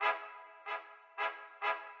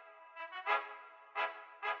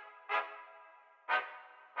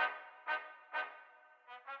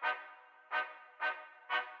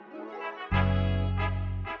Bring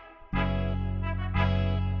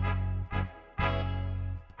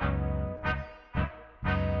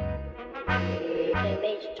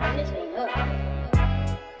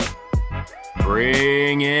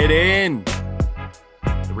it in.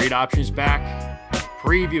 The Read Options back,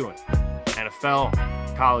 previewing NFL,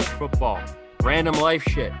 college football, random life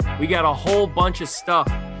shit. We got a whole bunch of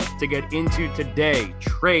stuff to get into today.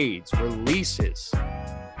 Trades, releases,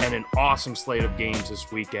 and an awesome slate of games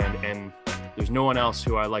this weekend. And there's no one else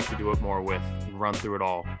who I like to do it more with and run through it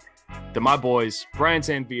all than my boys, Brian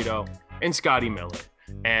Sanvido and Scotty Miller.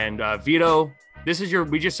 And Vito,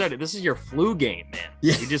 we just said it. This is your flu game, man.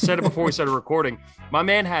 Yeah. We just said it before we started recording. My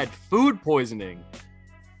man had food poisoning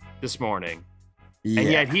this morning, and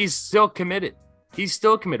yet he's still committed.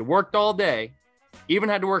 Worked all day, even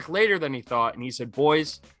had to work later than he thought. And he said,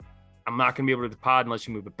 boys, I'm not going to be able to pod unless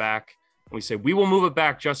you move it back. And we said, we will move it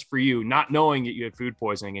back just for you, not knowing that you had food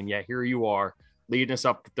poisoning. And yet here you are leading us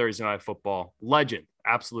up to Thursday Night Football. Legend,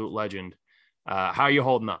 absolute legend. How are you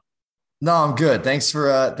holding up? No, I'm good. Thanks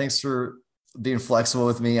for being flexible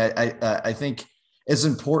with me. I think it's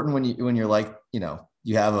important when you're like,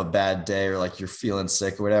 you have a bad day or like you're feeling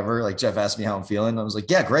sick or whatever. Like Jeff asked me how I'm feeling. I was like,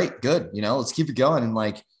 yeah, great, good. Let's keep it going. And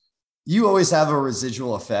like, you always have a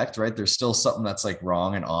residual effect, right? There's still something that's like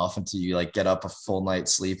wrong and off until you like get up a full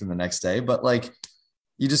night's sleep in the next day. But like,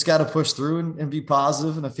 you just got to push through and be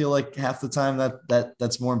positive. And I feel like half the time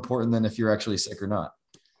that's more important than if you're actually sick or not.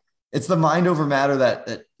 It's the mind over matter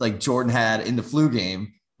that like Jordan had in the flu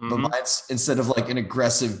game. But mine's, instead of like an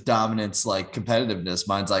aggressive dominance, like competitiveness,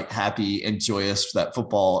 mine's like happy and joyous that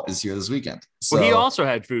football is here this weekend. So, well, he also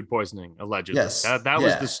had food poisoning, allegedly. Yes. That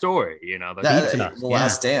was the story, the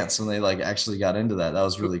last dance when they like actually got into that. That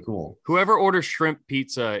was really cool. Whoever orders shrimp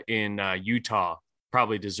pizza in Utah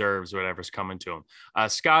probably deserves whatever's coming to him.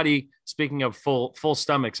 Scotty, speaking of full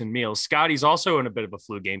stomachs and meals, Scotty's also in a bit of a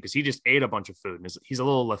flu game because he just ate a bunch of food and he's a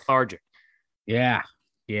little lethargic.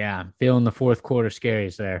 Yeah, I'm feeling the fourth quarter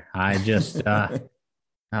scaries there. I just,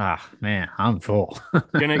 man, I'm full.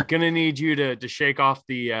 gonna need you to shake off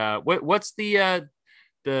the what's the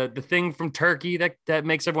thing from Turkey that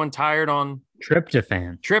makes everyone tired on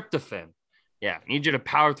tryptophan. Yeah, I need you to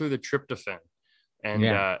power through the tryptophan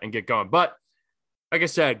and get going. But like I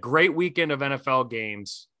said, great weekend of NFL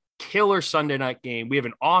games, killer Sunday night game. We have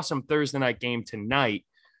an awesome Thursday night game tonight.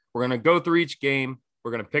 We're gonna go through each game. We're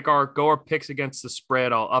going to pick our picks against the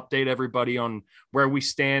spread. I'll update everybody on where we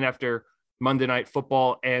stand after Monday Night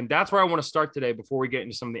Football. And that's where I want to start today before we get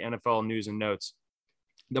into some of the NFL news and notes.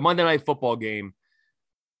 The Monday Night Football game,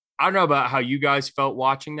 I don't know about how you guys felt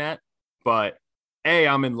watching that, but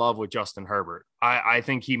I'm in love with Justin Herbert. I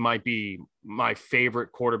think he might be my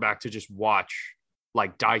favorite quarterback to just watch,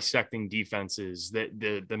 like dissecting defenses,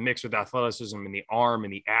 the mix with athleticism and the arm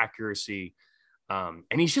and the accuracy. And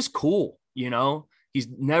he's just cool, He's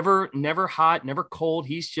never hot, never cold.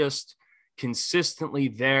 He's just consistently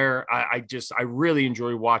there. I really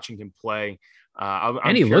enjoy watching him play.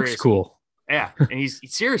 And he looks cool. Yeah. And he's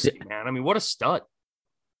seriously, man. I mean, what a stud.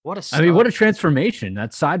 What a stud. I mean, what a transformation.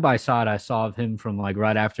 That side by side I saw of him from like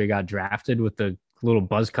right after he got drafted with the little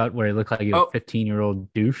buzz cut where he looked like he was a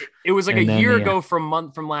 15-year-old douche. It was like a year ago from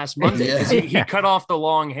last Monday. He cut off the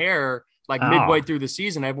long hair. Like midway through the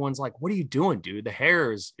season, everyone's like, what are you doing, dude? The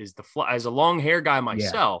hair is as a long hair guy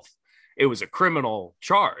myself, it was a criminal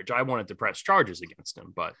charge. I wanted to press charges against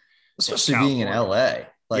him, but especially being in LA,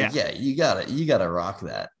 you gotta rock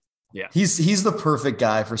that. Yeah. He's the perfect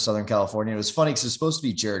guy for Southern California. It was funny because it's supposed to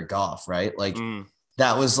be Jared Goff, right? Like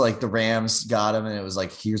that was like the Rams got him and it was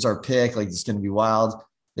like, here's our pick. Like, it's going to be wild.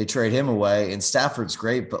 They trade him away and Stafford's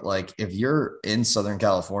great. But like, if you're in Southern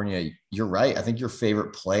California, you're right. I think your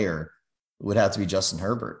favorite player would have to be Justin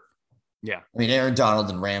Herbert. Yeah. I mean, Aaron Donald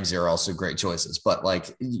and Ramsey are also great choices, but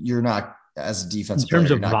like you're not, as a defensive player,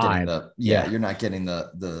 you're not getting you're not getting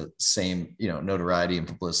the same, notoriety and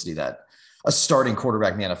publicity that a starting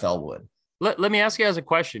quarterback in the NFL would. Let me ask you as a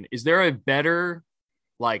question. Is there a better,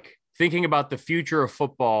 like, thinking about the future of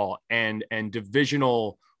football and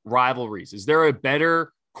divisional rivalries, is there a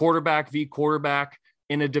better quarterback v quarterback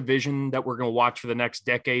in a division that we're going to watch for the next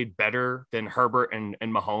decade better than Herbert and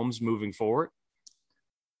Mahomes moving forward?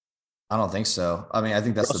 I don't think so. I mean, I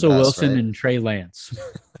think that's Russell the best, Wilson right? and Trey Lance.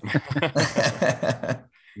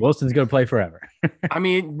 Wilson's going to play forever. I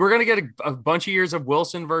mean, we're going to get a bunch of years of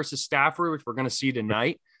Wilson versus Stafford, which we're going to see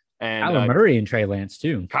tonight. And Kyler Murray and Trey Lance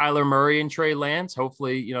too. Kyler Murray and Trey Lance.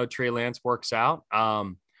 Hopefully, Trey Lance works out.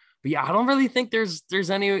 But yeah, I don't really think there's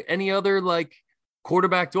any other like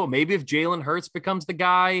quarterback duel. Maybe if Jalen Hurts becomes the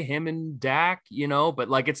guy, him and Dak, but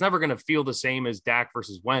like it's never going to feel the same as Dak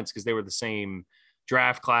versus Wentz because they were the same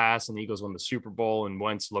draft class, and the Eagles won the Super Bowl, and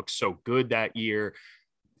Wentz looked so good that year.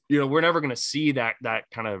 We're never going to see that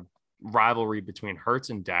kind of rivalry between Hurts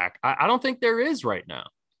and Dak. I don't think there is right now.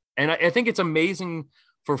 And I think it's amazing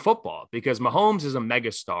for football because Mahomes is a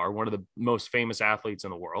megastar, one of the most famous athletes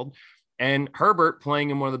in the world, and Herbert playing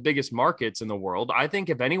in one of the biggest markets in the world. I think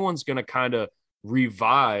if anyone's going to kind of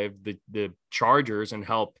revive the Chargers and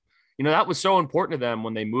help, that was so important to them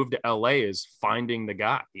when they moved to LA, is finding the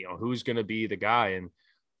guy, who's going to be the guy. And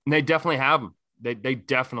they definitely have him. They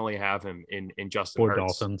definitely have him in Justin Hurts.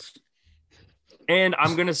 Dolphins. And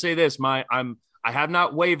I'm going to say this, I have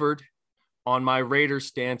not wavered on my Raiders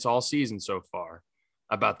stance all season so far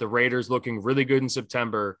about the Raiders looking really good in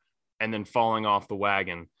September and then falling off the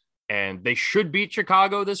wagon. And they should beat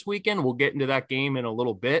Chicago this weekend. We'll get into that game in a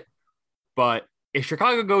little bit. But if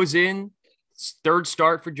Chicago goes in, third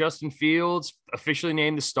start for Justin Fields, officially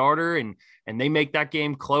named the starter, and they make that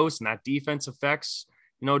game close and that defense affects,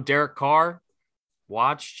 Derek Carr,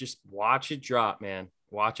 watch it drop, man.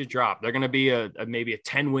 Watch it drop. They're going to be maybe a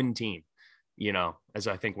 10-win team, as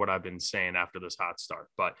I think what I've been saying after this hot start.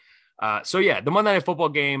 But the Monday Night Football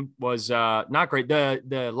game was not great.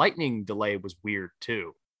 The lightning delay was weird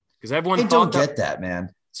too, because everyone don't get that, man.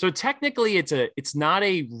 So technically, it's not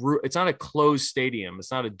a closed stadium.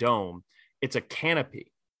 It's not a dome. It's a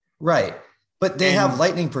canopy, right? But they have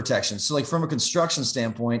lightning protection. So, like from a construction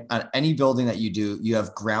standpoint, on any building that you do, you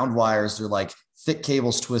have ground wires. They're like thick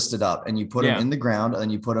cables twisted up, and you put them in the ground, and then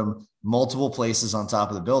you put them multiple places on top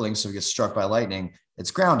of the building. So if it gets struck by lightning, it's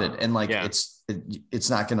grounded, and it's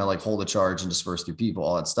not going to like hold a charge and disperse through people,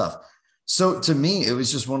 all that stuff. So to me, it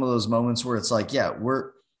was just one of those moments where it's like,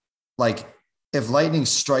 we're like, if lightning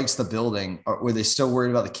strikes the building, were they still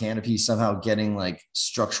worried about the canopy somehow getting like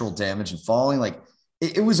structural damage and falling? Like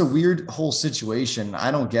it was a weird whole situation.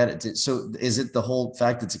 I don't get it. So is it the whole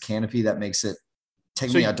fact it's a canopy that makes it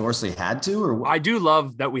technically outdoorsly had to? Or what? I do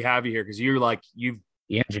love that we have you here because you're like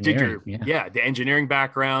the engineering, the engineering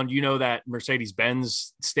background. That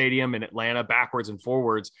Mercedes-Benz Stadium in Atlanta backwards and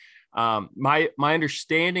forwards. My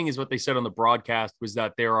understanding is what they said on the broadcast was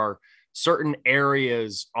that there are certain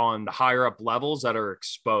areas on the higher up levels that are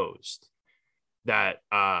exposed that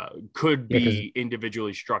could be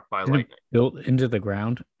individually struck by lightning. Built into the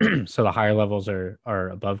ground, so the higher levels are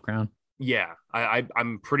above ground. Yeah,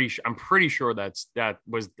 I'm pretty sure that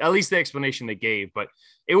was at least the explanation they gave, but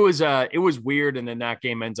it was weird. And then that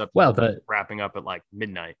game ends up wrapping up at like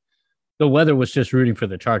midnight. The weather was just rooting for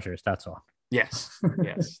the Chargers. That's all. Yes.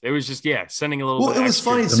 It was just sending a little. Well, it was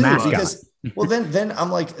funny too because then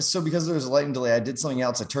I'm like, so because there was a lightning delay, I did something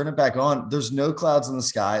else. I turned it back on. There's no clouds in the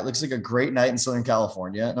sky. It looks like a great night in Southern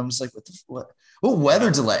California, and I'm just like, what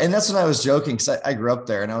weather delay? And that's when I was joking because I grew up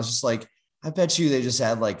there, and I was just like, I bet you they just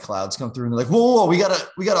had like clouds come through and they're like, whoa, we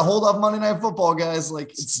gotta hold off Monday Night Football, guys.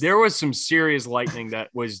 Like there was some serious lightning that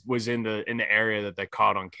was in the area that they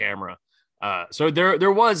caught on camera. So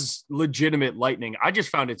there was legitimate lightning. I just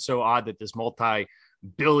found it so odd that this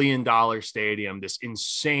multi-billion-dollar stadium, this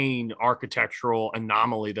insane architectural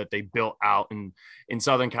anomaly that they built out in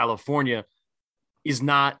Southern California, is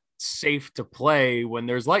not safe to play when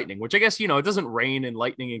there's lightning, which I guess, it doesn't rain and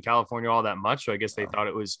lightning in California all that much. So I guess they thought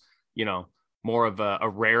it was, more of a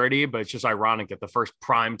rarity, but it's just ironic that the first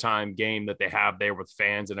primetime game that they have there with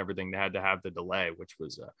fans and everything, they had to have the delay, which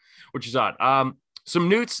is odd. Some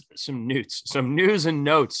news and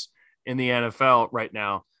notes in the NFL right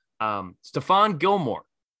now. Stephon Gilmore.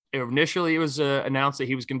 Initially, it was announced that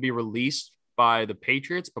he was going to be released by the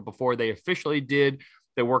Patriots, but before they officially did,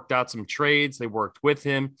 they worked out some trades. They worked with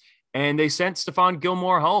him, and they sent Stephon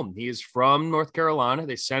Gilmore home. He is from North Carolina.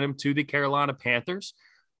 They sent him to the Carolina Panthers.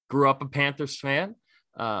 Grew up a Panthers fan,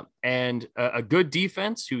 and a good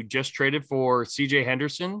defense who just traded for CJ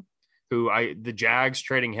Henderson, the Jags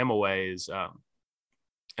trading him away is,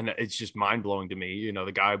 and it's just mind blowing to me.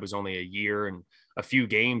 The guy was only a year and a few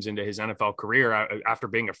games into his NFL career after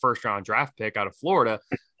being a first round draft pick out of Florida.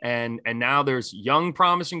 And now there's young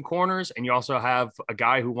promising corners. And you also have a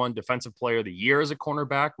guy who won Defensive Player of the Year as a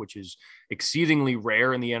cornerback, which is exceedingly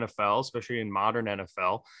rare in the NFL, especially in modern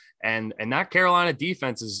NFL. And that Carolina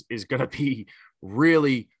defense is going to be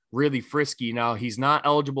really, really frisky. Now he's not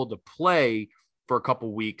eligible to play for a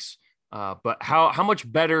couple weeks. But how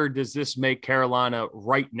much better does this make Carolina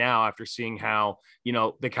right now after seeing how,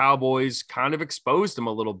 the Cowboys kind of exposed them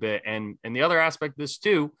a little bit? And the other aspect of this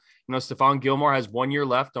too, Stephon Gilmore has 1 year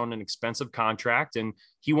left on an expensive contract, and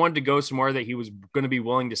he wanted to go somewhere that he was going to be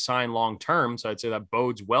willing to sign long-term. So I'd say that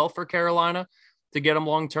bodes well for Carolina to get him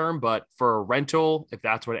long-term, but for a rental, if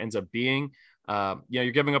that's what it ends up being,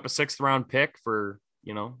 you're giving up a 6th round pick for,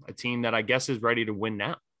 a team that I guess is ready to win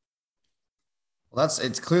now. Well,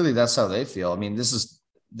 that's how they feel. I mean,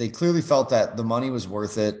 they clearly felt that the money was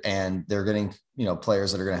worth it, and they're getting,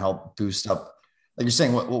 players that are going to help boost up. Like you're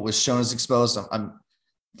saying, what was shown is exposed.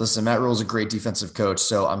 Listen, Matt Rule is a great defensive coach,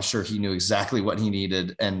 so I'm sure he knew exactly what he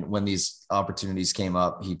needed. And when these opportunities came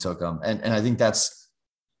up, he took them. And I think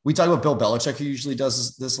we talk about Bill Belichick, who usually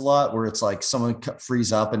does this a lot, where it's like someone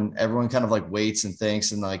frees up and everyone kind of like waits and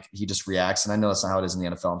thinks, and like he just reacts. And I know that's not how it is in the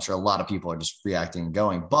NFL. I'm sure a lot of people are just reacting and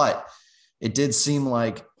going, but it did seem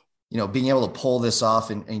like, being able to pull this off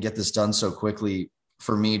and get this done so quickly,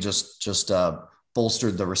 for me, just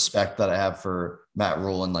bolstered the respect that I have for Matt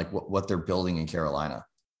Rule and like what they're building in Carolina.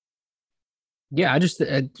 Yeah,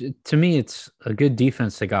 to me, it's a good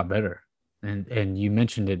defense that got better. And you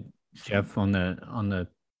mentioned it, Jeff, on the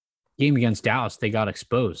game against Dallas, they got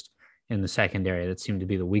exposed in the secondary. That seemed to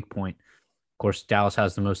be the weak point. Of course, Dallas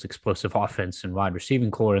has the most explosive offense and wide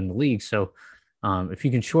receiving core in the league. So if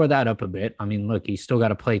you can shore that up a bit, I mean, look, you still got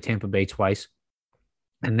to play Tampa Bay twice,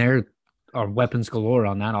 and there are weapons galore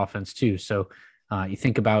on that offense too. So you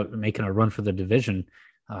think about making a run for the division,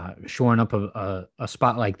 shoring up a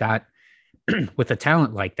spot like that with a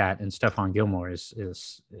talent like that, and Stephon Gilmore is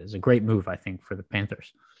a great move, I think, for the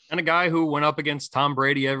Panthers. And a guy who went up against Tom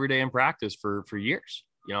Brady every day in practice for years.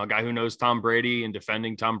 A guy who knows Tom Brady and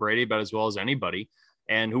defending Tom Brady about as well as anybody,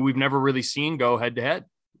 and who we've never really seen go head to head.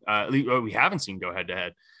 We haven't seen go head to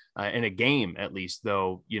head in a game, at least,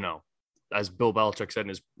 though, as Bill Belichick said in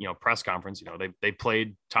his, press conference, they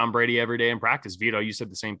played Tom Brady every day in practice. Vito, you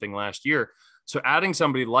said the same thing last year. So adding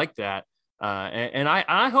somebody like that, and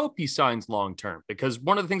I hope he signs long-term, because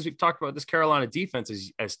one of the things we've talked about this Carolina defense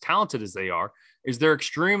is, as talented as they are, is they're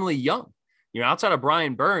extremely young. Outside of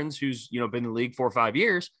Brian Burns, who's, been in the league 4 or 5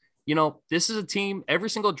 years, this is a team, every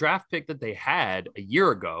single draft pick that they had a year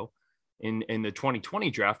ago in the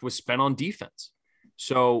 2020 draft was spent on defense.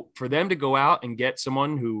 So for them to go out and get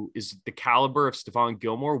someone who is the caliber of Stephon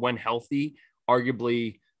Gilmore, when healthy,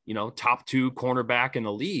 arguably, top 2 cornerback in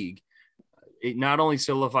the league, it not only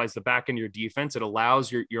solidifies the back end of your defense, it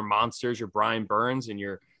allows your monsters, your Brian Burns and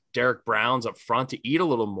your Derek Browns up front to eat a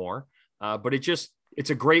little more. But it's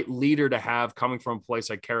a great leader to have coming from a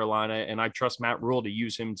place like Carolina. And I trust Matt Rule to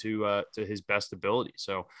use him to his best ability.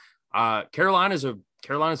 So Carolina's a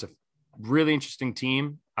really interesting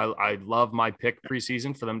team. I love my pick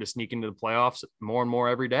preseason for them to sneak into the playoffs more and more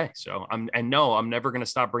every day. So I'm never going to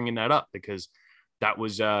stop bringing that up, because that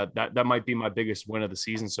was that might be my biggest win of the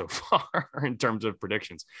season so far in terms of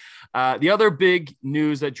predictions. The other big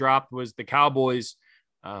news that dropped was the Cowboys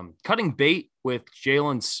cutting bait with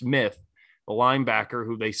Jaylon Smith, a linebacker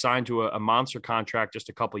who they signed to a monster contract just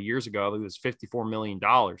a couple of years ago. It was $54 million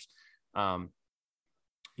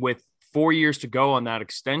with 4 years to go on that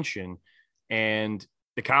extension. And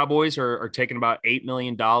the Cowboys are taking about $8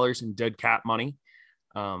 million in dead cap money.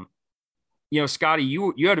 Scotty,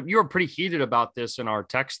 you were pretty heated about this in our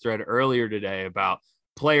text thread earlier today about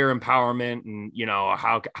player empowerment and,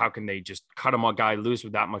 how can they just cut a guy loose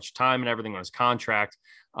with that much time and everything on his contract.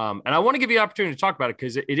 And I want to give you the opportunity to talk about it,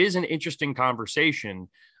 because it is an interesting conversation,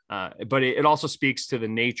 but it also speaks to the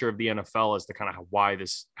nature of the NFL as to kind of why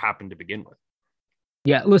this happened to begin with.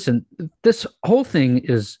 Yeah, listen, this whole thing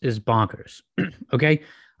is bonkers. Okay,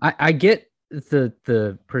 I get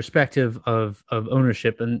the perspective of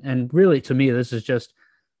ownership, and really, to me, this is just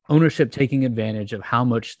ownership taking advantage of how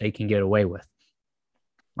much they can get away with,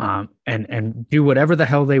 and do whatever the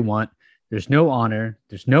hell they want. There's no honor,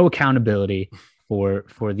 there's no accountability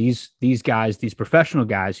for these guys, these professional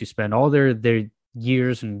guys who spend all their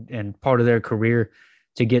years and part of their career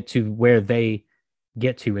to get to where they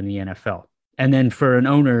get to in the NFL. And then for an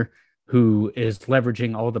owner who is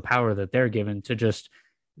leveraging all the power that they're given to just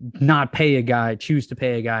not pay a guy, choose to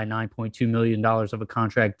pay a guy $9.2 million of a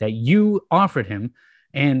contract that you offered him.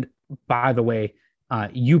 And by the way,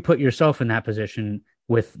 you put yourself in that position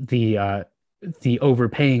with the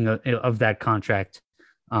overpaying of that contract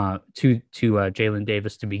to Jalen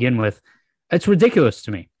Davis to begin with. It's ridiculous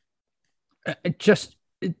to me. Just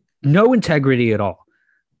no integrity at all.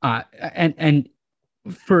 And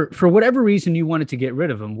for whatever reason you wanted to get rid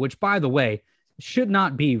of him, which, by the way, should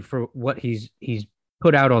not be for what he's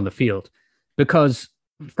put out on the field, because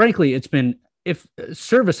frankly, it's been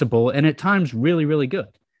serviceable and at times really, really good.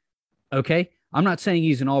 Okay. I'm not saying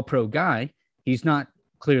he's an all-pro guy. He's not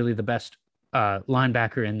clearly the best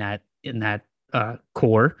linebacker in that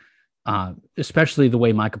core, especially the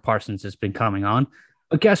way Micah Parsons has been coming on.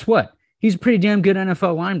 But guess what? He's a pretty damn good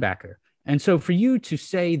NFL linebacker. And so for you to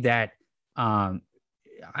say that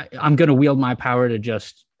I'm going to wield my power to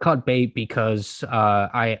just cut bait because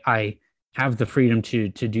I have the freedom to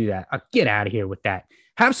do that, get out of here with that.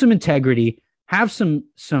 Have some integrity, have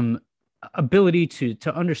some ability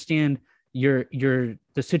to understand the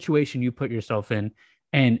situation you put yourself in,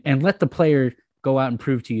 and let the player go out and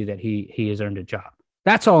prove to you that he has earned a job.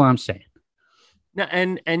 That's all I'm saying. No,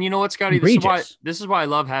 and you know what, Scotty, this is why I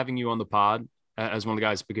love having you on the pod as one of the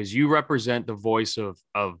guys, because you represent the voice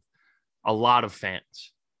of a lot of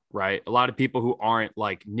fans, right? A lot of people who aren't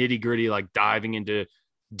like nitty gritty, like diving into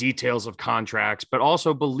details of contracts, but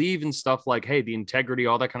also believe in stuff like, hey, the integrity,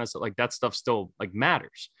 all that kind of stuff, like that stuff still like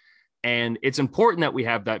matters. And it's important that we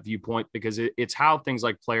have that viewpoint, because it's how things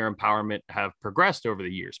like player empowerment have progressed over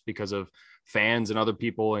the years because of fans and other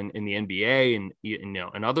people in the NBA and, you know,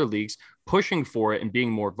 and other leagues pushing for it and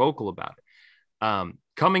being more vocal about it.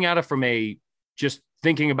 Coming at it just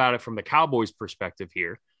thinking about it from the Cowboys perspective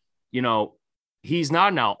here, you know, he's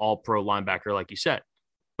not now all pro linebacker, like you said,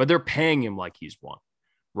 but they're paying him like he's one,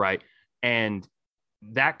 right? And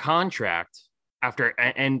that contract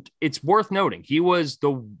and it's worth noting, he was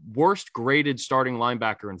the worst graded starting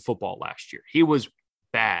linebacker in football last year. He was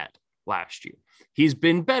bad last year. He's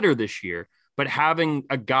been better this year, but having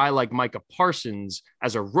a guy like Micah Parsons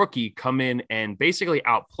as a rookie come in and basically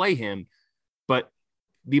outplay him, but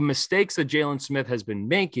the mistakes that Jaylon Smith has been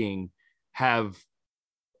making have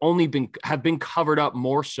been covered up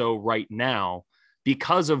more so right now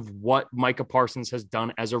because of what Micah Parsons has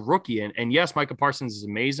done as a rookie. And yes, Micah Parsons is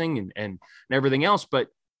amazing and everything else, but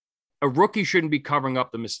a rookie shouldn't be covering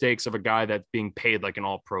up the mistakes of a guy that's being paid like an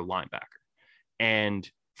all-pro linebacker. And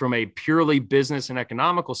from a purely business and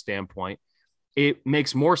economical standpoint, it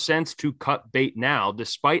makes more sense to cut bait now,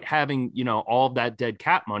 despite having, you know, all of that dead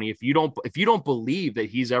cap money. If you don't believe that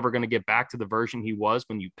he's ever going to get back to the version he was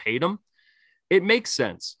when you paid him, it makes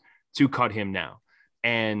sense to cut him now.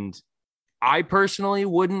 And I personally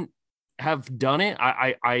wouldn't have done it.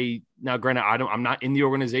 I now, granted, I'm not in the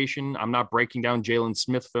organization. I'm not breaking down Jaylon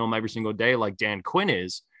Smith film every single day like Dan Quinn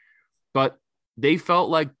is, but they felt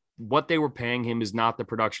like what they were paying him is not the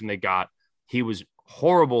production they got. He was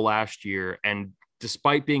horrible last year. And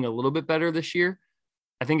despite being a little bit better this year,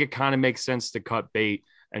 I think it kind of makes sense to cut bait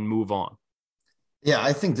and move on. Yeah.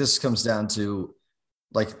 I think this comes down to,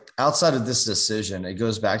 like, outside of this decision, it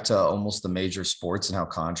goes back to almost the major sports and how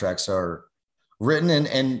contracts are written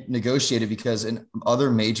and negotiated, because in other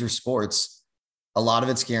major sports, a lot of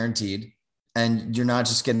it's guaranteed, and you're not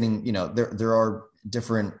just getting, you know, there are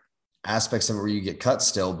different aspects of it where you get cut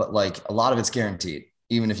still, but like a lot of it's guaranteed,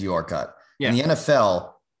 even if you are cut. Yeah. In the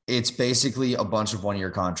NFL, it's basically a bunch of 1-year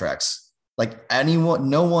contracts. Like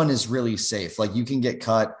no one is really safe. Like you can get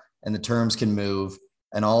cut and the terms can move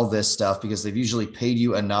and all this stuff because they've usually paid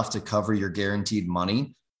you enough to cover your guaranteed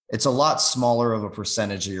money. It's a lot smaller of a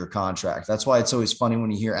percentage of your contract. That's why it's always funny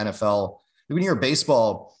when you hear NFL, when you hear a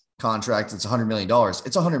baseball contract, it's $100 million.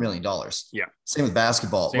 It's $100 million. Yeah. Same with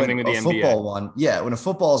basketball. Same thing with the NBA. Football one. Yeah. When a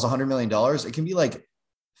football is $100 million, it can be like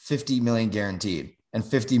 50 million guaranteed and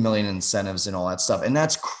 50 million incentives and all that stuff. And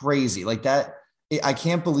that's crazy. Like that, I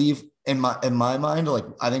can't believe in my mind, like,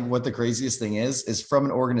 I think what the craziest thing is from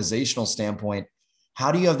an organizational standpoint,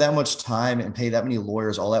 how do you have that much time and pay that many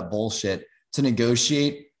lawyers, all that bullshit to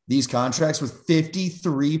negotiate these contracts with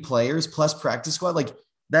 53 players plus practice squad? Like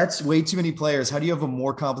that's way too many players. How do you have a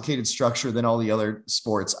more complicated structure than all the other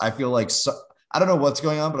sports? I feel like I don't know what's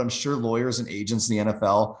going on, but I'm sure lawyers and agents in the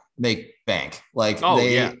NFL make bank. Like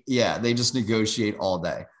they just negotiate all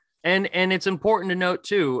day. And it's important to note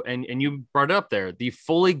too, and you brought it up there, the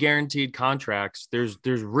fully guaranteed contracts, there's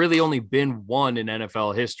really only been one in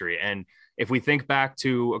NFL history. And if we think back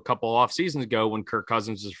to a couple off seasons ago when Kirk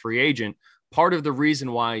Cousins was a free agent, part of the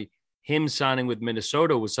reason why him signing with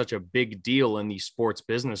Minnesota was such a big deal in the sports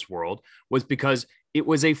business world was because it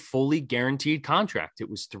was a fully guaranteed contract. It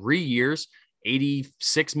was 3 years,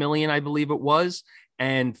 $86 million, I believe it was.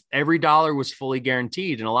 And every dollar was fully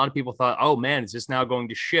guaranteed. And a lot of people thought, oh man, is this now going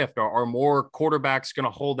to shift? Or are more quarterbacks going to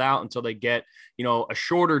hold out until they get, you know, a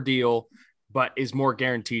shorter deal, but is more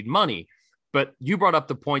guaranteed money? But you brought up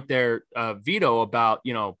the point there, Vido, about,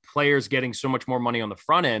 you know, players getting so much more money on the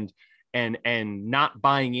front end and not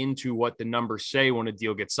buying into what the numbers say when a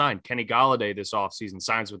deal gets signed. Kenny Golladay this offseason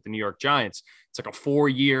signs with the New York Giants. It's like a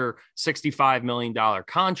 4-year, $65 million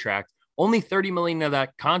contract. Only $30 million of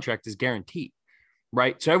that contract is guaranteed,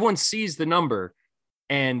 right? So everyone sees the number.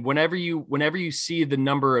 And whenever you see the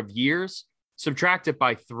number of years, subtract it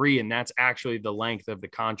by 3, and that's actually the length of the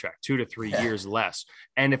contract, 2 to 3 years less.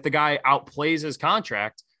 And if the guy outplays his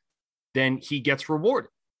contract, then he gets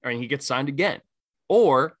rewarded, or he gets signed again.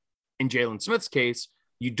 Or in Jaylon Smith's case,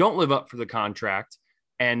 you don't live up for the contract,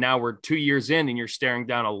 and now we're 2 years in, and you're staring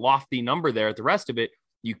down a lofty number there at the rest of it.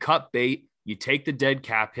 You cut bait, you take the dead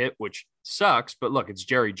cap hit, which sucks, but look, it's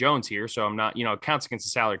Jerry Jones here. So I'm not, it counts against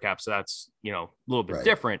the salary cap. So that's, a little bit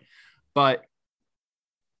different. But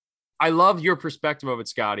I love your perspective of it,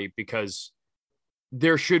 Scotty, because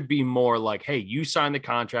there should be more like, hey, you signed the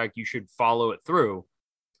contract, you should follow it through.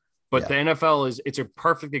 But the NFL it's a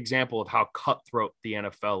perfect example of how cutthroat the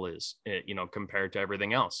NFL is, compared to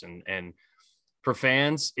everything else. And for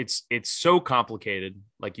fans, it's so complicated,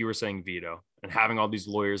 like you were saying, Vito, and having all these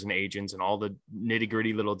lawyers and agents and all the nitty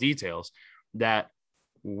gritty little details that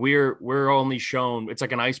we're only shown. It's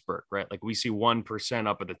like an iceberg, right? Like we see 1%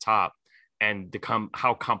 up at the top, and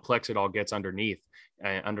how complex it all gets underneath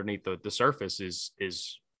the surface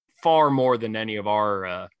is far more than any of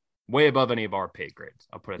our way above any of our pay grades.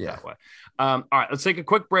 I'll put it that way. All right, let's take a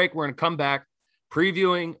quick break. We're going to come back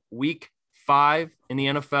previewing week 5 in the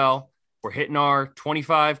NFL. We're hitting our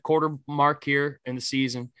 25 quarter mark here in the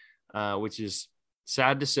season, which is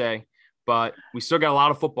sad to say, but we still got a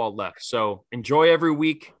lot of football left. So enjoy every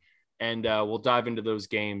week, and we'll dive into those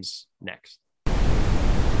games next.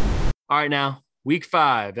 All right, now week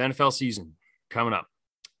 5, NFL season coming up.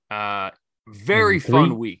 Very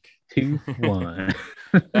fun week. 2, 1.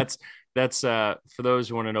 That's for those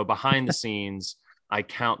who want to know behind the scenes. I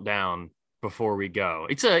count down before we go.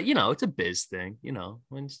 It's a biz thing.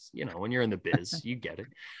 When you're in the biz, you get it.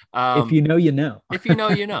 If you know, you know. If you know,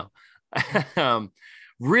 you know.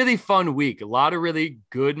 Really fun week. A lot of really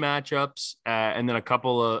good matchups, and then a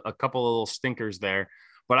couple of little stinkers there.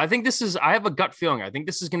 But I think I have a gut feeling. I think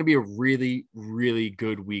this is going to be a really, really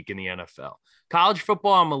good week in the NFL. College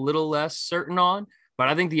football, I'm a little less certain on, but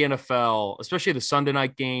I think the NFL, especially the Sunday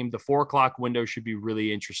night game, the 4:00 window should be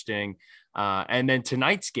really interesting. And then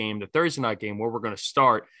tonight's game, the Thursday night game, where we're going to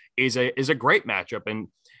start, is a great matchup. And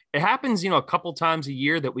it happens, a couple times a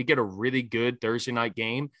year that we get a really good Thursday night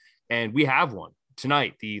game, and we have one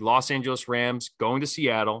tonight. The Los Angeles Rams going to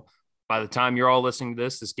Seattle. By the time you're all listening to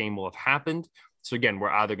this game will have happened. So again, we're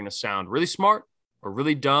either going to sound really smart or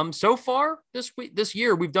really dumb. So far this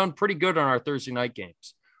year, we've done pretty good on our Thursday night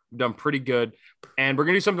games. We've done pretty good. And we're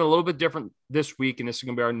going to do something a little bit different this week. And this is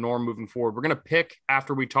going to be our norm moving forward. We're going to pick,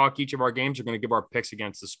 after we talk each of our games, we're going to give our picks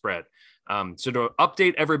against the spread. So to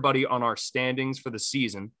update everybody on our standings for the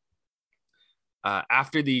season,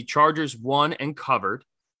 after the Chargers won and covered,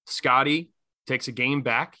 Scotty takes a game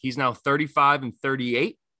back. He's now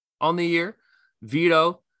 35-38 on the year.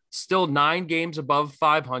 Vito, still 9 games above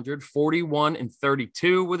 500,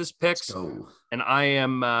 41-32 with his picks. And I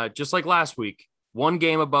am, just like last week, 1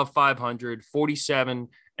 game above 500,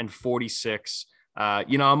 47-46.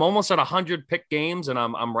 I'm almost at 100 pick games, and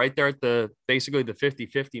I'm right there at basically the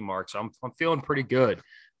 50-50 mark. So I'm feeling pretty good.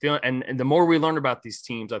 And the more we learn about these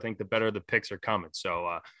teams, I think the better the picks are coming.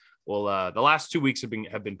 So, the last 2 weeks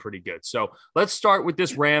have been pretty good. So let's start with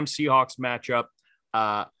this Rams Seahawks matchup.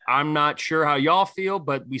 I'm not sure how y'all feel,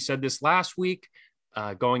 but we said this last week,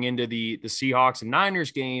 going into the Seahawks and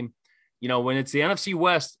Niners game. When it's the NFC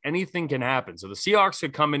West, anything can happen. So the Seahawks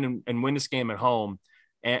could come in and win this game at home,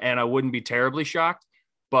 and I wouldn't be terribly shocked.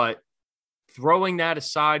 But throwing that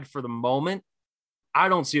aside for the moment, I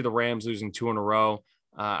don't see the Rams losing 2 in a row.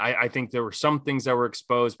 I think there were some things that were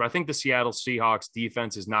exposed, but I think the Seattle Seahawks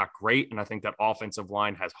defense is not great, and I think that offensive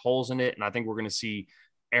line has holes in it, and I think we're going to see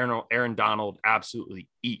Aaron Donald absolutely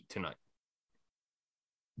eat tonight.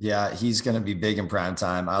 Yeah, he's going to be big in prime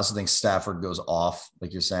time. I also think Stafford goes off,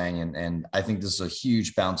 like you're saying, and I think this is a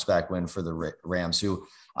huge bounce back win for the Rams, who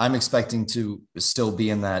I'm expecting to still be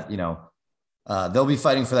in that, they'll be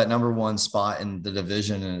fighting for that number 1 spot in the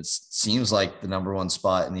division, and it seems like the number 1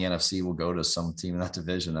 spot in the NFC will go to some team in that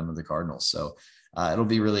division, them of the Cardinals. So it'll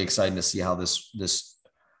be really exciting to see how this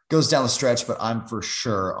goes down the stretch, but I'm for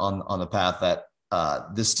sure on the path that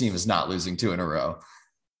this team is not losing 2 in a row.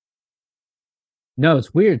 No,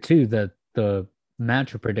 it's weird too that the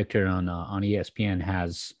matchup predictor on ESPN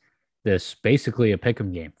has this basically a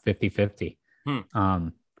pick'em game, 50-50,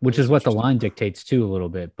 which is what the line dictates too a little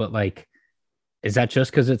bit. But like, is that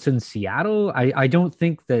just because it's in Seattle? I don't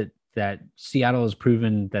think that Seattle has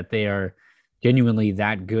proven that they are genuinely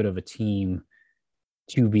that good of a team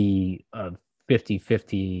to be a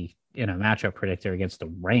 50-50 in a matchup predictor against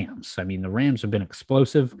the Rams. I mean, the Rams have been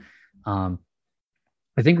explosive.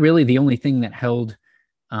 I think really the only thing that held,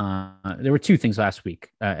 there were 2 things last week,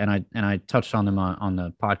 and I touched on them on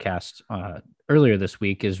the podcast earlier this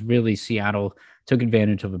week, is really Seattle took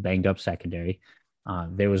advantage of a banged up secondary.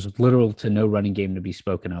 There was little to no running game to be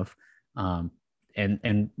spoken of,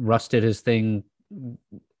 and Russ did his thing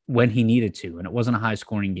when he needed to, and it wasn't a high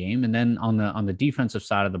scoring game. And then on the defensive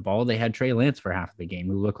side of the ball, they had Trey Lance for half of the game,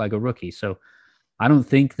 who looked like a rookie. So I don't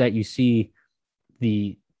think that you see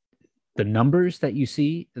the numbers that you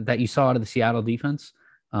saw out of the Seattle defense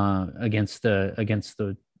against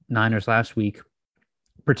the Niners last week,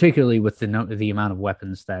 particularly with the amount of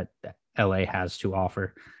weapons that LA has to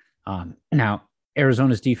offer. Now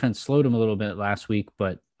Arizona's defense slowed them a little bit last week,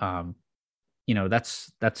 but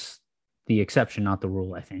that's the exception, not the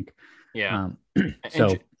rule, I think. Yeah.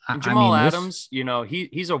 So and Jamal Adams,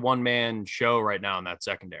 he's a one-man show right now in that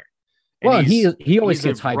secondary. And well, he always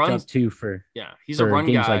gets hyped up too for he's a run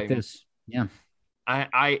games guy like this. Yeah.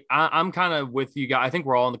 I'm kind of with you guys. I think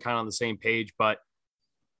we're all kind of on the same page, but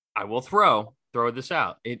I will throw this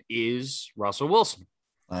out. It is Russell Wilson.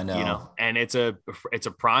 I know. And it's a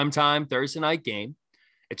primetime Thursday night game.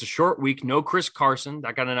 It's a short week. No Chris Carson.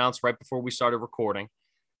 That got announced right before we started recording.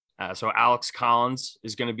 So Alex Collins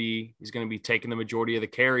is going to be taking the majority of the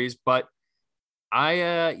carries, but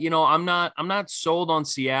I'm not sold on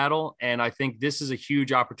Seattle, and I think this is a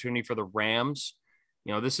huge opportunity for the Rams.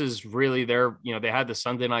 This is really they had the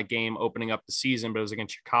Sunday night game opening up the season, but it was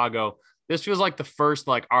against Chicago. This feels like the first,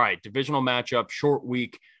 all right, divisional matchup, short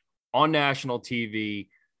week on national TV.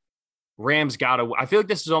 Rams I feel like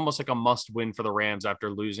this is almost like a must win for the Rams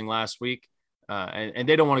after losing last week. And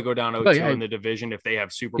they don't want to go down 0-2 in the division if they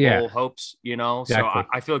have Super Bowl hopes, Exactly. So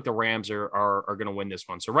I feel like the Rams are going to win this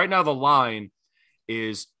one. So right now the line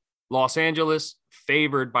is Los Angeles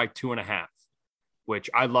favored by 2.5, which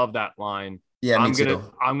I love that line. Yeah, I'm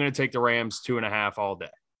gonna take the Rams 2.5 all day.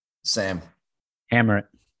 Same. Hammer it.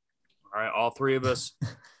 All right, all three of us.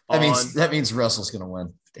 that means Russell's gonna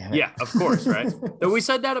win. Damn it. Yeah, of course, right? We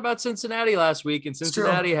said that about Cincinnati last week, and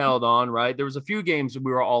Cincinnati held on, right? There was a few games that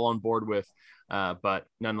we were all on board with, but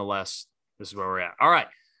nonetheless, this is where we're at. All right,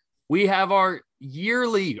 we have our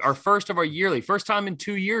first time in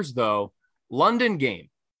 2 years, though, London game.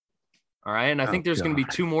 All right, and I think there's going to be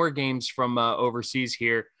 2 more games from overseas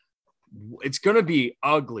here. It's going to be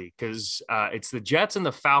ugly because it's the Jets and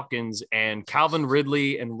the Falcons, and Calvin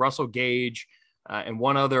Ridley and Russell Gage and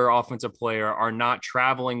one other offensive player are not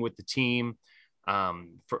traveling with the team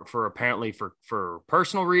for apparently for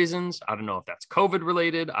personal reasons. I don't know if that's COVID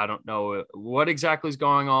related. I don't know what exactly is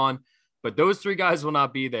going on, but those 3 guys will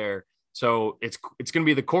not be there. So it's going to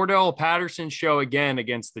be the Cordell Patterson show again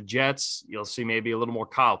against the Jets. You'll see maybe a little more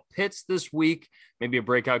Kyle Pitts this week, maybe a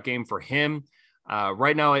breakout game for him.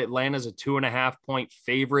 Right now, Atlanta's a 2.5-point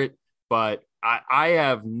favorite, but I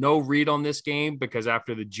have no read on this game because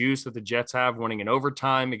after the juice that the Jets have winning in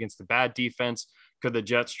overtime against the bad defense, could the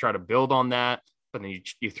Jets try to build on that? But then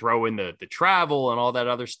you throw in the travel and all that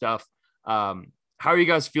other stuff. How are you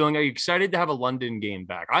guys feeling? Are you excited to have a London game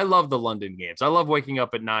back? I love the London games. I love waking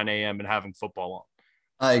up at 9 a.m. and having football on.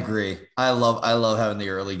 I agree. I love having the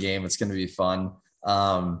early game. It's going to be fun.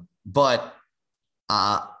 But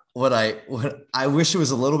what I wish it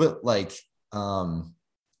was a little bit like,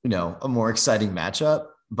 a more exciting matchup,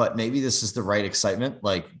 but maybe this is the right excitement.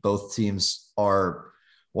 Like both teams are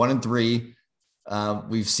 1-3.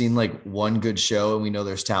 We've seen like one good show and we know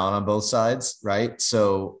there's talent on both sides. Right.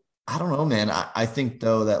 So I don't know, man. I think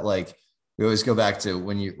though that like we always go back to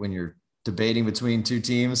when you're debating between 2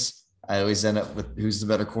 teams, I always end up with who's the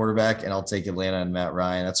better quarterback, and I'll take Atlanta and Matt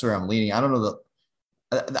Ryan. That's where I'm leaning. I don't know.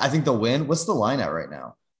 I think they'll win. What's the line at right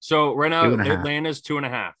now? So right now, Atlanta's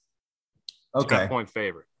 2.5. Okay. 2.5-point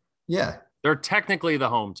favorite. Yeah. They're technically the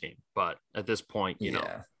home team, but at this point, you know.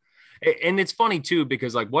 And it's funny too,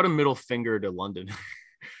 because like what a middle finger to London.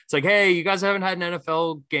 It's like, hey, you guys haven't had an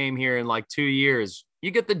NFL game here in like 2 years. You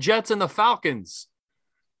get the Jets and the Falcons.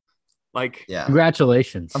 Like, yeah.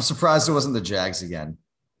 Congratulations. I'm surprised it wasn't the Jags again.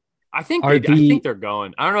 I think they're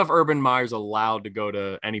going. I don't know if Urban Meyer's allowed to go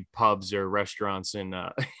to any pubs or restaurants in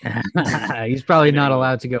he's probably not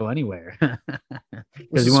allowed to go anywhere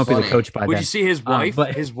because he won't be the coach by then. Would you see his wife?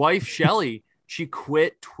 His wife Shelly, she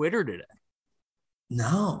quit Twitter today.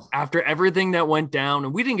 No. After everything that went down,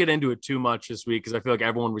 and we didn't get into it too much this week because I feel like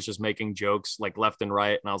everyone was just making jokes like left and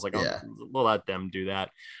right, and I was like, we'll let them do that.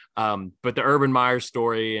 But the Urban Meyer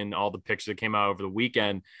story and all the pictures that came out over the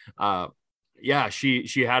weekend,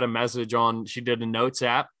 she had a message on. She did a notes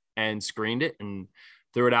app and screened it and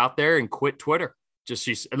threw it out there and quit Twitter.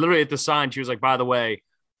 She's literally at the sign. She was like, "By the way,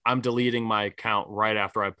 I'm deleting my account right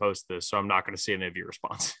after I post this, so I'm not going to see any of your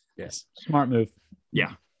responses." Yes, smart move.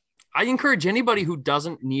 Yeah. I encourage anybody who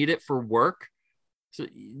doesn't need it for work to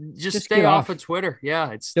just stay off of Twitter.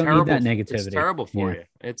 Yeah, it's Don't terrible. Need that negativity. It's terrible for you.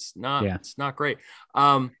 It's not. Yeah. It's not great.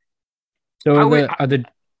 So go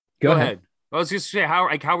ahead. I was just say how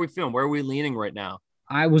are we feeling? Where are we leaning right now?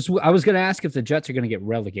 I was going to ask if the Jets are going to get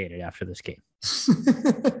relegated after this game.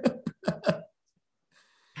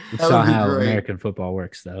 We saw how American football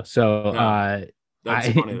works, though. So that's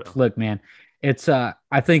funny, though. Look, man. It's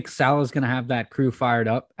I think Salah's going to have that crew fired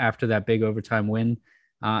up after that big overtime win.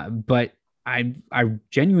 But I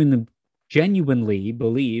genuinely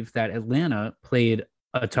believe that Atlanta played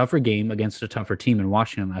a tougher game against a tougher team in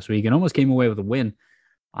Washington last week and almost came away with a win.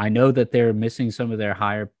 I know that they're missing some of their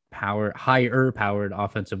higher powered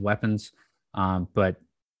offensive weapons. But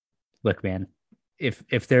look, man,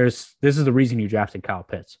 if this is the reason you drafted Kyle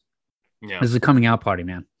Pitts. Yeah. This is a coming out party,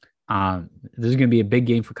 man. This is going to be a big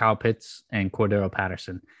game for Kyle Pitts and Cordero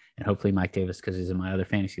Patterson, and hopefully Mike Davis because he's in my other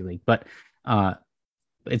fantasy league. But I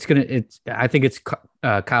think it's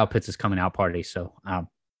Kyle Pitts' coming out party. So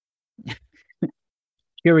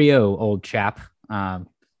cheerio, old chap.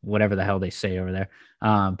 Whatever the hell they say over there.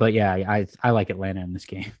 But yeah, I like Atlanta in this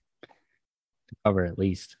game to cover at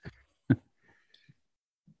least.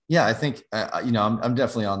 Yeah, I think I'm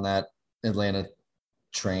definitely on that Atlanta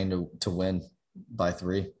train to win by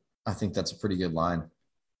 3. I think that's a pretty good line.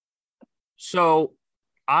 So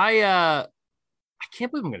I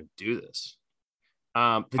can't believe I'm going to do this.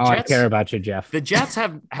 Jets, I care about you, Jeff. The Jets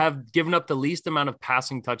have given up the least amount of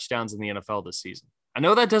passing touchdowns in the NFL this season. I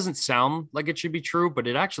know that doesn't sound like it should be true, but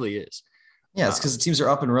it actually is. Yeah, it's because the teams are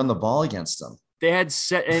up and run the ball against them. They had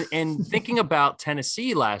and thinking about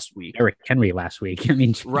Tennessee last week, Eric Henry last week. I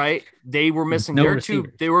mean, right? They were missing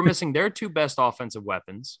They were missing their 2 best offensive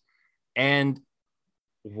weapons. And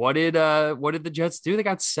what did the Jets do? They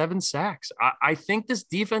got 7 sacks. I think this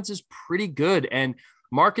defense is pretty good. And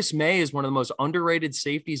Marcus May is one of the most underrated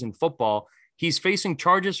safeties in football. He's facing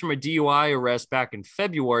charges from a DUI arrest back in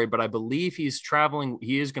February, but I believe he's traveling.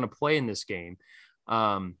 He is going to play in this game.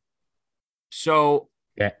 So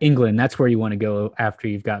yeah, England, that's where you want to go after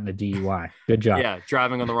you've gotten the DUI. Good job. Yeah,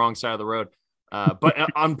 driving on the wrong side of the road,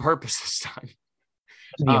 but on purpose this time.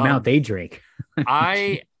 The amount they drink.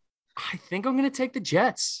 I think I'm going to take the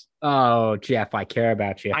Jets. Oh, Jeff, I care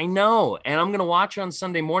about you. I know, and I'm going to watch on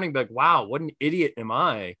Sunday morning, be like, wow, what an idiot am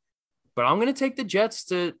I? But I'm going to take the Jets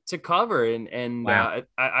to cover, and wow.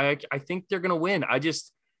 I think they're going to win. I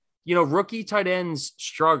just, rookie tight ends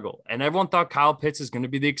struggle, and everyone thought Kyle Pitts is going to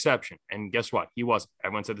be the exception. And guess what? He wasn't.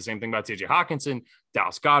 Everyone said the same thing about TJ Hawkinson,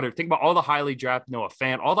 Dallas Goedert. Think about all the highly drafted, Noah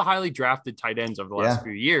Fant, all the highly drafted tight ends over the last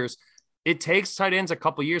few years. It takes tight ends a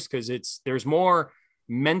couple years because there's more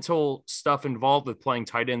mental stuff involved with playing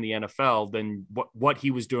tight end in the NFL than what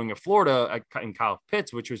he was doing at Florida in Kyle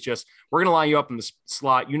Pitts, which was just, we're going to line you up in the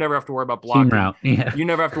slot. You never have to worry about blocking. Yeah. You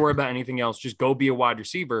never have to worry about anything else. Just go be a wide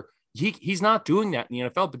receiver. He's not doing that in the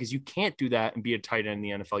NFL because you can't do that and be a tight end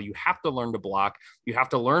in the NFL. You have to learn to block. You have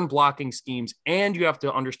to learn blocking schemes, and you have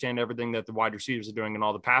to understand everything that the wide receivers are doing and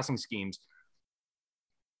all the passing schemes.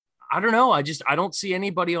 I don't know. I don't see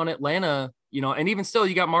anybody on Atlanta, and even still,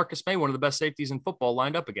 you got Marcus May, one of the best safeties in football,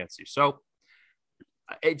 lined up against you. So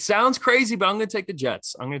it sounds crazy, but I'm going to take the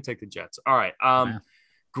Jets. All right.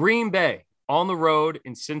 Green Bay on the road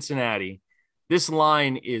in Cincinnati. This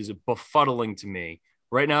line is befuddling to me.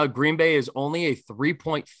 Right now, Green Bay is only a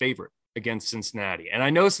 3-point favorite against Cincinnati. And I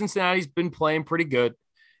know Cincinnati's been playing pretty good,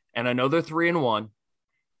 and I know they're 3-1,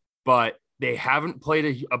 but they haven't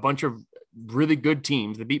played a bunch of really good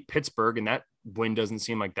teams. They beat Pittsburgh, and that win doesn't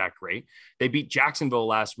seem like that great. They beat Jacksonville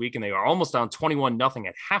last week, and they are almost down 21-0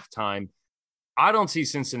 at halftime. I don't see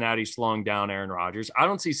Cincinnati slowing down Aaron Rodgers. I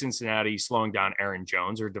don't see Cincinnati slowing down Aaron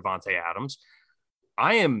Jones or Devontae Adams.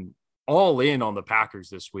 I am all in on the Packers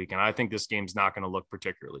this week, and I think this game's not going to look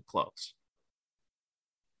particularly close.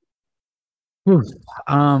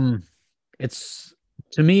 It's,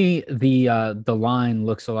 to me, the line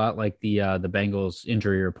looks a lot like the Bengals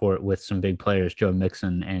injury report with some big players, Joe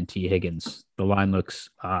Mixon and T. Higgins. The line looks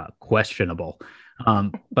questionable.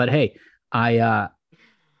 But hey, I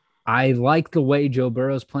like the way Joe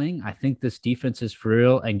Burrow's playing. I think this defense is for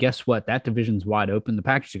real. And guess what? That division's wide open. The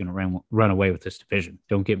Packers are going to run away with this division.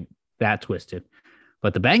 Don't get that twisted.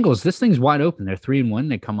 But the Bengals, this thing's wide open. They're 3-1.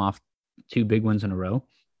 They come off 2 big wins in a row.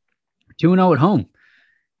 2-0 at home.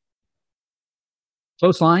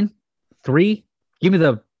 Close line, 3. Give me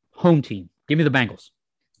the home team. Give me the Bengals.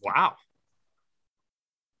 Wow.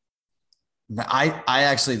 I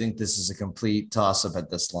actually think this is a complete toss-up at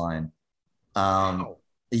this line. Wow.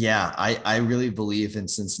 Yeah, I really believe in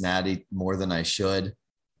Cincinnati more than I should,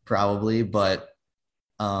 probably, but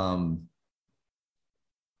I'm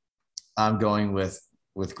going with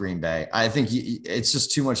Green Bay. I think it's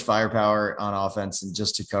just too much firepower on offense, and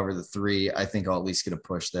just to cover the 3, I think I'll at least get a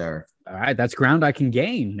push there. All right, that's ground I can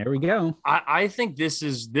gain. There we go. I think this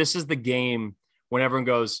is the game when everyone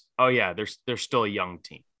goes, oh yeah, they're still a young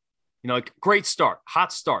team. Like great start,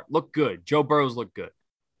 hot start, look good. Joe Burrow's look good.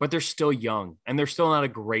 but they're still young and they're still not a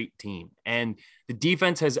great team. And the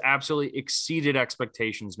defense has absolutely exceeded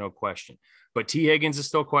expectations, no question. But T. Higgins is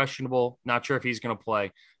still questionable. Not sure if he's going to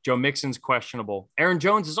play. Joe Mixon's questionable. Aaron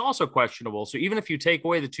Jones is also questionable. So even if you take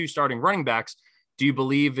away the 2 starting running backs, do you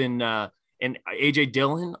believe in AJ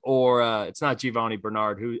Dillon or it's not Giovanni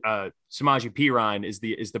Bernard, who Samaje Perine is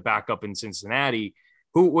the backup in Cincinnati?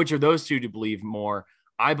 Which of those 2 do you believe more?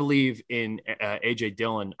 I believe in AJ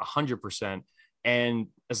Dillon 100%. And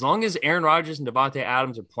as long as Aaron Rodgers and Devontae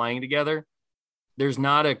Adams are playing together, there's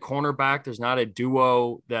not a cornerback. There's not a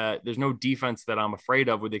duo there's no defense that I'm afraid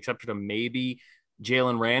of, with the exception of maybe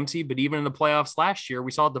Jalen Ramsey. But even in the playoffs last year,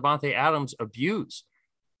 we saw Devontae Adams abuse.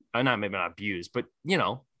 Not abuse, but,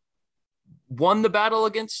 won the battle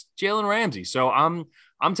against Jalen Ramsey. So I'm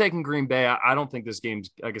taking Green Bay. I don't think this game's,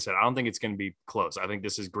 like I said, I don't think it's going to be close. I think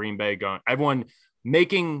this is Green Bay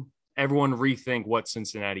making everyone rethink what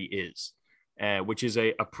Cincinnati is. Which is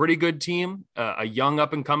a pretty good team, a young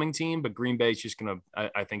up-and-coming team, but Green Bay is just going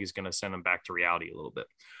to, I think, is going to send them back to reality a little bit.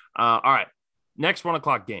 All right, next 1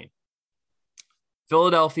 o'clock game.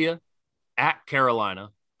 Philadelphia at Carolina.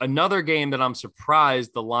 Another game that I'm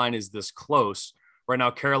surprised the line is this close. Right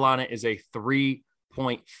now, Carolina is a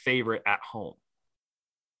 3-point favorite at home.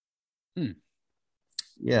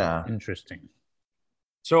 Yeah. Interesting.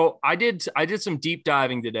 So I did some deep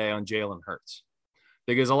diving today on Jalen Hurts.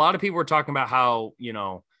 Because a lot of people were talking about how,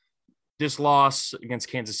 this loss against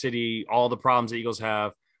Kansas City, all the problems the Eagles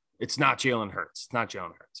have, it's not Jalen Hurts. It's not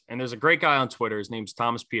Jalen Hurts. And there's a great guy on Twitter. His name's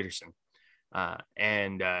Thomas Peterson.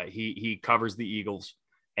 And he covers the Eagles.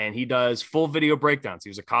 And he does full video breakdowns. He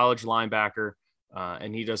was a college linebacker.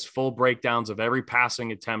 And he does full breakdowns of every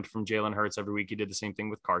passing attempt from Jalen Hurts every week. He did the same thing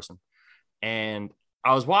with Carson. And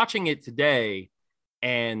I was watching it today,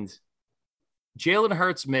 and Jalen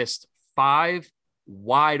Hurts missed 5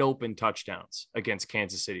 wide open touchdowns against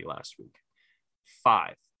Kansas City last week.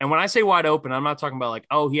 5. And when I say wide open, I'm not talking about like,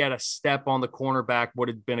 oh, he had a step on the cornerback, would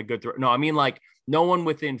have been a good throw. No, I mean like no one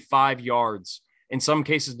within 5 yards. In some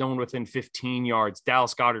cases, no one within 15 yards.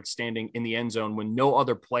 Dallas Goedert standing in the end zone when no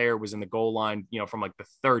other player was in the goal line, from like the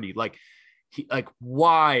 30, like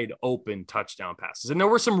wide open touchdown passes. And there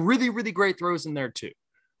were some really, really great throws in there too.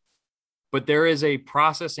 But there is a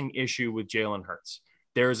processing issue with Jalen Hurts.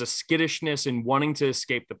 There is a skittishness in wanting to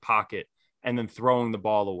escape the pocket and then throwing the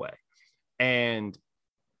ball away. And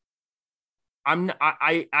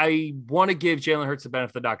I want to give Jalen Hurts the benefit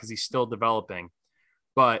of the doubt because he's still developing.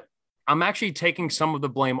 But I'm actually taking some of the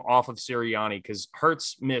blame off of Sirianni because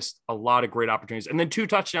Hurts missed a lot of great opportunities. And then 2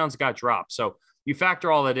 touchdowns got dropped. So you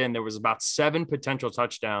factor all that in, there was about 7 potential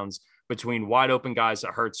touchdowns between wide open guys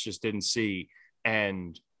that Hurts just didn't see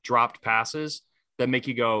and dropped passes that make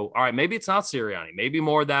you go, all right, maybe it's not Sirianni. Maybe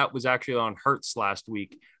more of that was actually on Hurts last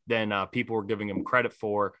week than people were giving him credit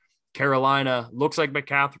for. Carolina looks like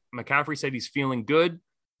McCaffrey said he's feeling good.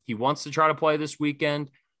 He wants to try to play this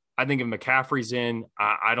weekend. I think if McCaffrey's in,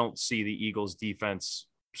 I don't see the Eagles defense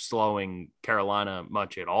slowing Carolina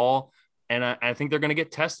much at all. And I think they're going to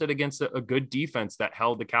get tested against a good defense that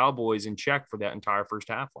held the Cowboys in check for that entire first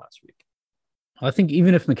half last week. I think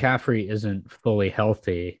even if McCaffrey isn't fully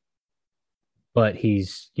healthy, but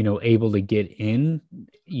he's, able to get in,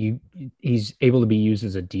 he's able to be used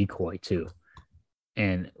as a decoy too.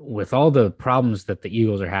 And with all the problems that the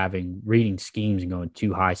Eagles are having, reading schemes and going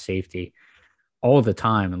too high safety all the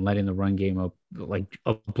time and letting the run game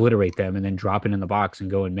obliterate them and then dropping in the box and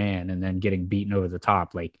going man and then getting beaten over the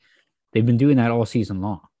top. Like they've been doing that all season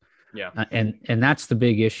long. Yeah. And that's the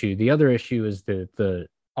big issue. The other issue is the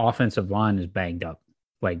offensive line is banged up,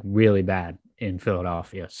 like really bad in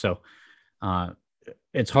Philadelphia. So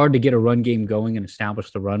it's hard to get a run game going and establish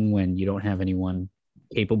the run when you don't have anyone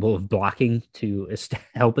capable of blocking to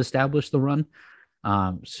help establish the run.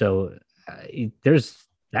 There's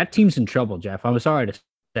that team's in trouble, Jeff. I'm sorry to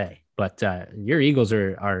say, but your Eagles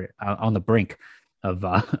are on the brink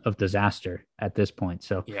of disaster at this point.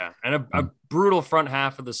 So yeah, and a brutal front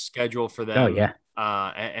half of the schedule for them. Oh yeah.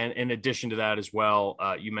 And in addition to that as well,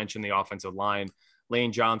 you mentioned the offensive line.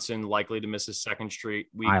 Lane Johnson likely to miss his second straight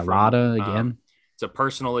week. Ilotta again. It's a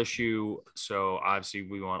personal issue, so obviously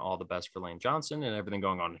we want all the best for Lane Johnson and everything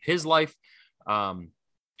going on in his life,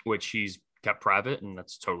 which he's kept private, and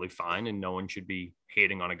that's totally fine. And no one should be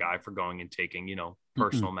hating on a guy for going and taking,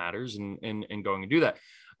 personal matters and going and do that.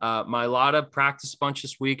 Ilotta practice bunch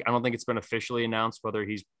this week. I don't think it's been officially announced whether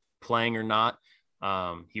he's playing or not.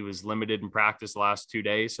 He was limited in practice the last 2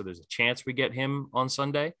 days, so there's a chance we get him on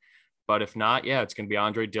Sunday. But if not, yeah, it's going to be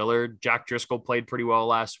Andre Dillard. Jack Driscoll played pretty well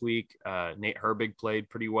last week. Nate Herbig played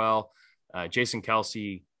pretty well. Jason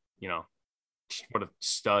Kelsey, what a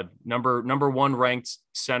stud. Number one ranked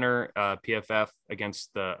center, PFF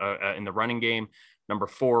against the in the running game. Number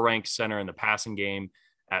 4 ranked center in the passing game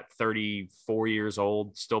at 34 years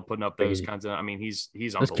old, still putting up those kinds of. I mean, he's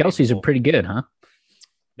those unbelievable. Kelce's are pretty good, huh?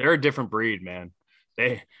 They're a different breed, man.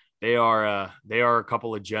 They are a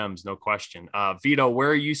couple of gems, no question. Vito,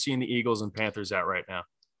 where are you seeing the Eagles and Panthers at right now?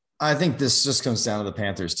 I think this just comes down to the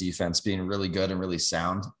Panthers defense being really good and really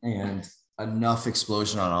sound and enough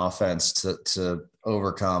explosion on offense to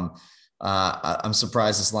overcome. I'm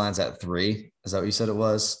surprised this line's at 3. Is that what you said it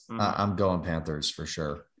was? Mm-hmm. I'm going Panthers for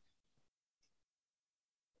sure.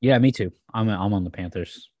 Yeah, me too. I'm on the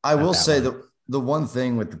Panthers. I will say the one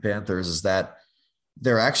thing with the Panthers is that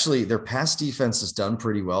their pass defense is done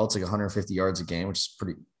pretty well. It's like 150 yards a game, which is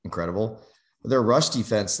pretty incredible. Their rush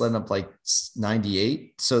defense letting up like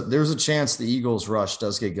 98. So there's a chance the Eagles rush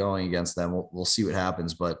does get going against them. We'll see what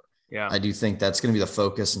happens, but yeah, I do think that's going to be the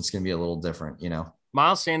focus, and it's going to be a little different,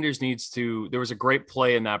 Miles Sanders needs to. There was a great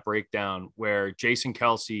play in that breakdown where Jason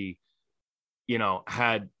Kelce, did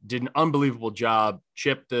an unbelievable job,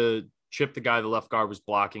 chipped the guy the left guard was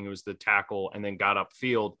blocking. It was the tackle, and then got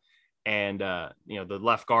upfield. And, the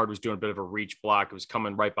left guard was doing a bit of a reach block. It was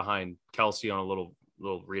coming right behind Kelce on a little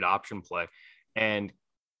read option play. And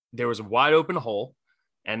there was a wide open hole,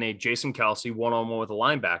 and Jason Kelce one-on-one with a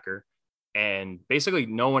linebacker. And basically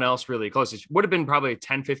no one else really close. It would have been probably a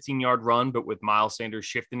 10, 15-yard run, but with Miles Sanders'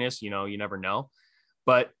 shiftiness, you never know.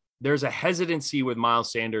 But there's a hesitancy with Miles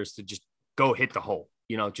Sanders to just go hit the hole,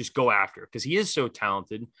 just go after it, because he is so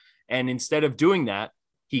talented. And instead of doing that,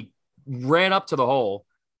 he ran up to the hole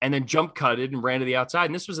and then jump cutted and ran to the outside.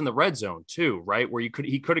 And this was in the red zone too, right? Where he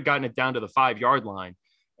could have gotten it down to the 5-yard line.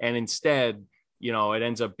 And instead, it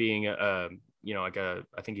ends up being I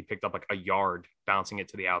think he picked up like a yard bouncing it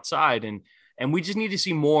to the outside. And we just need to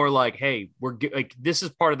see more like, hey, this is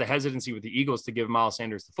part of the hesitancy with the Eagles to give Miles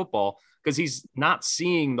Sanders the football, because he's not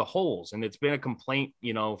seeing the holes. And it's been a complaint,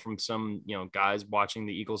 from some, guys watching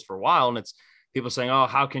the Eagles for a while. And it's people saying, oh,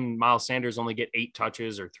 how can Miles Sanders only get 8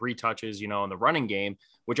 touches or 3 touches, in the running game,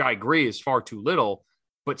 which I agree is far too little.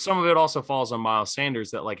 But some of it also falls on Miles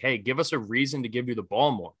Sanders that, like, hey, give us a reason to give you the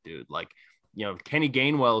ball more, dude. Like, Kenny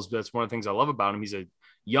Gainwell that's one of the things I love about him. He's a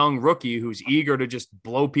young rookie who's eager to just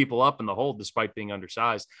blow people up in the hole despite being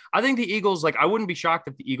undersized. I think the Eagles, I wouldn't be shocked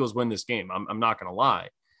if the Eagles win this game. I'm not going to lie.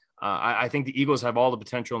 I think the Eagles have all the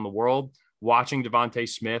potential in the world. Watching Devontae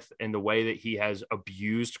Smith and the way that he has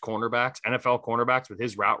abused cornerbacks, NFL cornerbacks, with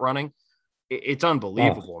his route running, it's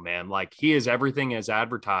unbelievable, man. Like, he is everything as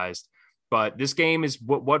advertised. But this game is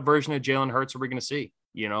what version of Jalen Hurts are we going to see?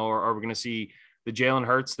 Or are we going to see the Jalen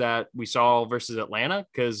Hurts that we saw versus Atlanta?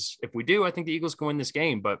 Because if we do, I think the Eagles can win this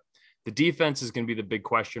game. But the defense is going to be the big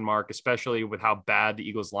question mark, especially with how bad the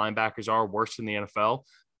Eagles linebackers are, worse than the NFL.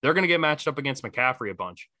 They're going to get matched up against McCaffrey a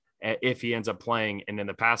bunch if he ends up playing. And in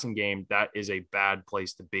the passing game, that is a bad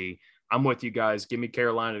place to be. I'm with you guys. Give me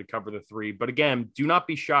Carolina to cover the 3. But again, do not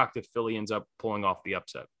be shocked if Philly ends up pulling off the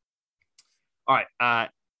upset. All right.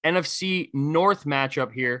 NFC North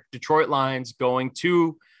matchup here. Detroit Lions going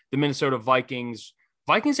to the Minnesota Vikings.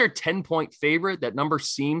 Vikings are a 10-point favorite. That number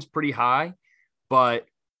seems pretty high. But,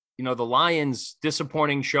 the Lions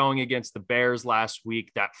disappointing showing against the Bears last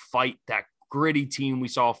week. That fight, that gritty team we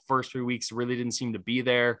saw first 3 weeks really didn't seem to be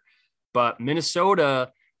there. But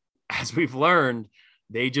Minnesota, as we've learned,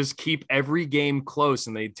 they just keep every game close,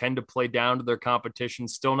 and they tend to play down to their competition.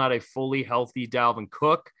 Still not a fully healthy Dalvin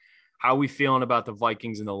Cook. How are we feeling about the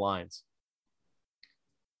Vikings and the Lions?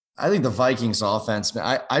 I think the Vikings offense,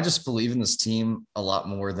 I just believe in this team a lot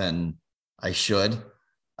more than I should.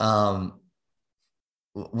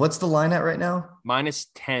 What's the line at right now?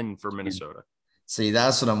 -10 for Minnesota. See,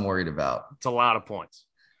 that's what I'm worried about. It's a lot of points.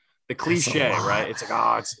 The cliche, right? It's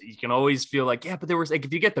like, you can always feel like, yeah, but there was, like,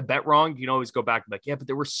 if you get the bet wrong, you can always go back and be like, yeah, but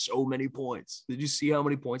there were so many points. Did you see how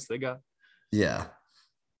many points they got? Yeah.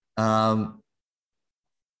 I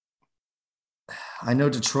know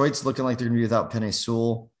Detroit's looking like they're going to be without Penny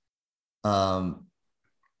Sewell. Look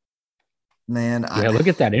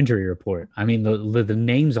at that injury report. I mean, the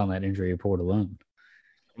names on that injury report alone.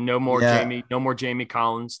 No more Jamie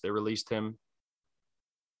Collins. They released him.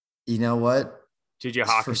 You know what? J.J.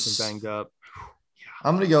 Hawkinson banged up. Yeah.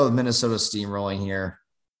 I'm going to go with Minnesota steamrolling here.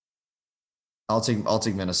 I'll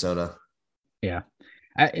take Minnesota. Yeah.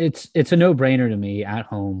 It's a no-brainer to me at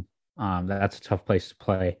home. That's a tough place to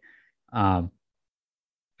play.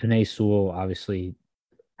 Penei Sewell obviously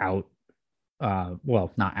out.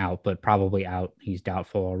 Not out, but probably out. He's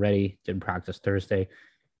doubtful already. Didn't practice Thursday.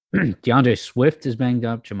 DeAndre Swift is banged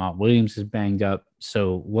up. Jamal Williams is banged up.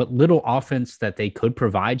 So what little offense that they could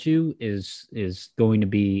provide you is going to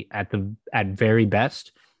be at very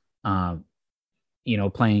best, playing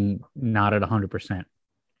not at 100%.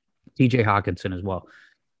 TJ Hawkinson as well.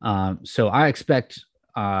 So I expect,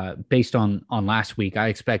 based on last week, I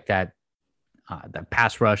expect that that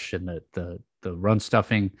pass rush and the run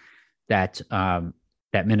stuffing that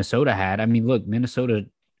Minnesota had. I mean, look, Minnesota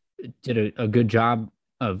did a good job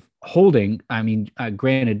of holding. I mean,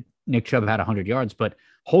 granted, Nick Chubb had 100 yards, but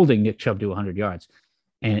holding Nick Chubb to 100 yards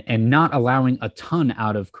and not allowing a ton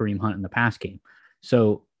out of Kareem Hunt in the pass game.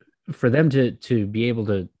 So for them to be able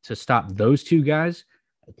to stop those two guys,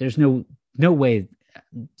 there's no way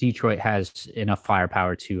Detroit has enough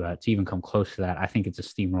firepower to even come close to that. I think it's a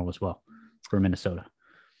steamroll as well for Minnesota.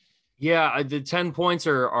 Yeah, the 10 points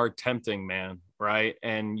are tempting, man, right?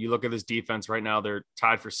 And you look at this defense right now, they're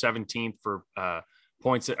tied for 17th for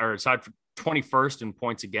points, or tied for 21st in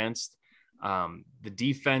points against. The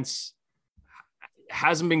defense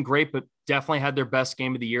hasn't been great, but definitely had their best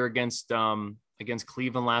game of the year against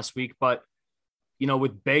Cleveland last week. But,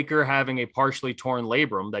 with Baker having a partially torn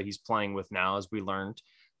labrum that he's playing with now, as we learned,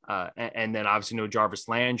 and then obviously no Jarvis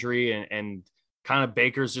Landry, and kind of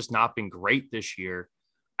Baker's just not been great this year.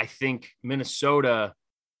 I think Minnesota,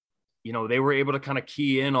 they were able to kind of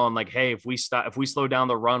key in on like, hey, if we slow down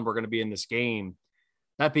the run, we're going to be in this game.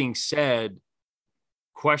 That being said,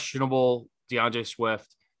 questionable DeAndre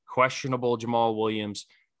Swift, questionable Jamal Williams,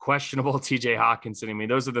 questionable TJ Hawkinson. I mean,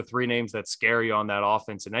 those are the three names that scare you on that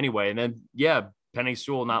offense in any way. And then, Penny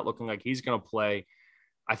Sewell not looking like he's going to play.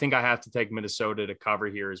 I think I have to take Minnesota to cover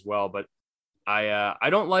here as well. But I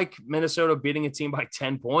don't like Minnesota beating a team by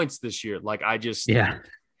 10 points this year. Like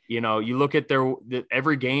you look at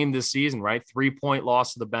every game this season, right? 3-point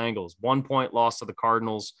loss to the Bengals, 1-point loss to the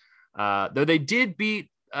Cardinals. Though they did beat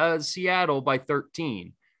Seattle by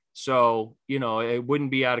 13. So, it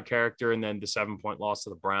wouldn't be out of character. And then the 7-point loss to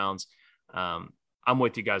the Browns. I'm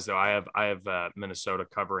with you guys though. I have Minnesota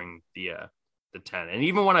covering the 10. And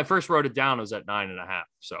even when I first wrote it down, it was at 9.5.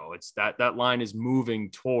 So it's that line is moving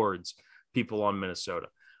towards people on Minnesota.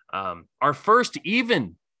 Our first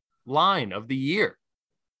even line of the year,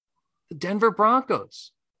 the Denver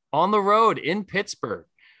Broncos on the road in Pittsburgh.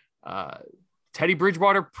 Teddy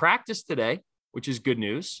Bridgewater practiced today, which is good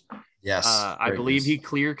news. Yes. I believe he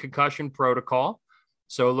cleared concussion protocol.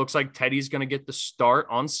 So it looks like Teddy's going to get the start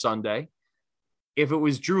on Sunday. If it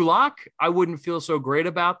was Drew Lock, I wouldn't feel so great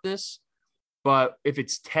about this. But if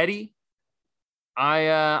it's Teddy,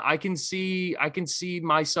 I can see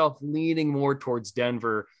myself leaning more towards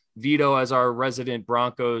Denver. Vito, as our resident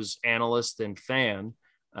Broncos analyst and fan,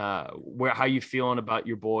 how you feeling about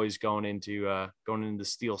your boys going into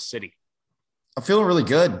Steel City? I'm feeling really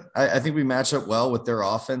good. I think we match up well with their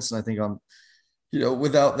offense, and I think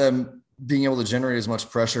without them being able to generate as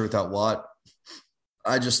much pressure without Watt,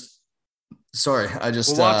 Watt's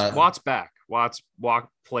back. Watt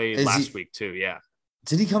played last week too. Yeah.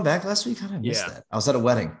 Did he come back last week? How did I miss that? I was at a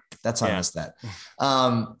wedding. That's how I missed that.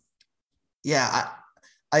 Well,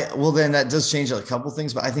 then that does change a couple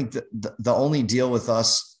things, but I think the only deal with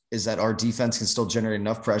us is that our defense can still generate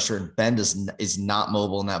enough pressure, and Ben is not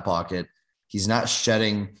mobile in that pocket. He's not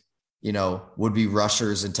shedding, would-be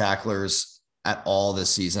rushers and tacklers at all this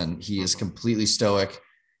season. He is completely stoic,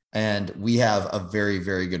 and we have a very,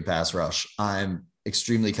 very good pass rush. I'm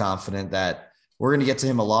extremely confident that we're going to get to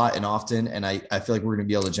him a lot and often, and I feel like we're going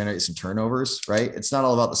to be able to generate some turnovers, right? It's not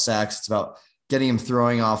all about the sacks. It's about getting him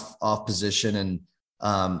throwing off position and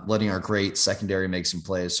letting our great secondary make some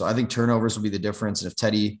plays. So I think turnovers will be the difference. And if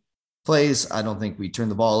Teddy plays, I don't think we turn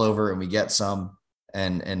the ball over and we get some.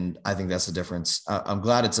 And I think that's the difference. I'm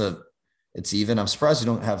glad it's even. I'm surprised we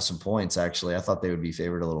don't have some points, actually. I thought they would be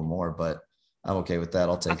favored a little more, but I'm okay with that.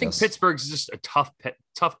 I'll take it. I think Pittsburgh's just a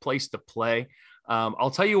tough place to play. I'll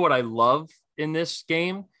tell you what I love in this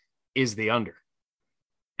game is the under.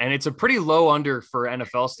 And it's a pretty low under for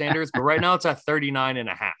NFL standards, but right now it's at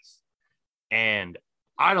 39.5. And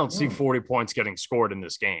I don't see 40 points getting scored in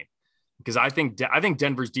this game because I think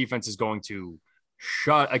Denver's defense is going to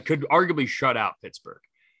could arguably shut out Pittsburgh.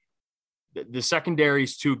 The secondary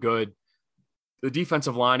is too good. The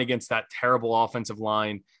defensive line against that terrible offensive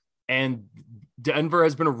line. And Denver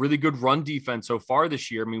has been a really good run defense so far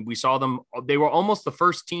this year. I mean, we saw them. They were almost the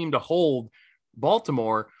first team to hold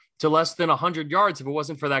Baltimore to less than 100 yards if it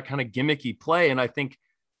wasn't for that kind of gimmicky play. And I think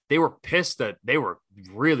they were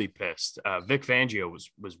really pissed. Vic Fangio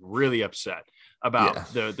was really upset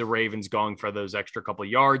about the Ravens going for those extra couple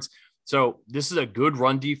of yards. So this is a good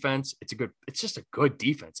run defense. It's just a good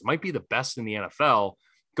defense. It might be the best in the NFL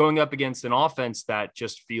going up against an offense that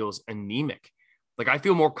just feels anemic. Like, I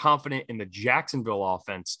feel more confident in the Jacksonville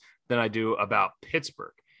offense than I do about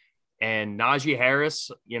Pittsburgh. And Najee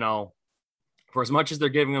Harris, you know, for as much as they're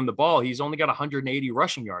giving him the ball, he's only got 180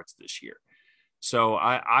 rushing yards this year. So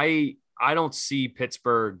I don't see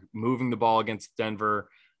Pittsburgh moving the ball against Denver.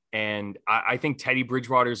 And I think Teddy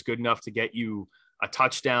Bridgewater is good enough to get you a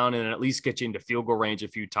touchdown and at least get you into field goal range a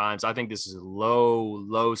few times. I think this is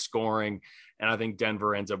low scoring. And I think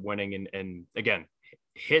Denver ends up winning. And again,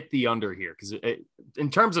 hit the under here, because in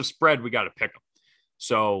terms of spread, we got to pick them.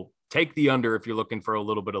 So take the under if you're looking for a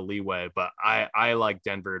little bit of leeway. But I like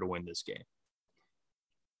Denver to win this game.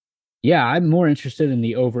 Yeah, I'm more interested in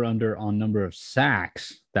the over-under on number of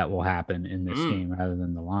sacks that will happen in this game rather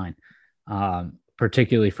than the line,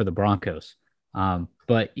 particularly for the Broncos.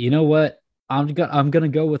 But you know what? I'm going to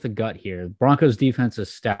go with a gut here. Broncos defense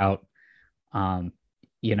is stout.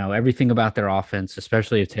 You know, everything about their offense,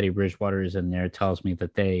 especially if Teddy Bridgewater is in there, tells me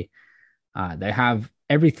that they have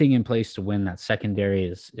everything in place to win. That secondary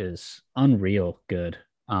is unreal good.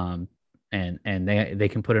 And they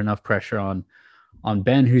can put enough pressure on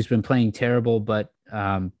Ben, who's been playing terrible. But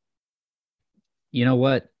you know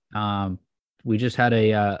what? We just had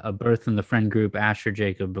a birth in the friend group, Asher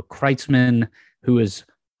Jacob Kreitzman, who is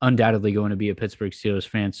undoubtedly going to be a Pittsburgh Steelers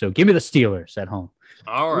fan. So give me the Steelers at home.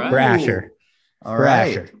 All right. For Asher. All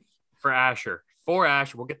right. For Asher.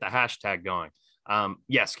 We'll get the hashtag going.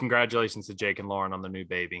 Yes, congratulations to Jake and Lauren on the new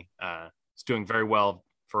baby. It's doing very well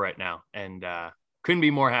for right now. And couldn't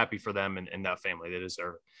be more happy for them and that family. They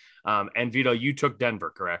deserve it. And Vito, you took Denver,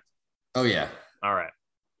 correct? Oh yeah. All right.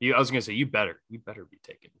 I was gonna say you better be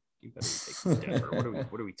taking Denver.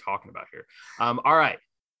 What are we talking about here? All right.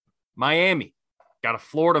 Miami got a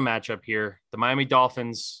Florida matchup here. The Miami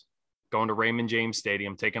Dolphins going to Raymond James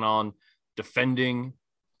Stadium, taking on defending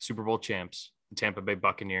Super Bowl champs, the Tampa Bay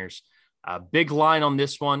Buccaneers. Big line on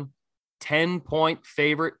this one. 10-point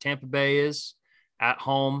favorite Tampa Bay is at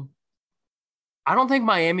home. I don't think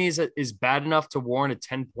Miami is bad enough to warrant a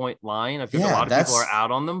 10-point line. I feel a lot of people are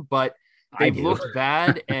out on them, but they've looked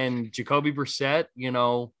bad. And Jacoby Brissett, you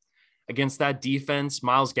know, against that defense,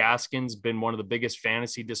 Myles Gaskin's been one of the biggest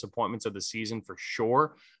fantasy disappointments of the season for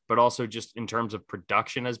sure, but also just in terms of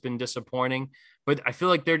production has been disappointing. But I feel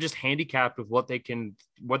like they're just handicapped with what they can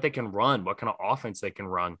run, what kind of offense they can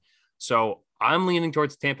run. So I'm leaning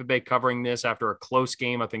towards Tampa Bay covering this after a close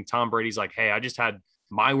game. I think Tom Brady's like, hey, I just had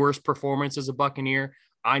my worst performance as a Buccaneer.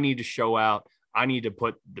 I need to show out. I need to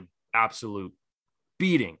put the absolute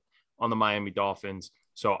beating on the Miami Dolphins.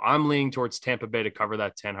 So I'm leaning towards Tampa Bay to cover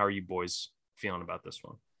that 10. How are you boys feeling about this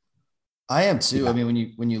one? I am too. I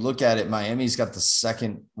mean, when you look at it, Miami's got the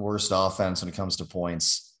second worst offense when it comes to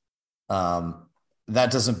points.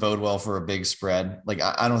 That doesn't bode well for a big spread. Like,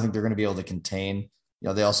 I don't think they're going to be able to contain. You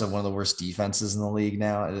know, they also have one of the worst defenses in the league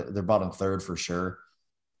now. They're bottom third for sure.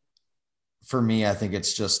 For me, I think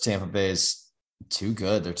it's just Tampa Bay's too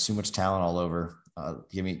good. There's too much talent all over.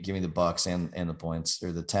 Give me the Bucs and the points,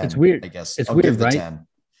 or the 10. It's weird. I guess it's I'll weird, give the right? 10.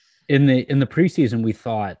 In the preseason, we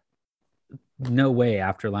thought, no way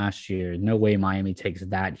after last year, no way Miami takes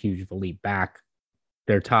that huge of a leap back.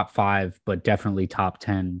 They're top 5, but definitely top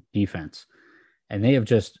 10 defense. And they have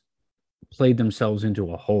just played themselves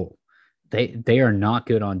into a hole. They are not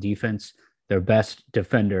good on defense. Their best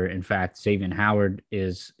defender, in fact, Xavier Howard,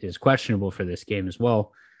 is questionable for this game as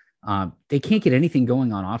well. They can't get anything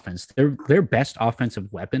going on offense. Their best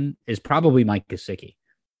offensive weapon is probably Mike Gesicki,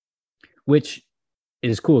 which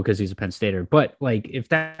is cool because he's a Penn Stater. But like, if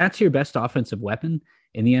that's your best offensive weapon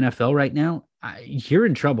in the NFL right now, you're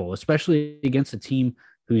in trouble, especially against a team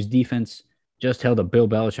whose defense just held a Bill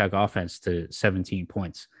Belichick offense to 17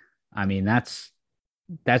 points. I mean, that's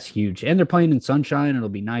huge. And they're playing in sunshine. It'll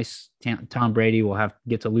be nice. Tom Brady will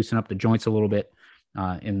get to loosen up the joints a little bit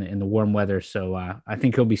in the warm weather. So I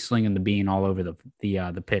think he'll be slinging the bean all over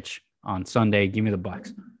the pitch on Sunday. Give me the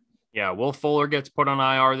Bucs. Yeah, Will Fuller gets put on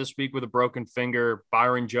IR this week with a broken finger.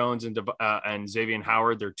 Byron Jones and Xavier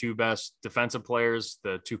Howard, their two best defensive players.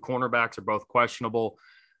 The two cornerbacks are both questionable.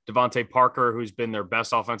 Devontae Parker, who's been their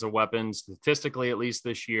best offensive weapon statistically, at least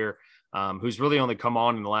this year, who's really only come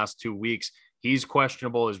on in the last 2 weeks. He's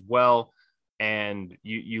questionable as well. And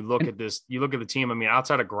you look at this, you look at the team. I mean,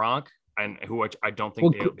 outside of Gronk, and who I don't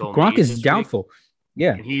think they'll Gronk need is doubtful. Week.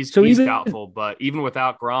 Yeah, and he's doubtful. But even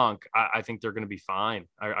without Gronk, I think they're going to be fine.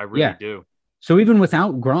 I really do. So even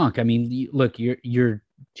without Gronk, I mean, look, your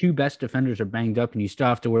two best defenders are banged up, and you still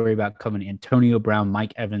have to worry about coming Antonio Brown,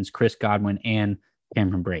 Mike Evans, Chris Godwin, and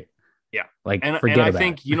Cameron Brate. Yeah, like and I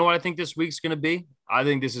think you know what I think this week's going to be. I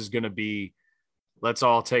think this is going to be. Let's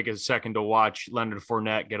all take a second to watch Leonard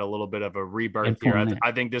Fournette get a little bit of a rebirth here.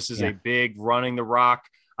 I think this is a big running the rock.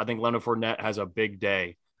 I think Leonard Fournette has a big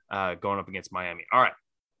day going up against Miami. All right.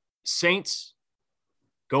 Saints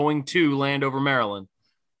going to Landover, Maryland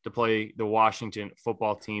to play the Washington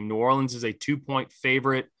football team. New Orleans is a 2-point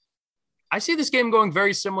favorite. I see this game going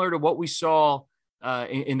very similar to what we saw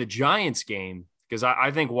in the Giants game, because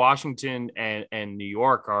I think Washington and New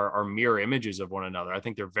York are mirror images of one another. I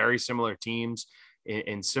think they're very similar teams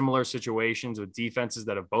in similar situations with defenses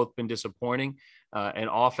that have both been disappointing and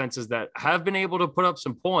offenses that have been able to put up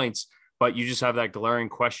some points, but you just have that glaring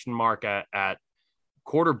question mark at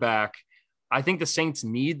quarterback. I think the Saints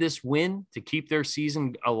need this win to keep their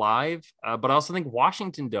season alive, but I also think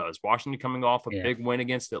Washington does. Washington coming off a big win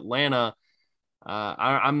against Atlanta.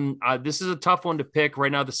 This is a tough one to pick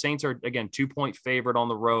right now. The Saints are, again, 2-point favorite on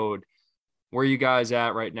the road. Where are you guys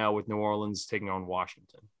at right now with New Orleans taking on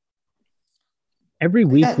Washington? Every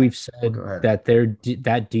week we've said that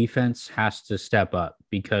that defense has to step up,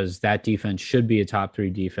 because that defense should be a top 3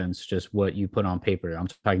 defense, just what you put on paper. I'm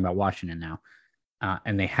talking about Washington now,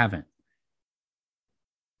 and they haven't.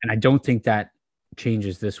 And I don't think that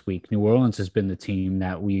changes this week. New Orleans has been the team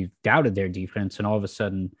that we've doubted their defense, and all of a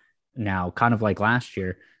sudden now, kind of like last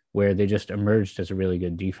year, where they just emerged as a really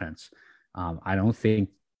good defense. I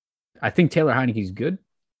think Taylor Heineke's good.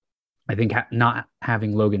 I think not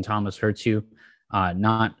having Logan Thomas hurts you,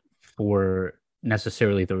 not for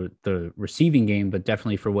necessarily the receiving game, but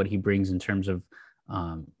definitely for what he brings in terms of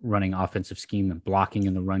running offensive scheme and blocking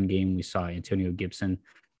in the run game. We saw Antonio Gibson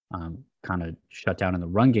kind of shut down in the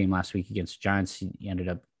run game last week against the Giants. He ended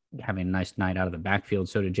up having a nice night out of the backfield.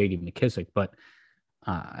 So did J.D. McKissick. But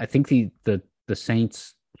I think the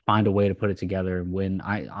Saints find a way to put it together and win.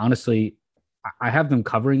 I honestly have them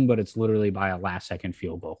covering, but it's literally by a last-second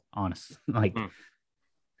field goal. Honestly,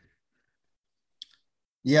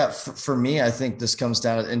 Yeah, for me, I think this comes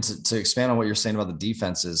down and to expand on what you're saying about the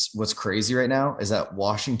defenses. What's crazy right now is that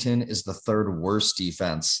Washington is the 3rd worst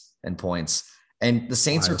defense in points, and the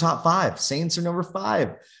Saints are top 5. Saints are number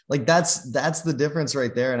 5. Like that's the difference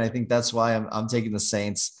right there, and I think that's why I'm taking the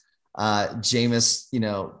Saints. Jameis,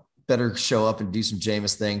 better show up and do some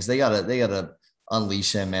Jameis things. They gotta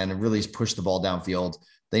unleash him, man, and really push the ball downfield.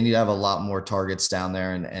 They need to have a lot more targets down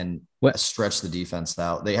there and stretch the defense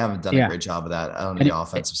out. They haven't done a great job of that on the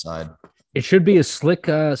offensive side. It should be a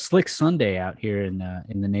slick Sunday out here in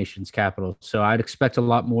the nation's capital. So I'd expect a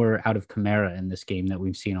lot more out of Kamara in this game that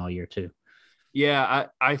we've seen all year too. Yeah,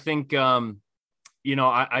 I think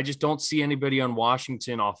I just don't see anybody on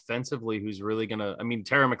Washington offensively who's really gonna. I mean,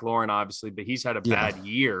 Terry McLaurin obviously, but he's had a bad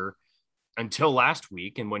year until last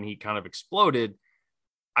week, and when he kind of exploded.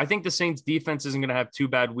 I think the Saints defense isn't going to have 2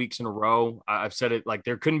 bad weeks in a row. I've said it, like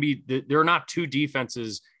there are not 2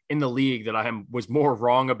 defenses in the league that I was more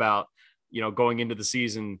wrong about, going into the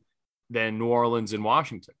season than New Orleans and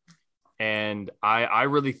Washington. And I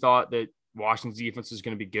really thought that Washington's defense is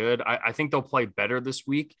going to be good. I think they'll play better this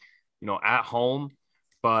week, at home,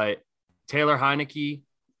 but Taylor Heineke,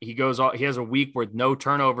 he has a week with no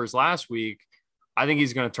turnovers last week. I think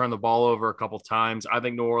he's going to turn the ball over a couple times. I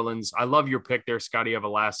think New Orleans, I love your pick there, Scotty. You have a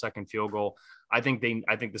last-second field goal. I think the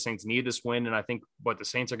Saints need this win, and I think what the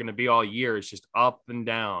Saints are going to be all year is just up and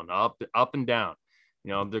down, up and down.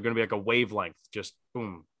 They're going to be like a wavelength, just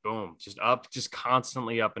boom, boom, just up, just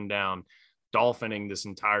constantly up and down, dolphining this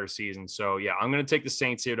entire season. So, yeah, I'm going to take the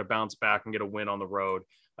Saints here to bounce back and get a win on the road.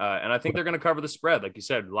 And I think they're going to cover the spread. Like you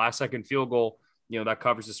said, last-second field goal, that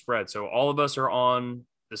covers the spread. So all of us are on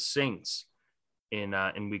the Saints in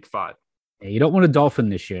week 5. Yeah, you don't want to dolphin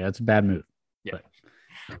this year. That's a bad move. Yeah.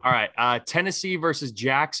 All right. Tennessee versus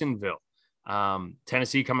Jacksonville.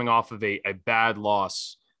 Tennessee coming off of a bad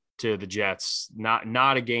loss to the Jets.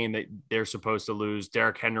 Not a game that they're supposed to lose.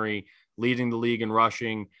 Derrick Henry leading the league in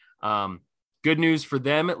rushing. Good news for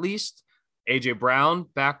them, at least. A.J. Brown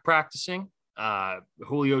back practicing.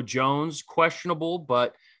 Julio Jones questionable,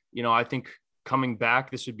 but I think coming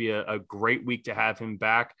back, this would be a great week to have him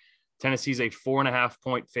back. Tennessee's a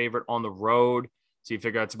 4.5-point favorite on the road. So you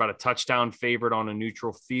figure it's about a touchdown favorite on a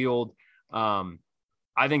neutral field.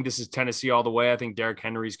 I think this is Tennessee all the way. I think Derrick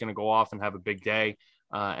Henry's going to go off and have a big day.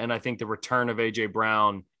 And I think the return of A.J.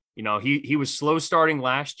 Brown, he was slow starting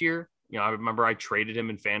last year. I remember I traded him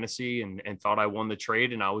in fantasy and thought I won the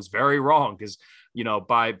trade, and I was very wrong because,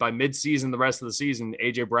 by midseason, the rest of the season,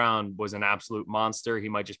 A.J. Brown was an absolute monster. He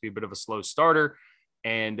might just be a bit of a slow starter.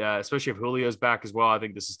 And especially if Julio's back as well, I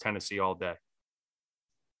think this is Tennessee all day.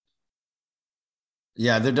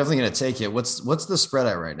 Yeah, they're definitely going to take it. What's the spread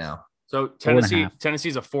at right now? So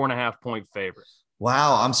Tennessee's a 4.5-point favorite.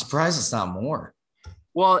 Wow, I'm surprised it's not more.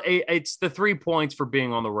 Well, it's the 3 points for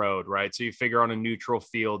being on the road, right? So you figure on a neutral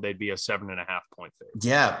field, they'd be a 7.5 point favorite.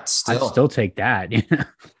 Yeah, I'd still take that.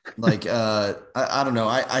 Like, I don't know.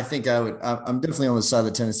 I think I'm definitely on the side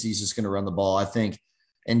that Tennessee's just going to run the ball. I think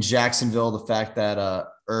in Jacksonville, the fact that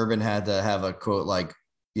Urban had to have a quote, like,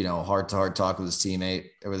 heart to heart talk with his teammate,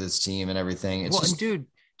 with his team and everything. It's just, dude,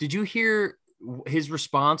 did you hear his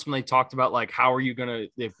response when they talked about like, how are you going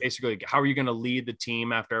to lead the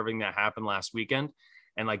team after everything that happened last weekend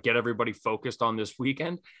and like get everybody focused on this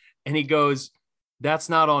weekend? And he goes, that's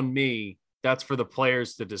not on me. That's for the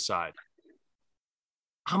players to decide.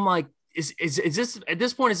 I'm like, is this at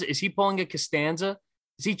this point, is he pulling a Costanza?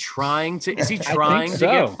 Is he trying to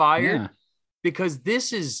get fired? Yeah. Because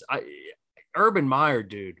this is Urban Meyer,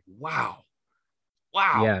 dude. Wow.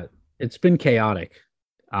 Yeah, it's been chaotic.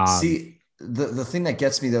 See, the thing that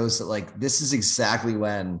gets me though is that, like, this is exactly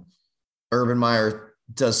when Urban Meyer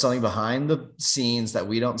does something behind the scenes that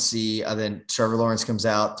we don't see. And then Trevor Lawrence comes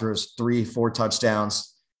out, throws 3-4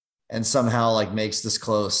 touchdowns, and somehow like makes this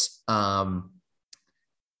close. I'm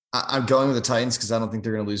going with the Titans because I don't think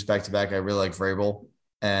they're going to lose back-to-back. I really like Vrabel,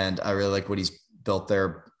 and I really like what he's built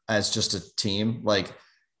there as just a team. Like,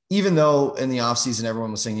 even though in the offseason,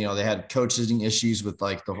 everyone was saying, they had coaching issues with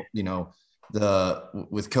like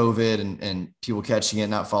with COVID and people catching it,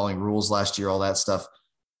 not following rules last year, all that stuff.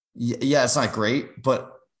 Yeah, it's not great,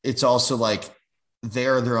 but it's also like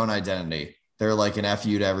they're their own identity. They're like an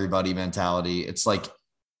FU to everybody mentality. It's like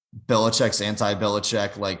Belichick's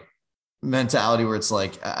anti-Belichick like mentality, where it's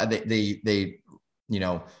like they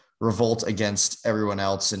revolt against everyone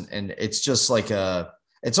else, and it's just like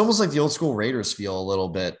it's almost like the old school Raiders feel a little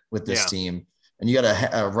bit with this team. And you got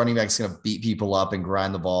a running back that's going to beat people up and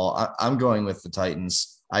grind the ball. I'm going with the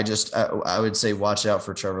Titans. I would say watch out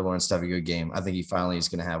for Trevor Lawrence to have a good game. I think he finally is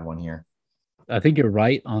going to have one here. I think you're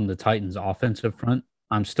right on the Titans offensive front.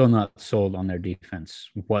 I'm still not sold on their defense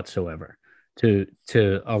whatsoever.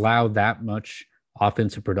 To allow that much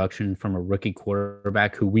offensive production from a rookie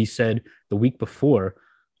quarterback who we said the week before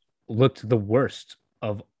looked the worst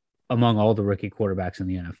among all the rookie quarterbacks in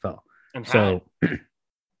the NFL. So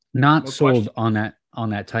not sold on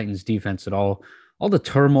that Titans defense at all. All the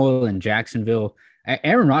turmoil in Jacksonville.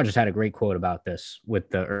 Aaron Rodgers had a great quote about this with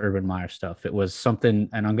the Urban Meyer stuff. It was something,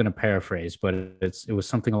 and I'm going to paraphrase, but it was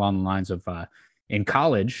something along the lines of in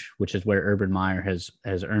college, which is where Urban Meyer has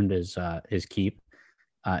earned his keep.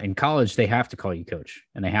 In college, they have to call you coach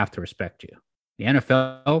and they have to respect you. The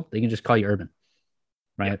NFL, they can just call you Urban,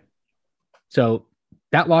 right? Yeah. So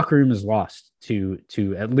that locker room is lost to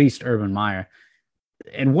at least Urban Meyer.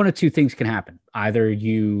 And one of two things can happen. Either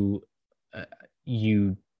you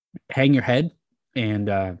hang your head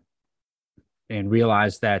and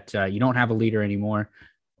realize that you don't have a leader anymore,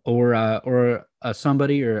 or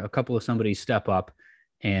somebody or a couple of somebody step up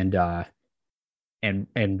and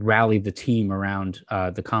rally the team around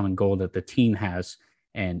the common goal that the team has,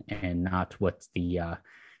 and not what the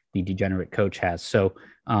degenerate coach has. So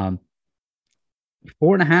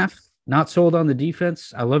 4.5. Not sold on the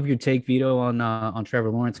defense. I love your take, Vito, on Trevor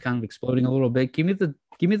Lawrence kind of exploding a little bit. Give me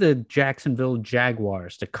the Jacksonville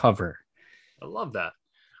Jaguars to cover. I love that.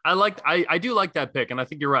 I do like that pick, and I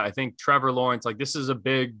think you're right. I think Trevor Lawrence, like, this is a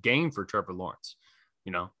big game for Trevor Lawrence.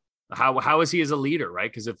 How is he as a leader,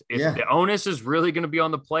 right? Because if the onus is really going to be on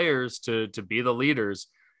the players to be the leaders,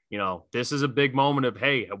 this is a big moment of,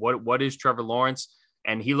 hey, what is Trevor Lawrence?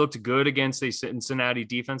 And he looked good against a Cincinnati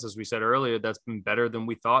defense, as we said earlier. That's been better than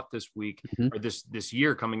we thought this week or this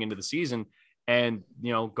year coming into the season. And,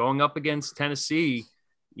 going up against Tennessee,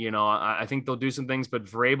 I think they'll do some things. But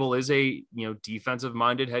Vrabel is a,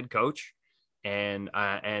 defensive-minded head coach. And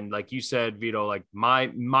like you said, Vito, like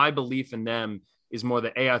my belief in them is more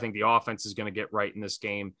that, I think the offense is going to get right in this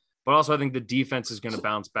game. But also I think the defense is going to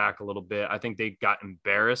bounce back a little bit. I think they got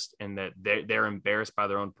embarrassed, and that they're embarrassed by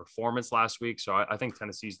their own performance last week. So I think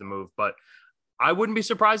Tennessee's the move. But I wouldn't be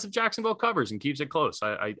surprised if Jacksonville covers and keeps it close.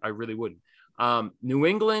 I really wouldn't. New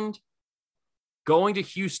England going to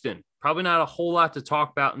Houston. Probably not a whole lot to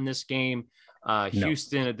talk about in this game.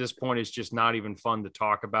 Houston at this point is just not even fun to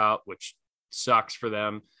talk about, which sucks for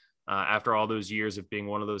them after all those years of being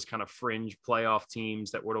one of those kind of fringe playoff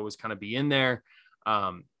teams that would always kind of be in there.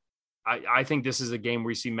 I think this is a game where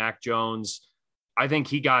you see Mac Jones. I think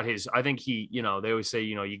he, they always say,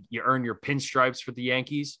 you earn your pinstripes for the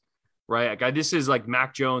Yankees, right? Like, this is like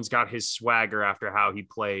Mac Jones got his swagger after how he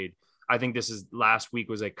played. I think last week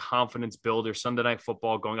was a confidence builder. Sunday Night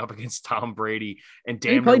Football going up against Tom Brady and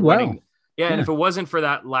damn near winning. Well. Yeah. And if it wasn't for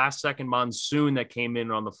that last second monsoon that came in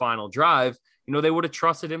on the final drive, they would have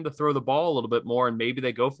trusted him to throw the ball a little bit more, and maybe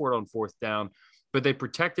they go for it on fourth down. but they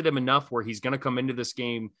protected him enough where he's going to come into this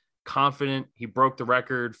game confident. He broke the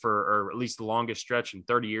record for, or at least the longest stretch in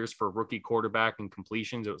 30 years for a rookie quarterback in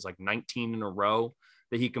completions. It was like 19 in a row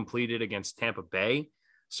that he completed against Tampa Bay.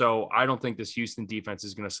 So I don't think this Houston defense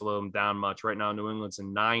is going to slow them down much. Right now, New England's a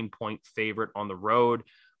 9-point favorite on the road.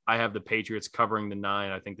 I have the Patriots covering the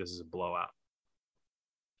 9. I think this is a blowout.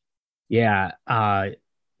 Yeah. I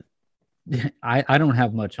don't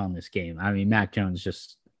have much on this game. I mean, Mac Jones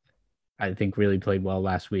just, I think, really played well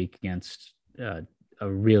last week against a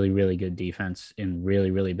really, really good defense in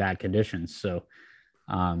really, really bad conditions. So,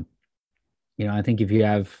 I think if you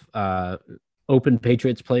have open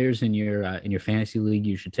Patriots players in your fantasy league,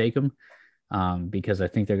 you should take them because I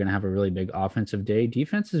think they're going to have a really big offensive day.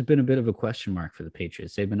 Defense has been a bit of a question mark for the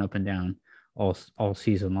Patriots. They've been up and down all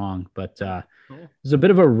season long, but there's a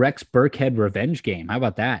bit of a Rex Burkhead revenge game. How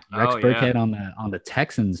about that? Rex Burkhead on the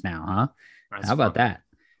Texans now, huh? That's How about that?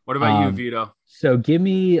 What about you, Vito? So give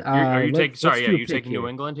me. Are you taking? Sorry, you taking New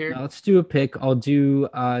England here? Let's do a pick. I'll do.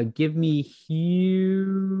 Give me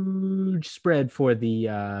huge spread for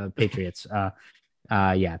the Patriots.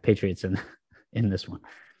 Patriots in this one.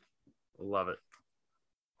 Love it.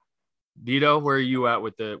 Vito, where are you at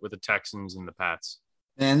with the Texans and the Pats?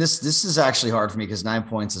 And this is actually hard for me because 9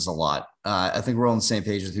 points is a lot. I think we're all on the same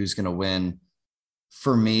page with who's going to win.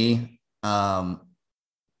 For me,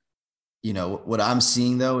 what I'm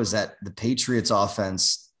seeing though is that the Patriots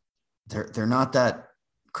offense, they're not that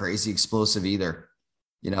crazy explosive either.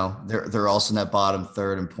 They're also in that bottom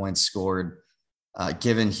third in points scored.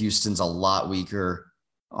 Given Houston's a lot weaker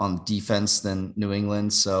on defense than New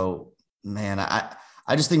England. So man,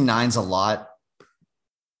 I just think 9's a lot.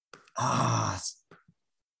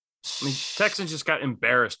 Texans just got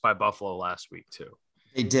embarrassed by Buffalo last week too.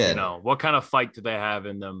 They did. What kind of fight do they have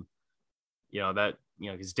in them?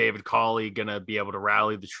 Is David Cawley going to be able to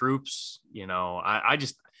rally the troops?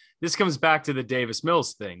 This comes back to the Davis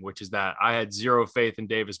Mills thing, which is that I had zero faith in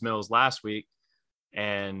Davis Mills last week.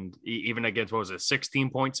 And even against,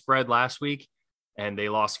 16-point spread last week, and they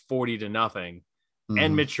lost 40-0. Mm-hmm.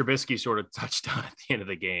 And Mitch Trubisky sort of touched on at the end of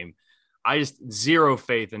the game. I just zero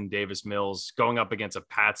faith in Davis Mills going up against a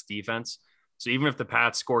Pats defense. So even if the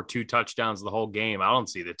Pats score 2 touchdowns the whole game, I don't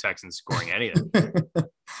see the Texans scoring anything.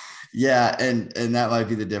 Yeah, and that might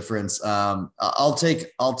be the difference. I'll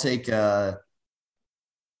take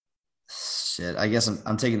shit. I guess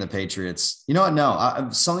I'm taking the Patriots. You know what? No,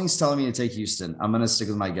 something's telling me to take Houston. I'm gonna stick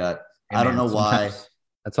with my gut. Hey, I don't know why.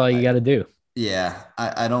 That's all you got to do. Yeah,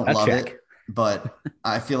 I don't love it, but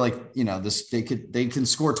I feel like they can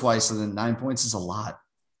score twice, and then 9 points is a lot.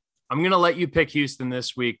 I'm gonna let you pick Houston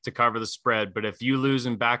this week to cover the spread, but if you lose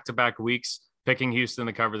in back-to-back weeks, picking Houston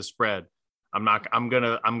to cover the spread, I'm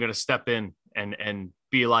gonna step in and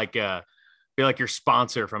be like your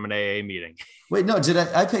sponsor from an AA meeting. Wait, no,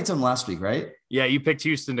 I picked them last week, right? Yeah, you picked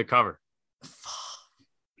Houston to cover.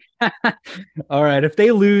 All right, if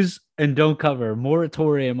they lose and don't cover,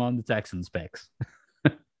 moratorium on the Texans picks.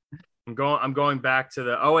 I'm going back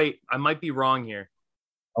to I might be wrong here.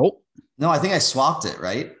 Oh. No, I think I swapped it,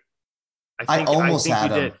 right? I think had you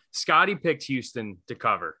did. Scotty picked Houston to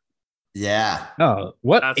cover. Yeah. Oh,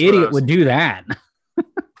 what idiot would do that?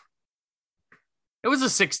 It was a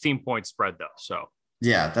 16-point spread though. So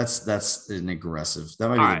yeah, that's an aggressive. That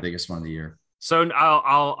might be the biggest one of the year. So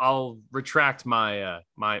I'll retract my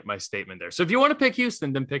my statement there. So if you want to pick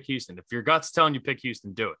Houston, then pick Houston. If your gut's telling you pick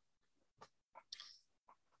Houston, do it.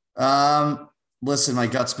 Listen, my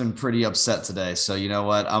gut's been pretty upset today. So you know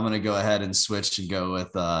what? I'm gonna go ahead and switch and go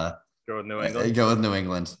with New England. Go with New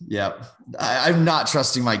England. Yep. I'm not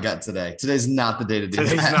trusting my gut today. Today's not the day to do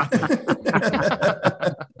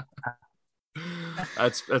that.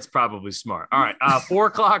 That's probably smart. All right.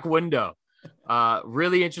 4:00 window.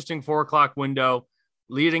 Really interesting 4:00 window.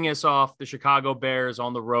 Leading us off, the Chicago Bears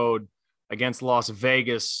on the road against Las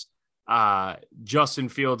Vegas. Justin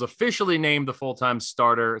Fields officially named the full-time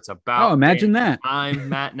starter. It's about imagine that. I'm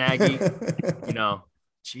Matt Nagy.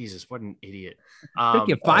 Jesus, what an idiot. Took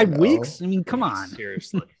you 5 weeks? I mean, come on.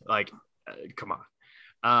 Seriously. Come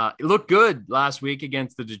on. It looked good last week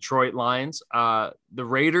against the Detroit Lions. The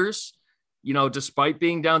Raiders, despite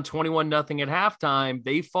being down 21-0 at halftime,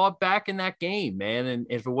 they fought back in that game, man. And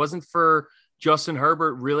if it wasn't for Justin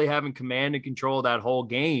Herbert really having command and control of that whole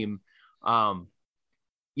game, I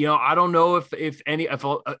don't know if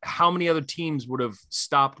how many other teams would have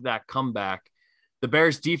stopped that comeback. The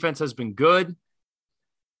Bears defense has been good.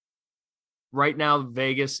 Right now,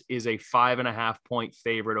 Vegas is a 5.5-point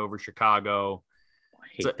favorite over Chicago. I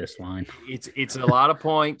hate this line. It's a lot of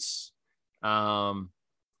points. But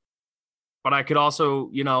I could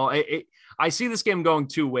also, I see this game going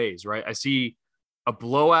 2 ways, right? I see a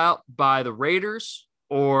blowout by the Raiders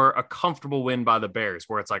or a comfortable win by the Bears,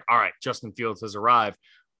 where it's like, all right, Justin Fields has arrived.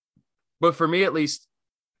 But for me, at least,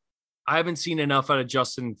 I haven't seen enough out of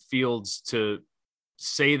Justin Fields to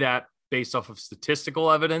say that based off of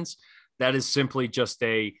statistical evidence. That is simply just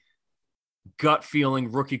a gut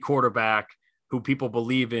feeling rookie quarterback who people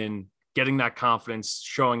believe in, getting that confidence,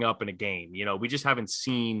 showing up in a game. You know, we just haven't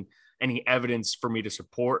seen any evidence for me to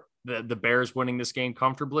support the Bears winning this game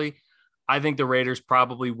comfortably. I think the Raiders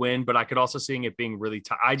probably win, but I could also see it being really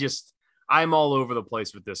tight. I'm all over the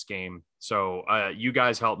place with this game. So you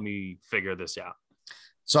guys help me figure this out.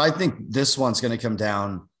 So I think this one's going to come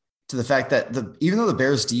down to the fact that even though the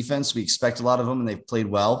Bears defense, we expect a lot of them and they've played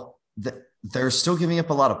well, they're still giving up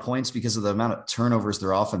a lot of points because of the amount of turnovers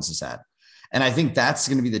their offense has had. And I think that's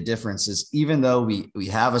going to be the difference, is even though we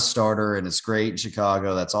have a starter and it's great in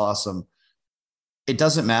Chicago, that's awesome, it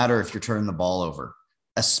doesn't matter if you're turning the ball over,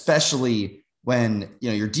 especially when,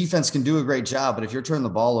 your defense can do a great job, but if you're turning the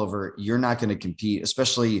ball over, you're not going to compete,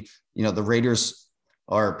 especially, the Raiders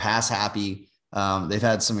are pass happy. They've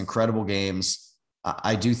had some incredible games.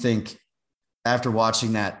 I do think after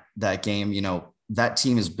watching that game, that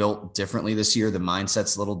team is built differently this year. The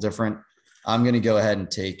mindset's a little different. I'm going to go ahead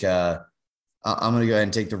and take the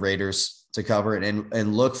Raiders to cover it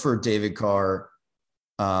and look for Derek Carr.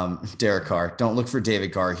 Don't look for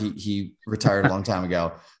David Carr. He retired a long time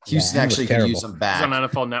ago. Houston actually could use him back. He's on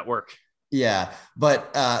NFL Network. Yeah,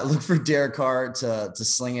 but look for Derek Carr to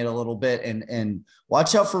sling it a little bit and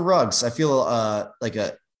watch out for Ruggs. I feel like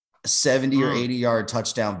a 70 or 80 yard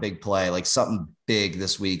touchdown big play, like something big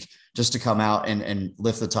this week, just to come out and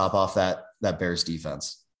lift the top off that Bears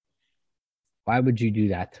defense. Why would you do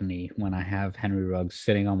that to me when I have Henry Ruggs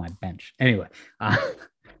sitting on my bench? Anyway,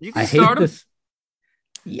 you can start him.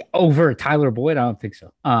 Yeah, over Tyler Boyd? I don't think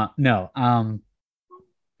so. No.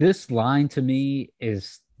 This line to me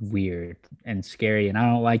is weird and scary, and I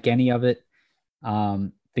don't like any of it.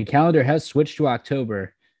 The calendar has switched to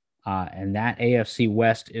October, and that AFC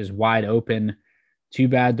West is wide open. Too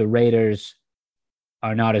bad the Raiders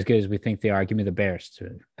are not as good as we think they are. Give me the Bears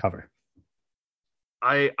to cover.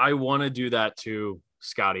 I want to do that too,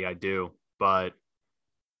 Scotty. I do, but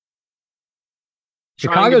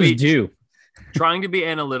Chicago's due. Trying to be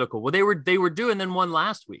analytical. Well, they were due and then won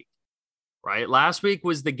last week, right? Last week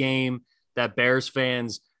was the game that Bears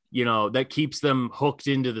fans, that keeps them hooked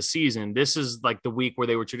into the season. This is like the week where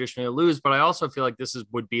they were traditionally lose, but I also feel like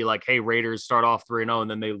would be like, hey, Raiders start off 3-0 and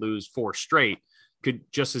then they lose 4 straight. Could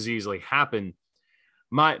just as easily happen.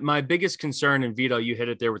 My biggest concern, and Vito, you hit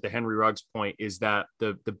it there with the Henry Ruggs point, is that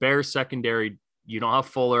the Bears secondary, you don't have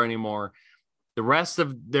Fuller anymore. The rest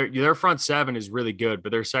of their front seven is really good,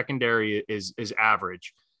 but their secondary is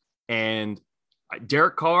average. And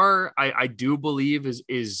Derek Carr, I do believe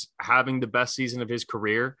is having the best season of his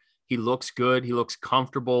career. He looks good. He looks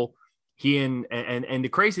comfortable. He and the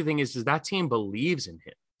crazy thing is that team believes in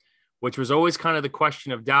him, which was always kind of the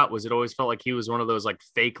question of doubt. Was it always felt like he was one of those like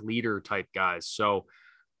fake leader type guys. So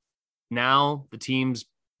now the team's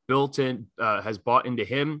has bought into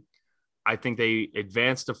him. I think they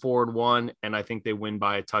advance to 4-1, and I think they win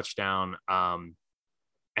by a touchdown. And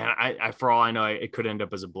I for all I know, it could end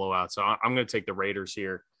up as a blowout. So I'm going to take the Raiders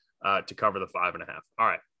here to cover the 5.5. All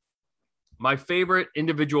right. My favorite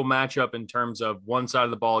individual matchup in terms of one side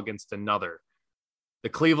of the ball against another, the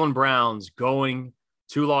Cleveland Browns going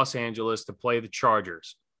to Los Angeles to play the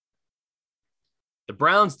Chargers. The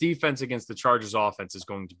Browns defense against the Chargers offense is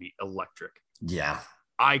going to be electric. Yeah.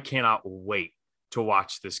 I cannot wait to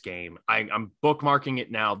watch this game. I'm bookmarking it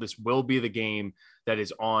now. This will be the game that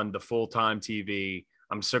is on the full-time TV.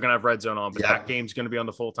 I'm still going to have Red Zone on, but that game's going to be on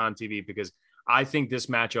the full-time TV because I think this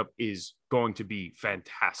matchup is going to be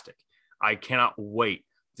fantastic. I cannot wait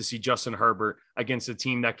to see Justin Herbert against a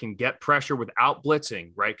team that can get pressure without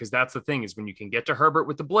blitzing, right? Because that's the thing, is when you can get to Herbert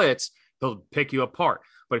with the blitz, he'll pick you apart.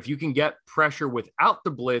 But if you can get pressure without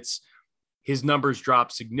the blitz, his numbers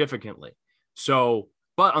drop significantly. So,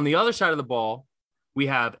 but on the other side of the ball, we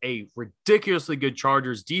have a ridiculously good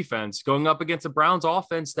Chargers defense going up against a Browns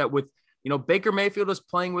offense that with, Baker Mayfield is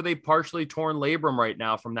playing with a partially torn labrum right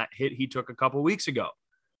now from that hit he took a couple weeks ago.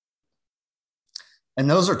 And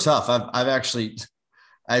those are tough.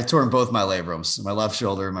 I've torn both my labrums, my left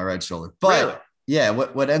shoulder and my right shoulder. But really? Yeah,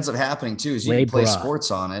 what ends up happening too is you can play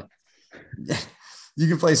sports on it. You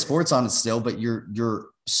can play sports on it still, but your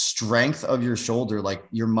strength of your shoulder, like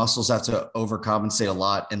your muscles have to overcompensate a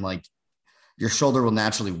lot, and like your shoulder will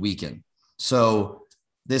naturally weaken. So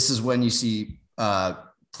this is when you see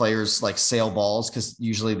players like sail balls, because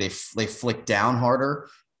usually they flick down harder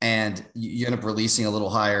and you end up releasing a little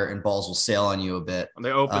higher, and balls will sail on you a bit. And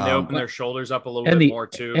they open their shoulders up a little and bit more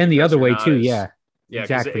too, and the other way too. Yeah,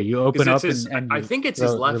 exactly. You open up and I think it's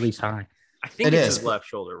his left. Release high. I think it's his left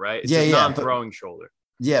shoulder, right? It's his non-throwing shoulder.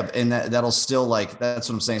 Yeah, and that'll still like, that's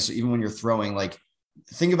what I'm saying. So even when you're throwing, like,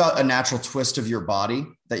 think about a natural twist of your body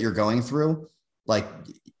that you're going through. Like,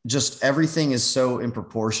 just everything is so in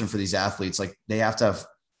proportion for these athletes. Like, they have to have,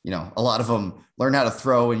 a lot of them learn how to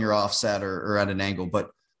throw when you're offset or at an angle. But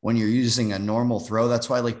when you're using a normal throw, that's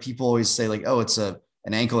why, like, people always say, like, oh, it's an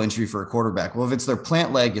ankle injury for a quarterback. Well, if it's their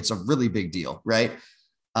plant leg, it's a really big deal, right?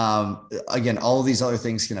 Again, all of these other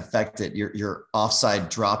things can affect it. Your offside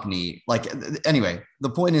drop knee. Like, anyway, the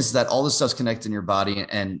point is that all this stuff's connected in your body,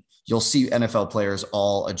 and you'll see NFL players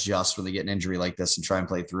all adjust when they get an injury like this and try and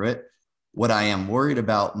play through it. What I am worried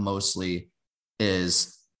about mostly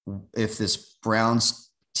is if this Browns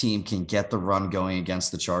team can get the run going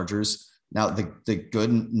against the Chargers. Now, the good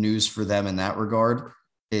news for them in that regard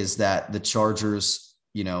is that the Chargers,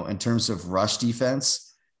 in terms of rush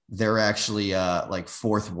defense, they're actually like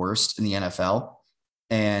fourth worst in the NFL.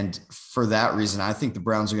 And for that reason, I think the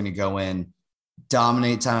Browns are going to go in,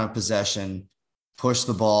 dominate time of possession, push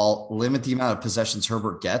the ball, limit the amount of possessions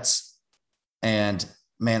Herbert gets. And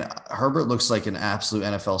man, Herbert looks like an absolute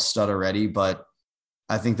NFL stud already, but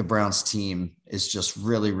I think the Browns team is just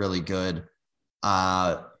really, really good.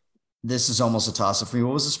 This is almost a toss-up for me.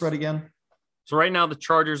 What was the spread again? So right now the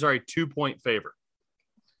Chargers are a 2-point favorite.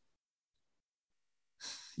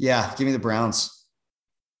 Yeah, give me the Browns.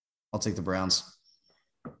 I'll take the Browns.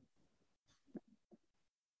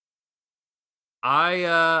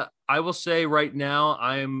 I will say right now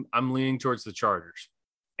I'm leaning towards the Chargers,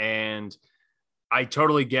 and I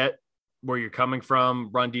totally get where you're coming from,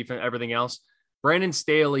 run defense, everything else. Brandon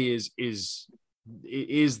Staley is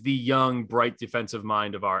the young, bright defensive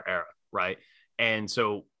mind of our era, right? And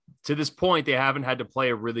so to this point, they haven't had to play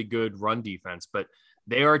a really good run defense, but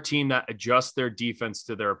they are a team that adjusts their defense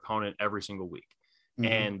to their opponent every single week.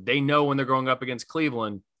 Mm-hmm. And they know when they're going up against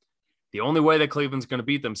Cleveland, the only way that Cleveland's going to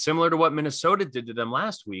beat them, similar to what Minnesota did to them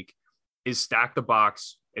last week, is stack the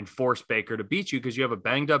box and force Baker to beat you, because you have a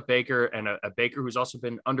banged up Baker and a Baker who's also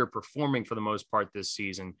been underperforming for the most part this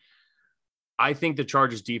season. I think the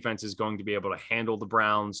Chargers defense is going to be able to handle the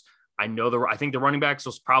Browns. I think the running backs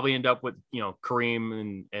will probably end up with,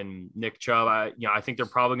 Kareem and Nick Chubb. I think they're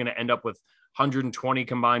probably going to end up with 120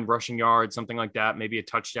 combined rushing yards, something like that, maybe a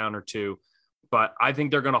touchdown or two. But I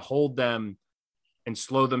think they're going to hold them and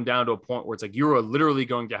slow them down to a point where it's like you are literally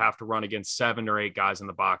going to have to run against 7 or 8 guys in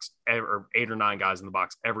the box, or 8 or 9 guys in the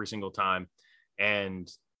box every single time. And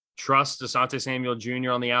trust Asante Samuel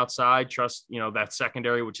Jr. on the outside, trust, that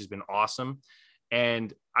secondary, which has been awesome.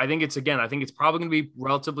 And I think it's probably going to be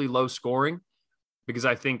relatively low scoring, because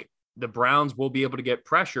I think the Browns will be able to get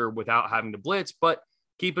pressure without having to blitz. But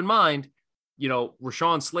keep in mind,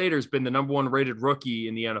 Rashawn Slater's been the number 1 rated rookie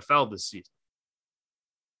in the NFL this season.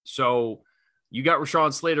 So you got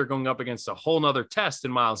Rashawn Slater going up against a whole nother test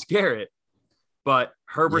in Myles Garrett, but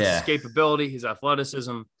Herbert's escapability, his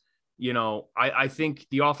athleticism, I think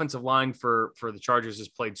the offensive line for the Chargers has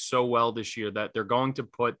played so well this year that they're going to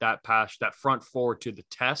put that front four to the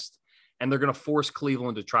test, and they're going to force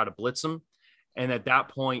Cleveland to try to blitz them. And at that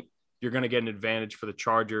point, you're going to get an advantage for the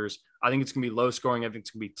Chargers. I think it's going to be low scoring. I think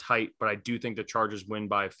it's going to be tight, but I do think the Chargers win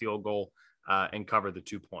by a field goal and cover the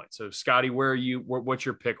 2 points. So Scotty, what's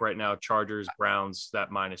your pick right now? Chargers, Browns, that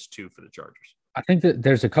 -2 for the Chargers. I think that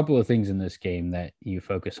there's a couple of things in this game that you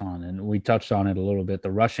focus on, and we touched on it a little bit.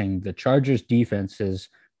 The rushing, the Chargers defense is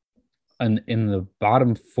in the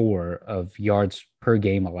bottom 4 of yards per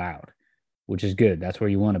game allowed, which is good. That's where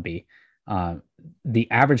you want to be. The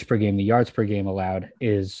average per game, the yards per game allowed,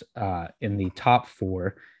 is in the top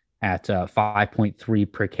 4 at 5.3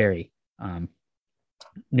 per carry.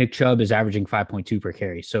 Nick Chubb is averaging 5.2 per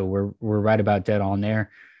carry. So we're right about dead on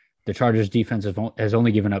there. The Chargers defense has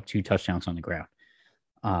only given up 2 touchdowns on the ground.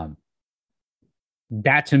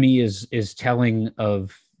 That to me is telling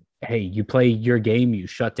of, hey, you play your game, you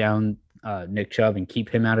shut down Nick Chubb and keep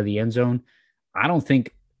him out of the end zone. I don't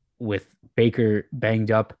think with Baker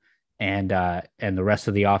banged up and the rest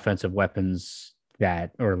of the offensive weapons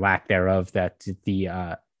that, or lack thereof, that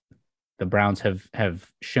the Browns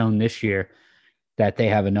have shown this year, that they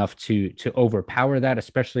have enough to overpower that,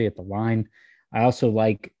 especially at the line. I also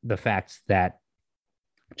like the fact that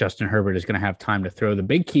Justin Herbert is going to have time to throw. The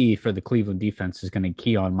big key for the Cleveland defense is going to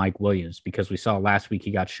key on Mike Williams, because we saw last week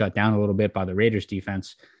he got shut down a little bit by the Raiders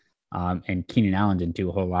defense, and Keenan Allen didn't do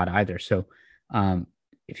a whole lot either. So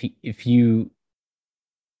if you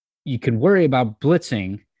can worry about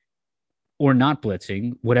blitzing or not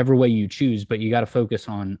blitzing, whatever way you choose, but you got to focus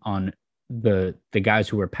on the guys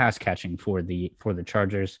who are pass catching for the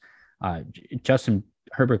Chargers. Justin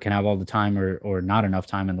Herbert can have all the time or not enough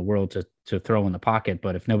time in the world to throw in the pocket,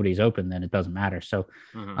 but if nobody's open, then it doesn't matter. So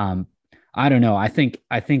I don't know. I think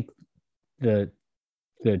the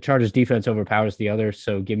Chargers defense overpowers the other.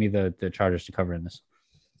 So give me the Chargers to cover in this.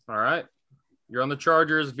 All right. You're on the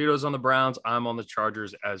Chargers. Vito's on the Browns. I'm on the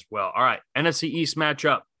Chargers as well. All right. NFC East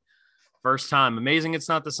matchup. First time. Amazing it's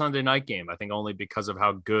not the Sunday night game. I think only because of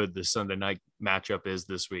how good the Sunday night matchup is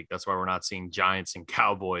this week. That's why we're not seeing Giants and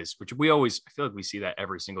Cowboys, which I feel like we see that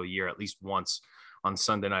every single year, at least once on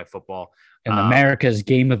Sunday Night Football. And America's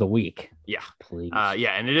game of the week. Yeah. Please.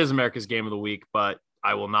 Yeah, and it is America's game of the week, but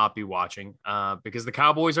I will not be watching because the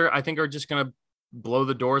Cowboys are just going to blow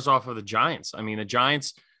the doors off of the Giants. I mean, the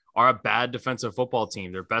Giants are a bad defensive football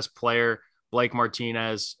team. Their best player, Blake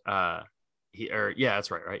Martinez,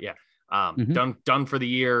 that's right? Yeah. Done for the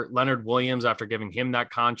year. Leonard Williams, after giving him that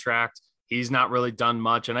contract, he's not really done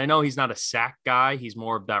much. And I know he's not a sack guy. He's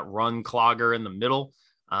more of that run clogger in the middle.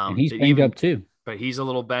 And he's banged up too. But he's a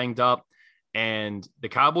little banged up. And the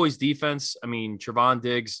Cowboys defense, I mean, Trevon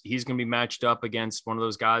Diggs, he's going to be matched up against one of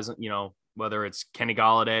those guys, whether it's Kenny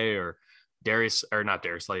Golladay or not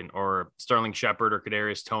Darius Slayton or Sterling Shepard or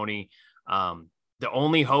Kadarius Toney. The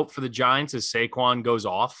only hope for the Giants is Saquon goes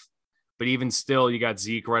off. But even still, you got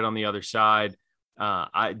Zeke right on the other side.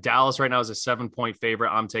 Dallas right now is a 7-point favorite.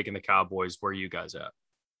 I'm taking the Cowboys. Where are you guys at?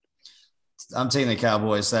 I'm taking the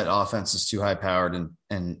Cowboys. That offense is too high powered.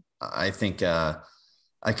 And I think I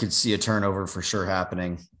could see a turnover for sure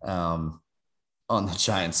happening on the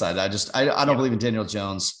Giants side. I don't believe in Daniel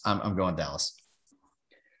Jones. I'm going Dallas.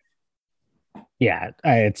 Yeah,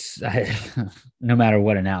 no matter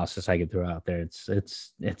what analysis I could throw out there,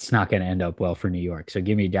 it's not going to end up well for New York. So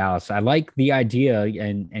give me Dallas. I like the idea,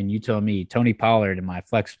 and you told me Tony Pollard in my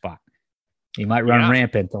flex spot. He might run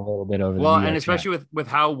rampant a little bit over. Well, and especially with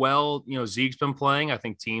how well Zeke's been playing, I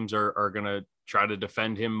think teams are going to try to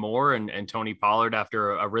defend him more. And Tony Pollard,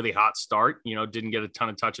 after a really hot start, didn't get a ton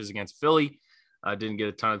of touches against Philly, didn't get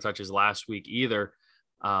a ton of touches last week either.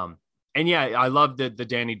 And yeah, I love the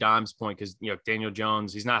Danny Dimes point because, Daniel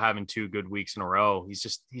Jones, he's not having 2 good weeks in a row.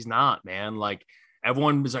 He's not, man. Like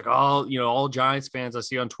everyone was like, oh, all Giants fans I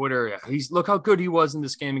see on Twitter, look how good he was in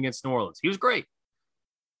this game against New Orleans. He was great.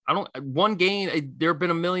 One game, there have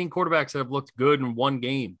been a million quarterbacks that have looked good in one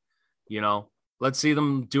game. Let's see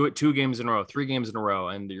them do it 2 games in a row, 3 games in a row.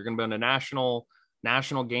 And you're going to be on a national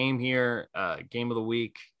game here, game of the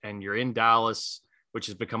week, and you're in Dallas, which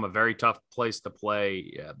has become a very tough place to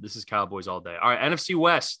play. Yeah, this is Cowboys all day. All right, NFC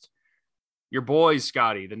West, your boys,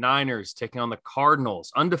 Scotty, the Niners taking on the Cardinals,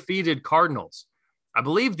 undefeated Cardinals. I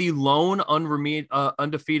believe the lone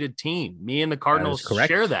undefeated team. Me and the Cardinals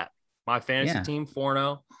share that. My fantasy team,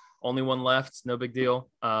 4-0, only one left. No big deal.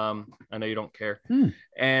 I know you don't care.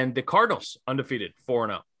 And the Cardinals, undefeated,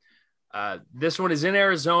 4-0. This one is in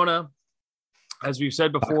Arizona. As we've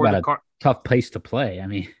said before, tough place to play. I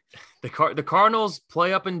mean, the Cardinals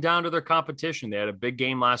play up and down to their competition. They had a big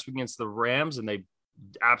game last week against the Rams, and they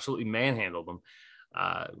absolutely manhandled them.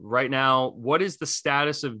 Right now, what is the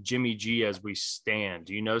status of Jimmy G as we stand?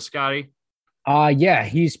 Do you know, Scotty? Yeah,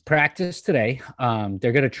 he's practiced today.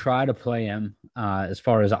 They're going to try to play him as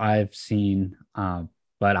far as I've seen,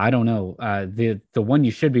 but I don't know. The one you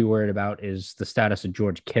should be worried about is the status of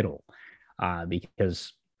George Kittle,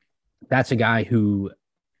 because that's a guy who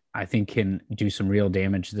I think can do some real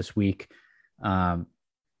damage this week.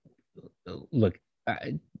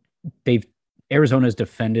 Arizona's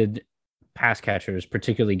defended pass catchers,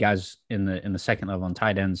 particularly guys in the second level and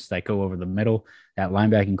tight ends that go over the middle. That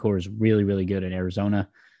linebacking core is really, really good in Arizona.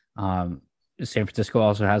 San Francisco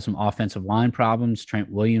also has some offensive line problems. Trent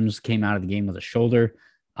Williams came out of the game with a shoulder,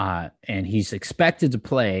 and he's expected to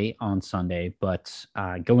play on Sunday, but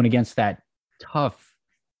going against that tough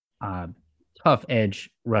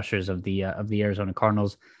edge rushers of the Arizona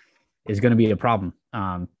Cardinals is going to be a problem,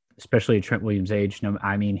 especially at Trent Williams' age. No,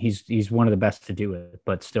 I mean, he's one of the best to do it,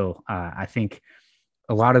 but still, I think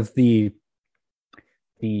a lot of the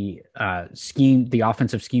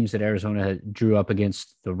offensive schemes that Arizona drew up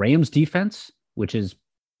against the Rams defense, which is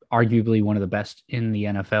arguably one of the best in the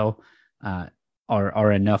NFL,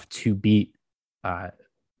 are enough to beat the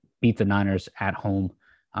Niners at home.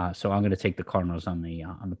 So I'm going to take the Cardinals on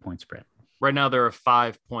the point spread. Right now, they're a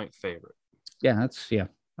 5-point favorite. Yeah,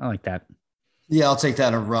 I like that. Yeah, I'll take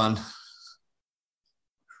that and run.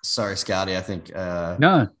 Sorry, Scotty. I think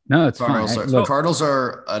no, it's Cardinals fine. The Cardinals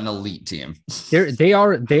are an elite team. They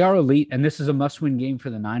are elite, and this is a must-win game for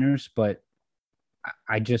the Niners. But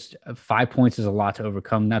I just 5 points is a lot to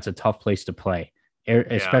overcome. That's a tough place to play,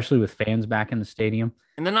 especially with fans back in the stadium.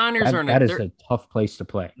 And the Niners that is a tough place to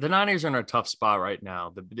play. The Niners are in a tough spot right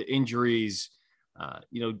now. The injuries,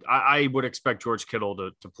 I would expect George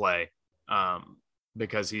Kittle to play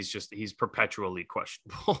because he's perpetually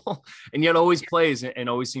questionable and yet always plays and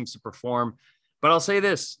always seems to perform. But I'll say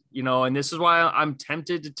this, and this is why I'm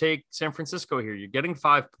tempted to take San Francisco here. You're getting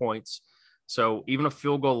 5 points. So even a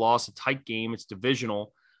field goal loss, a tight game, it's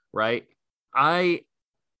divisional, right?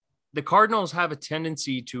 The Cardinals have a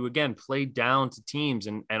tendency to, again, play down to teams.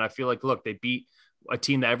 And I feel like, look, they beat a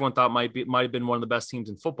team that everyone thought might have been one of the best teams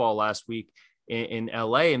in football last week in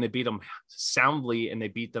LA, and they beat them soundly, and they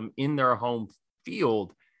beat them in their home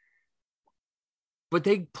field. But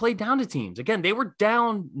they played down to teams. Again, they were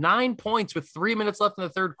down 9 points with 3 minutes left in the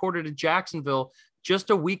third quarter to Jacksonville just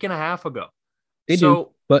a week and a half ago. They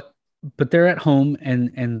do, but they're at home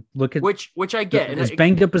and look at which I get. As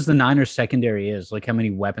banged up as the Niners secondary is, look how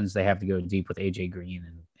many weapons they have to go deep with AJ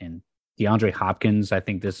Green and DeAndre Hopkins. I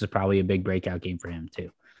think this is probably a big breakout game for him too.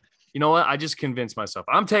 You know what? I just convinced myself.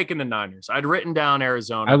 I'm taking the Niners. I'd written down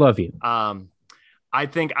Arizona. I love you. I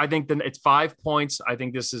think that it's 5 points. I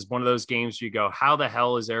think this is one of those games where you go, how the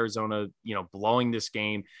hell is Arizona, blowing this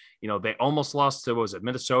game? They almost lost to,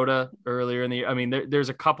 Minnesota earlier in the year. I mean, there's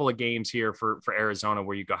a couple of games here for Arizona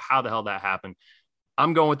where you go, how the hell that happened?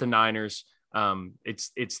 I'm going with the Niners.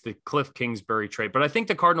 It's the Cliff Kingsbury trade, but I think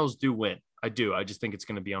the Cardinals do win. I do. I just think it's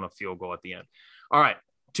going to be on a field goal at the end. All right.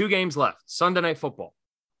 2 games left. Sunday Night Football.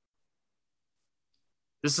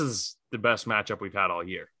 This is the best matchup we've had all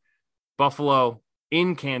year. Buffalo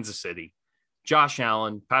in Kansas City. Josh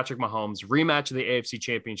Allen, Patrick Mahomes, rematch of the AFC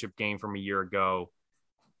Championship game from a year ago.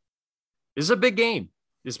 This is a big game.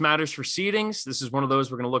 This matters for seedings. This is one of those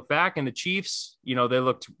we're going to look back. And the Chiefs,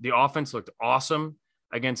 the offense looked awesome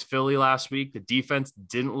against Philly last week. The defense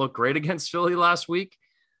didn't look great against Philly last week.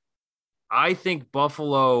 I think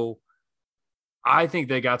Buffalo,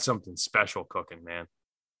 they got something special cooking, man.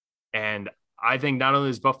 And I think not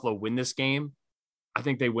only does Buffalo win this game, I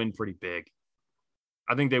think they win pretty big.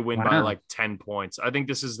 I think they win by like 10 points. I think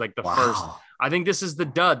this is like the first. I think this is the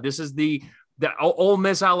dud. This is the Ole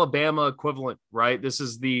Miss Alabama equivalent, right? This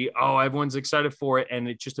is everyone's excited for it. And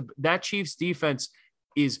it's just that Chiefs defense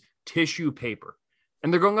is tissue paper.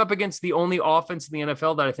 And they're going up against the only offense in the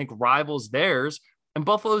NFL that I think rivals theirs. And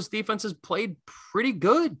Buffalo's defense has played pretty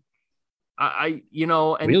good. And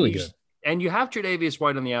really good. And you have Tre'Davious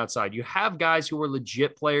White on the outside. You have guys who are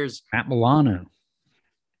legit players. Matt Milano.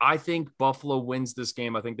 I think Buffalo wins this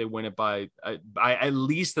game. I think they win it by at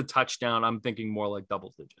least a touchdown. I'm thinking more like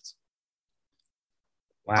double digits.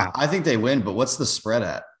 Wow. I think they win, but what's the spread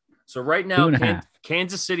at? So right now,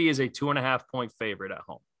 Kansas City is a 2.5 point favorite at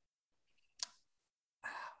home.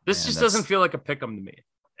 This just doesn't feel like a pick 'em to me.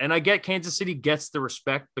 And I get Kansas City gets the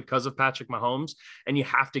respect because of Patrick Mahomes, and you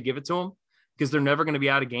have to give it to him because they're never going to be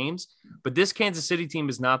out of games. But this Kansas City team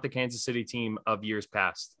is not the Kansas City team of years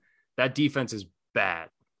past. That defense is bad.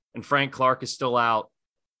 And Frank Clark is still out,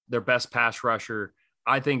 their best pass rusher.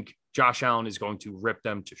 I think Josh Allen is going to rip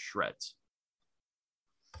them to shreds.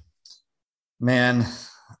 Man,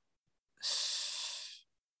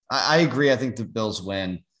 I agree. I think the Bills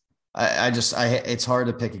win. It's hard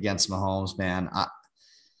to pick against Mahomes, man.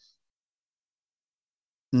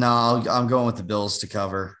 I'm going with the Bills to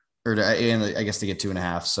cover, and I guess to get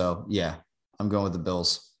 2.5. So yeah, I'm going with the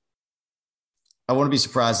Bills. I wouldn't be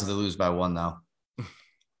surprised if they lose by 1 though.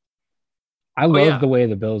 I love the way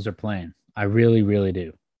the Bills are playing. I really, really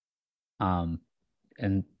do. And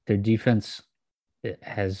their defense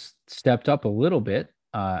has stepped up a little bit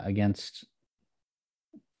against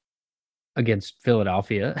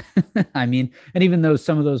Philadelphia. I mean, and even though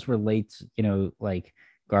some of those were late, like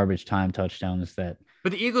garbage time touchdowns but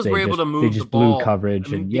the Eagles were able to move the ball. Blew coverage.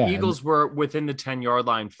 The Eagles were within the 10-yard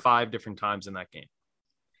line 5 different times in that game.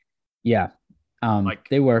 Yeah.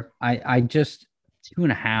 They were. I just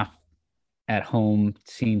 2.5 at home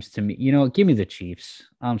seems to me, give me the Chiefs.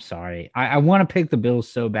 I'm sorry. I want to pick the Bills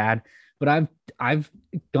so bad, but I've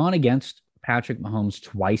gone against Patrick Mahomes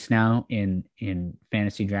twice now in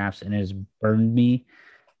fantasy drafts, and it has burned me.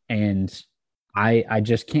 And I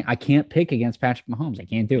just can't pick against Patrick Mahomes. I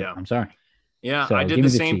can't do it. I'm sorry. Yeah, so I did the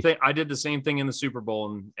same thing. I did the same thing in the Super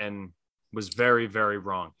Bowl and was very, very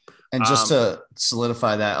wrong. And just to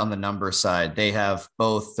solidify that on the number side, they have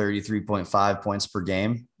both 33.5 points per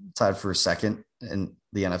game, tied for second in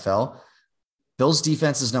the NFL. Bills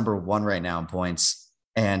defense is number 1 right now in points,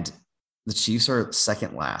 and the Chiefs are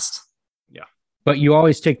second last. Yeah. But you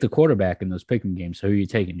always take the quarterback in those picking games. So who are you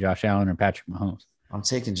taking, Josh Allen or Patrick Mahomes? I'm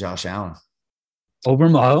taking Josh Allen. Over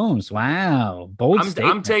Mahomes. Wow. Bold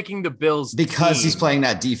statement. I'm taking the Bills because he's playing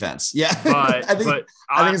that defense. Yeah. But I think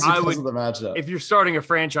it's because of the matchup. If you're starting a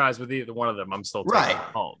franchise with either one of them, I'm still taking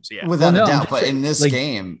Mahomes. Yeah. Without a doubt. But in this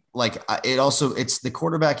game, it's the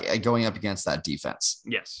quarterback going up against that defense.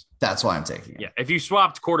 Yes. That's why I'm taking it. Yeah. If you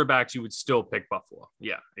swapped quarterbacks, you would still pick Buffalo.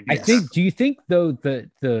 Yeah. Exactly. Do you think though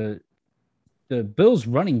the Bills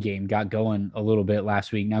running game got going a little bit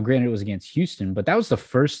last week? Now, granted, it was against Houston, but that was the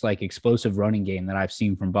first explosive running game that I've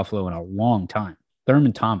seen from Buffalo in a long time.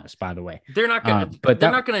 Thurman Thomas, by the way. They're not going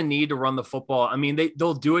to need to run the football. I mean,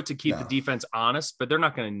 they'll do it to keep the defense honest, but they're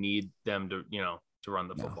not going to need them to, to run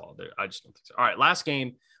the football. I just don't think so. All right. Last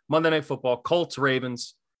game, Monday Night Football, Colts,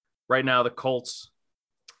 Ravens. Right now, the Colts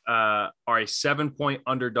are a 7-point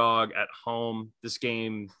underdog at home. This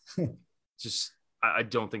game I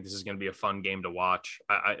don't think this is going to be a fun game to watch.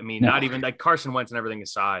 I mean, not even Carson Wentz and everything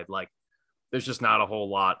aside, there's just not a whole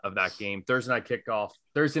lot of that game.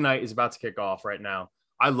 Thursday night is about to kick off right now.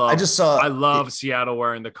 I love Seattle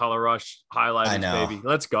wearing the color rush highlighters, baby.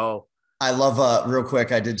 Let's go. I love real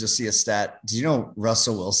quick. I did just see a stat. Do you know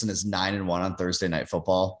Russell Wilson is 9-1 on Thursday Night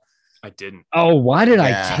Football? I didn't. Oh, why did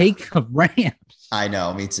I take the Rams? I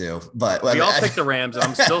know, me too. But we all picked the Rams, and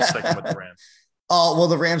I'm still sticking with the Rams. Oh, well,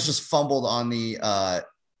 the Rams just fumbled on the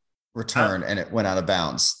return and it went out of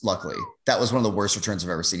bounds. Luckily, that was one of the worst returns I've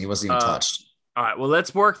ever seen. He wasn't even touched. All right. Well,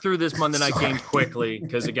 let's work through this Monday night game quickly.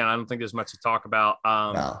 Because again, I don't think there's much to talk about.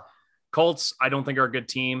 Colts, I don't think are a good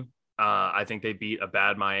team. I think they beat a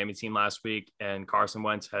bad Miami team last week, and Carson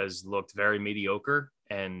Wentz has looked very mediocre,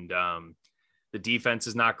 and the defense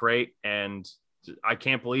is not great. And I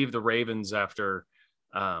can't believe the Ravens after,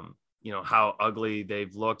 how ugly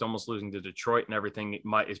they've looked, almost losing to Detroit and everything.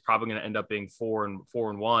 Is probably going to end up being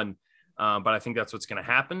 4-1. But I think that's what's going to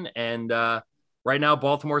happen. And right now,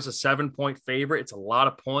 Baltimore is a 7-point favorite. It's a lot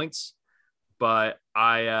of points, but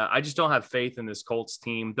I just don't have faith in this Colts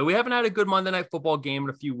team. Though we haven't had a good Monday Night Football game in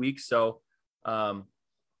a few weeks, so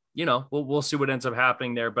we'll see what ends up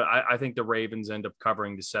happening there. But I think the Ravens end up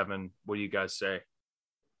covering the 7. What do you guys say?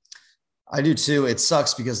 I do too. It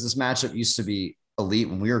sucks because this matchup used to be elite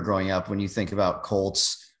when we were growing up. When you think about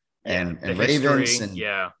Colts and Ravens and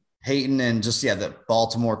Hayton and just the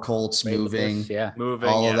Baltimore Colts moving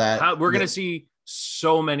all of that. We're gonna see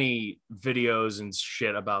so many videos and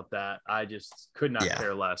shit about that. I just could not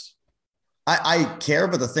care less. I care,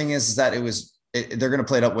 but the thing is that they're going to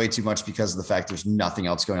play it up way too much because of the fact there's nothing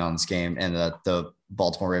else going on in this game, and the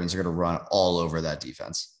Baltimore Ravens are going to run all over that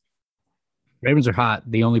defense. Ravens are hot.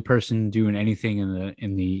 The only person doing anything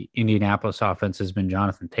in the Indianapolis offense has been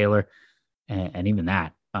Jonathan Taylor, and even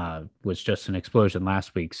that was just an explosion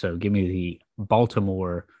last week. So give me the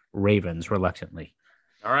Baltimore Ravens reluctantly.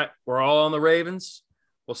 All right, we're all on the Ravens.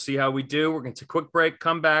 We'll see how we do. We're going to take a quick break,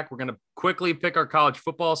 come back. We're going to quickly pick our college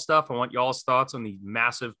football stuff. I want y'all's thoughts on the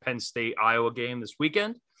massive Penn State Iowa game this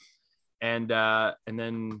weekend, and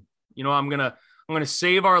then I'm gonna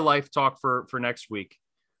save our life talk for next week.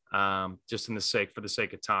 Just for the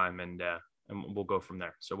sake of time, and we'll go from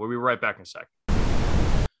there. So we'll be right back in a sec.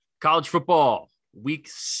 College football, week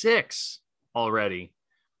 6 already.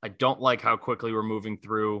 I don't like how quickly we're moving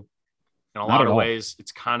through. In a lot of ways,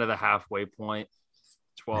 it's kind of the halfway point,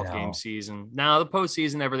 12-game season. Now, the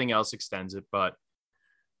postseason, everything else extends it, but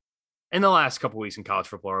in the last couple of weeks in college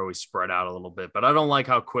football are always spread out a little bit, but I don't like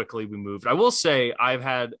how quickly we moved. I will say I've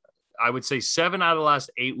had, I would say 7 out of the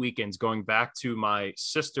last 8 weekends going back to my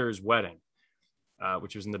sister's wedding,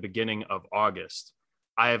 which was in the beginning of August.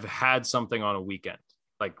 I have had something on a weekend.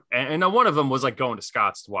 And one of them was going to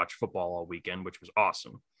Scott's to watch football all weekend, which was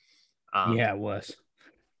awesome. It was.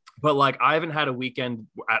 But I haven't had a weekend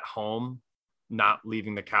at home, not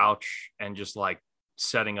leaving the couch and just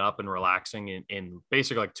setting up and relaxing in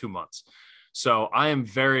basically 2 months. So I am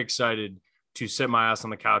very excited to sit my ass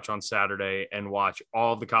on the couch on Saturday and watch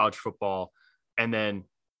all of the college football. And then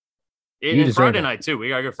Friday night too. We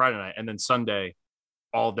got to go Friday night and then Sunday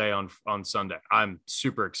all day on Sunday. I'm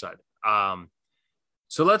super excited.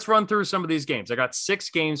 So let's run through some of these games. I got 6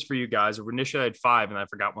 games for you guys. Initially I had 5 and I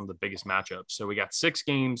forgot one of the biggest matchups. So we got 6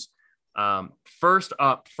 games. First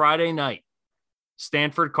up, Friday night,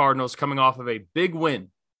 Stanford Cardinals coming off of a big win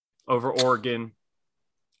over Oregon.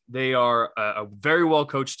 They are a very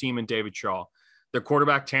well-coached team in David Shaw. Their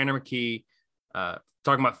quarterback, Tanner McKee,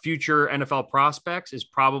 talking about future NFL prospects, is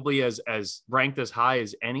probably as ranked as high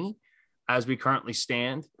as any as we currently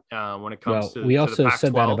stand when it comes to we also to the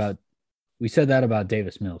said that about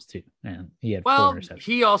Davis Mills too. Man, he had 4 interceptions.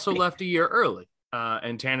 He also left a year early.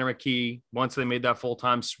 And Tanner McKee, once they made that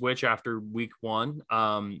full-time switch after week 1,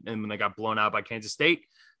 and when they got blown out by Kansas State,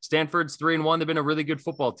 Stanford's 3-1. They've been a really good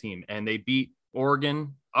football team, and they beat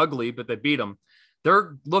Oregon, ugly, but they beat them.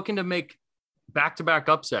 They're looking to make back-to-back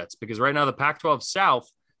upsets because right now the Pac-12 South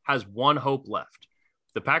has one hope left.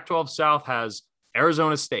 The Pac-12 South has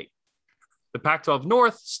Arizona State. The Pac-12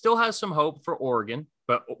 North still has some hope for Oregon,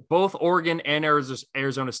 but both Oregon and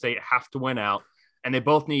Arizona State have to win out, and they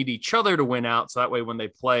both need each other to win out. So that way when they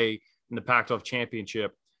play in the Pac-12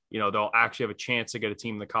 championship, they'll actually have a chance to get a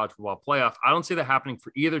team in the college football playoff. I don't see that happening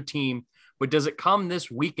for either team, but does it come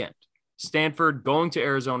this weekend? Stanford going to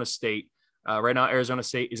Arizona State. Right now, Arizona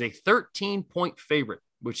State is a 13-point favorite,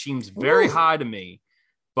 which seems very high to me.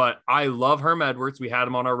 But I love Herm Edwards. We had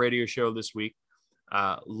him on our radio show this week.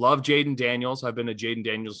 Love Jaden Daniels. I've been a Jaden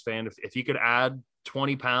Daniels fan. If he could add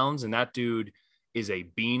 20 pounds, and that dude is a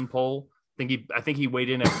beanpole. I think he weighed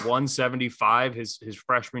in at 175 his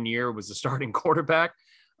freshman year, was the starting quarterback.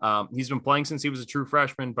 He's been playing since he was a true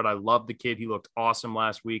freshman, but I love the kid. He looked awesome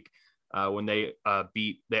last week when they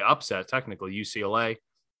upset technically UCLA.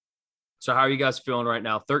 So how are you guys feeling right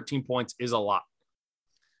now? 13 points is a lot.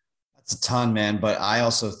 That's a ton, man. But I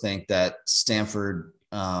also think that Stanford,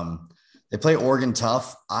 they play Oregon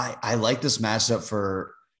tough. I like this matchup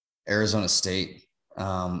for Arizona State.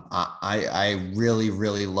 I really,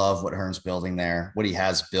 really love what Herm's building there, what he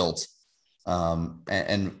has built.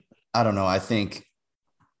 And I don't know. I think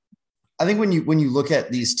when you look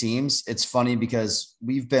at these teams, it's funny because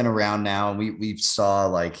we've been around now and we've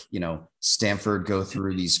saw Stanford go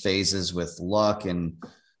through these phases with luck, and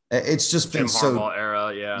it's just been Jim Harbaugh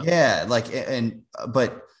era. Yeah.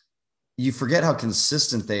 But you forget how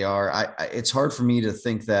consistent they are. It's hard for me to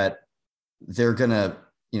think that they're going to,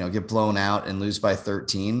 get blown out and lose by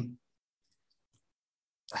 13.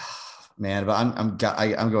 Man, but I'm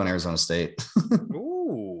going Arizona State.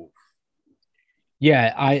 Ooh.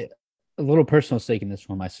 Yeah, a little personal stake in this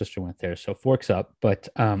one. My sister went there, so forks up. But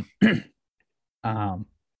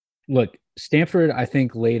look, Stanford, I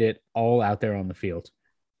think, laid it all out there on the field.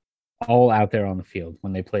 All out there on the field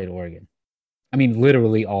when they played Oregon. I mean,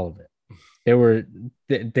 literally all of it.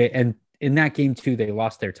 And in that game too, they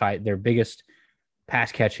lost their biggest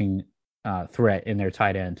pass catching threat in their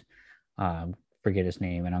tight end. Forget his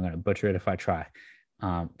name, and I'm going to butcher it if I try.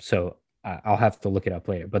 So I'll have to look it up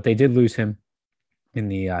later. But they did lose him in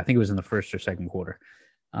I think it was in the first or second quarter.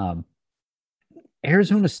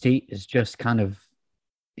 Arizona State is just kind of,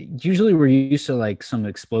 usually we're used to some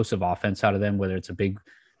explosive offense out of them, whether it's a big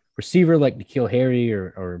receiver like N'Keal Harry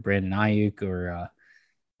or Brandon Ayuk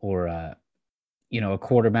or a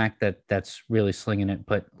quarterback that's really slinging it.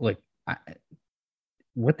 But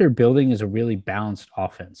what they're building is a really balanced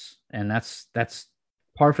offense, and that's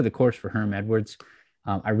par for the course for Herm Edwards.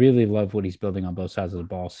 I really love what he's building on both sides of the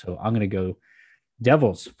ball. So I'm going to go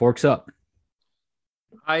Devils. Forks up.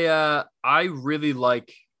 I really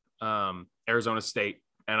like Arizona State,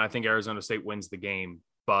 and I think Arizona State wins the game,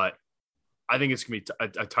 but I think it's going to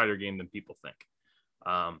be a tighter game than people think.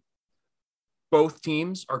 Both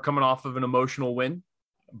teams are coming off of an emotional win.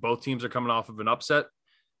 Both teams are coming off of an upset.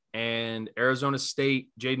 And Arizona State,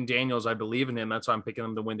 Jaden Daniels, I believe in him. That's why I'm picking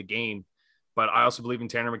him to win the game. But I also believe in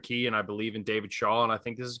Tanner McKee, and I believe in David Shaw, and I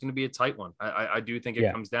think this is going to be a tight one. I do think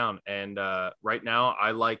it comes down. And right now,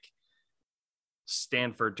 I like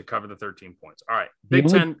Stanford to cover the 13 points. All right, Big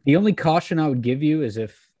Ten. The only caution I would give you is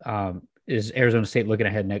if is Arizona State looking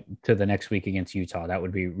ahead to the next week against Utah. That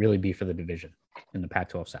would really be for the division in the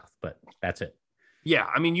Pac-12 South. But that's it. Yeah,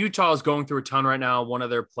 I mean, Utah is going through a ton right now. One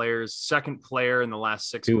of their players, second player in the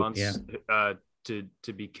last 6 months to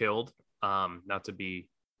be killed. Not to be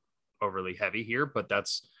overly heavy here, but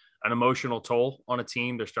that's an emotional toll on a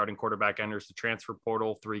team. Their starting quarterback enters the transfer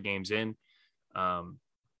portal 3 games in. I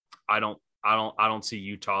don't see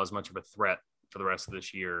Utah as much of a threat for the rest of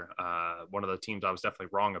this year. One of the teams I was definitely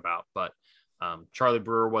wrong about, but Charlie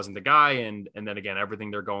Brewer wasn't the guy. And then again,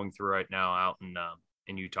 everything they're going through right now out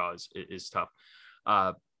in Utah is tough.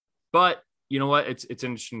 But you know what? It's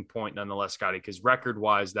an interesting point nonetheless, Scotty, because record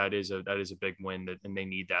wise, that is a big win and they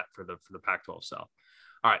need that for the Pac-12 South.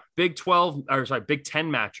 All right. Big 10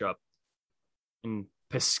 matchup in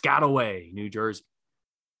Piscataway, New Jersey.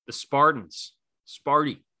 The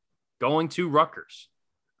Sparty going to Rutgers.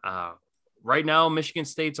 Right now, Michigan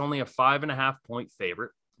State's only a 5.5-point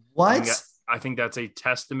favorite. What? I think that's a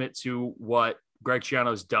testament to what Greg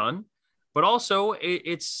Schiano's done, but also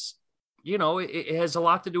it's it has a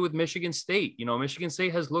lot to do with Michigan State. Michigan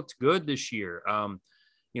State has looked good this year.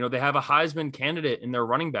 They have a Heisman candidate in their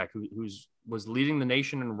running back who was leading the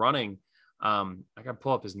nation in running. I got to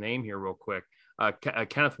pull up his name here real quick.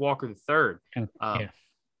 Kenneth Walker III,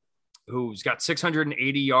 who's got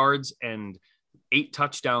 680 yards and 8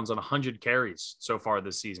 touchdowns on 100 carries so far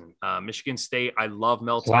this season. Michigan State, I love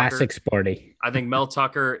Mel Tucker. Classic Sparty. I think Mel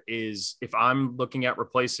Tucker is, if I'm looking at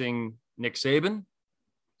replacing Nick Saban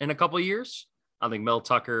in a couple of years, I think Mel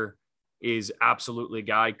Tucker is absolutely a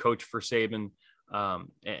guy, coach for Saban,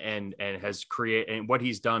 and has created, and what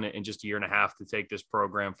he's done in just a year and a half to take this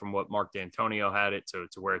program from what Mark D'Antonio had it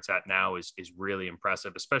to where it's at now is really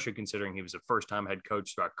impressive, especially considering he was a first-time head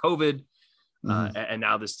coach throughout COVID. And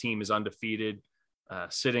now this team is undefeated,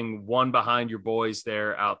 sitting one behind your boys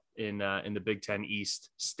there out in the Big Ten East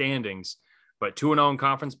standings, but 2-0 in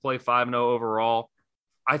conference play, 5-0 overall.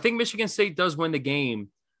 I think Michigan State does win the game,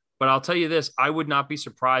 but I'll tell you this, I would not be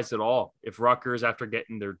surprised at all if Rutgers, after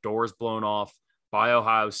getting their doors blown off by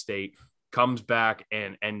Ohio State, comes back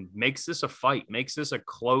and makes this a fight, makes this a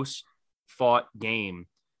close fought game.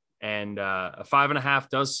 And a 5.5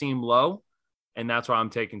 does seem low. And that's why I'm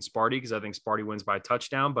taking Sparty, because I think Sparty wins by a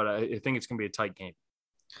touchdown, but I think it's going to be a tight game.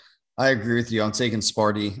 I agree with you. I'm taking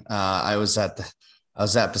Sparty. I was at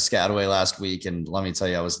Piscataway last week, and let me tell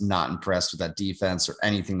you, I was not impressed with that defense or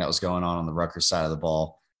anything that was going on the Rutgers side of the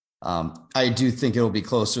ball. I do think it'll be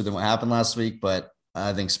closer than what happened last week, but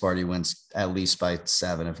I think Sparty wins at least by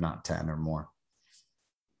 7, if not 10 or more.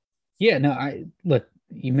 Yeah, no, look,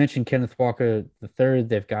 you mentioned Kenneth Walker III.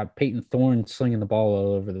 They've got Peyton Thorne slinging the ball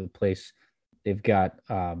all over the place. They've got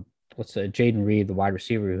Jaden Reed, the wide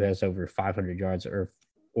receiver, who has over 500 yards or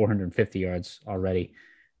 450 yards already.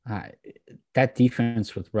 That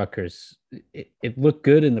defense with Rutgers, it looked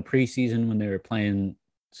good in the preseason when they were playing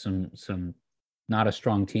some not as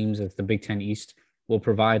strong teams as the Big Ten East will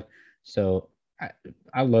provide. So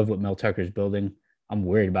I love what Mel Tucker's building. I'm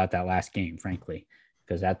worried about that last game, frankly,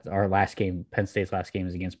 because that's our last game. Penn State's last game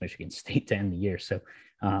is against Michigan State to end the year. So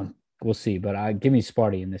we'll see. But give me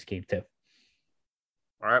Sparty in this game too.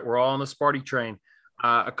 All right, we're all on the Sparty train.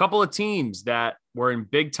 A couple of teams that were in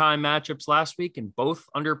big-time matchups last week and both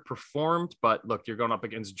underperformed. But, look, you're going up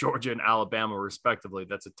against Georgia and Alabama, respectively.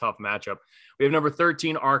 That's a tough matchup. We have number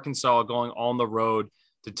 13, Arkansas, going on the road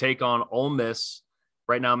to take on Ole Miss.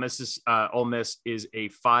 Right now, Ole Miss is a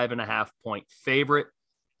 5.5-point favorite.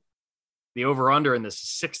 The over-under in this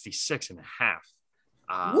is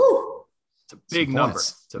 66.5. Woo! It's a big number.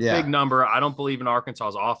 It's a big number. I don't believe in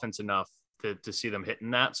Arkansas's offense enough to see them hitting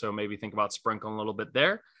that. So maybe think about sprinkling a little bit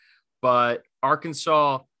there. But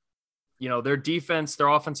Arkansas, their defense, their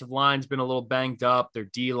offensive line's been a little banged up. Their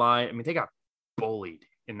D-line, I mean, they got bullied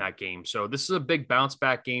in that game. So this is a big bounce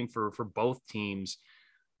back game for both teams.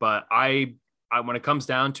 But I when it comes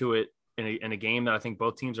down to it, in a game that I think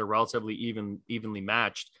both teams are relatively evenly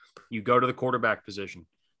matched, you go to the quarterback position.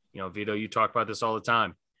 Vido, you talk about this all the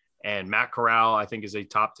time. And Matt Corral, I think, is a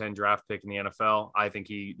top 10 draft pick in the NFL. I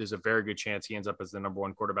think there's a very good chance he ends up as the number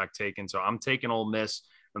 1 quarterback taken. So I'm taking Ole Miss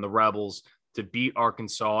and the Rebels to beat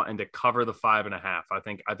Arkansas and to cover the 5.5.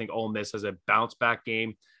 I think Ole Miss has a bounce back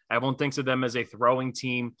game. Everyone thinks of them as a throwing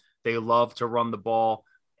team. They love to run the ball.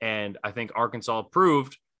 And I think Arkansas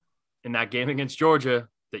proved in that game against Georgia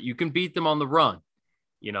that you can beat them on the run.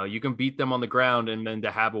 You can beat them on the ground, and then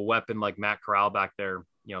to have a weapon like Matt Corral back there,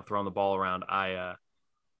 throwing the ball around, I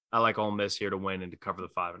like Ole Miss here to win and to cover the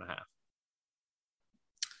 5.5.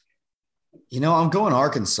 I'm going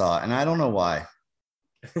Arkansas, and I don't know why.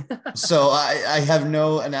 So I have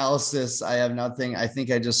no analysis. I have nothing. I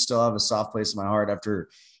think I just still have a soft place in my heart after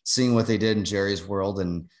seeing what they did in Jerry's world.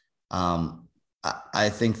 And I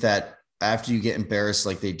think that after you get embarrassed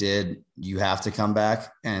like they did, you have to come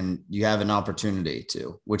back, and you have an opportunity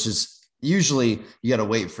to, which is usually you got to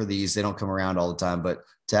wait for these. They don't come around all the time, but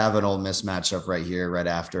to have an Ole Miss matchup right here, right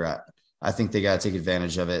after, I think they got to take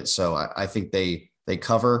advantage of it. So I think they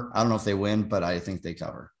cover. I don't know if they win, but I think they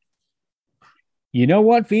cover. You know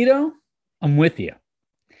what, Vido? I'm with you,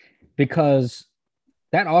 because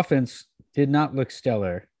that offense did not look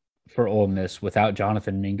stellar for Ole Miss without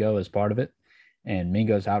Jonathan Mingo as part of it. And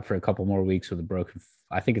Mingo's out for a couple more weeks with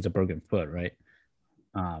I think it's a broken foot, right?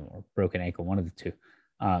 Or broken ankle, one of the two.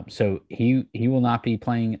 So he will not be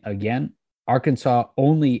playing again. Arkansas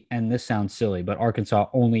only, and this sounds silly, but Arkansas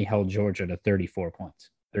only held Georgia to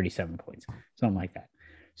 37 points, something like that.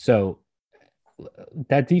 So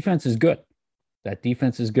that defense is good.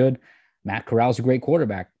 Matt Corral's a great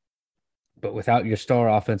quarterback, but without your star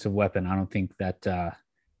offensive weapon, I don't think that the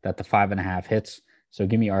 5.5 hits. So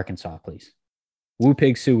give me Arkansas, please. Woo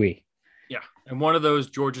pig sooie. Yeah, and one of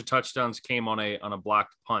those Georgia touchdowns came on a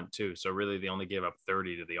blocked punt too. So really, they only gave up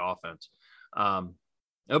 30 to the offense.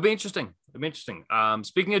 It'll be interesting.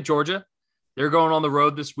 Speaking of Georgia, they're going on the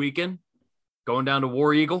road this weekend, going down to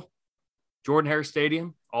War Eagle, Jordan-Hare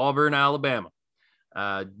Stadium, Auburn, Alabama.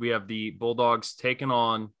 We have the Bulldogs taking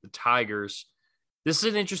on the Tigers. This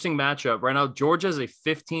is an interesting matchup. Right now, Georgia is a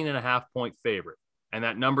 15.5-point favorite, and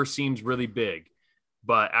that number seems really big.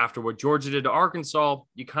 But after what Georgia did to Arkansas,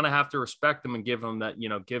 you kind of have to respect them and give them that,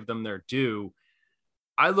 give them their due.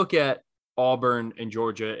 I look at Auburn and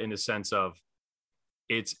Georgia in the sense of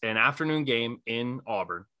it's an afternoon game in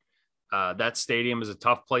Auburn. That stadium is a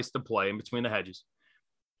tough place to play in between the hedges.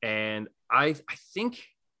 And I think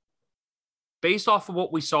based off of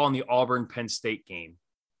what we saw in the Auburn-Penn State game,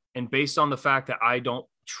 and based on the fact that I don't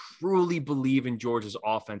truly believe in Georgia's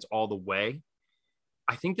offense all the way,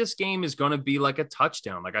 I think this game is going to be like a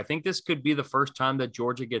touchdown. Like, I think this could be the first time that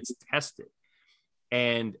Georgia gets tested.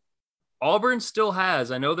 And Auburn still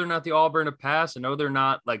has, I know they're not the Auburn of past. I know they're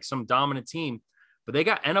not like some dominant team, but they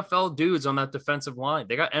got NFL dudes on that defensive line.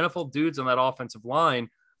 They got NFL dudes on that offensive line.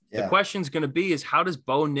 Yeah. The question's going to be is how does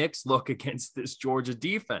Bo Nix look against this Georgia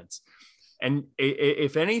defense? And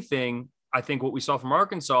if anything, I think what we saw from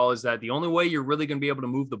Arkansas is that the only way you're really going to be able to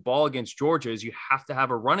move the ball against Georgia is you have to have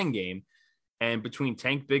a running game. And between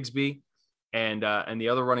Tank Bigsby and the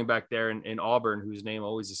other running back there in Auburn, whose name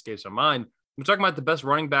always escapes my mind, we're talking about the best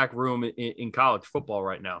running back room in college football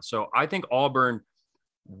right now. So I think Auburn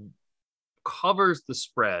covers the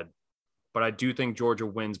spread, but I do think Georgia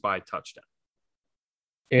wins by a touchdown.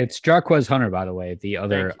 It's Jarquez Hunter, by the way, the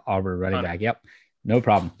other Auburn running back. Yep, no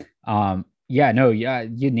problem.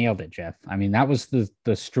 You nailed it, Jeff. I mean, that was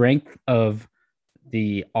the strength of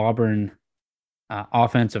the Auburn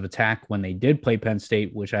offensive attack when they did play Penn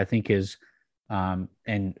State, which I think is,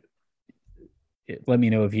 and let me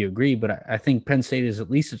know if you agree, but I think Penn State is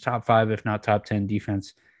at least a top 5, if not top 10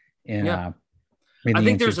 defense in the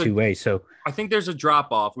NCAA. So I think there's a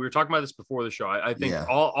drop off. We were talking about this before the show. I think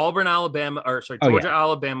Georgia,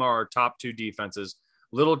 Alabama are top 2 defenses.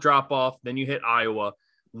 Little drop off, then you hit Iowa.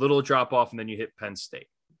 Little drop off, and then you hit Penn State.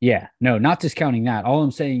 Yeah, no, not discounting that. All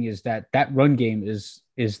I'm saying is that run game is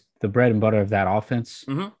the bread and butter of that offense,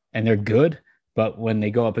 and they're good. But when they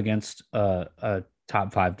go up against a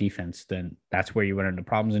top 5 defense, then that's where you run into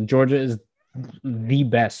problems. And Georgia is the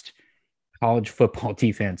best college football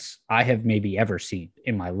defense I have maybe ever seen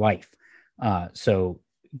in my life. So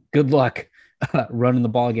good luck running the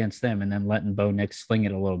ball against them and then letting Bo Nix sling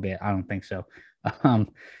it a little bit. I don't think so.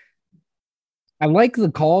 I like the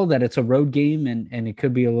call that it's a road game and it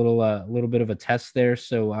could be a little bit of a test there.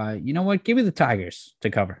 So you know what? Give me the Tigers to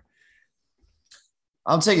cover.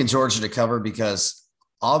 I'm taking Georgia to cover because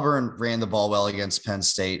Auburn ran the ball well against Penn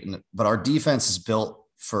State, but our defense is built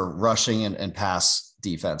for rushing and pass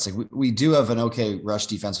defense. Like we do have an okay rush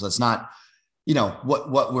defense, but it's not,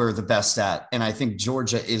 what we're the best at. And I think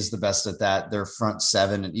Georgia is the best at that. Their front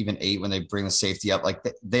 7 and even 8 when they bring the safety up, like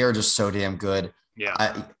they are just so damn good.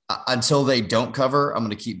 Yeah. Until they don't cover, I'm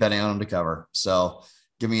going to keep betting on them to cover. So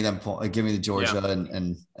give me the Georgia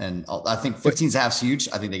and I think 15.5 is huge.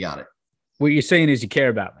 I think they got it. What you're saying is you care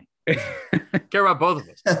about me. Care about both of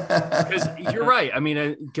us. Because you're right. I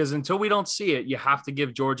mean, because until we don't see it, you have to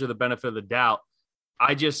give Georgia the benefit of the doubt.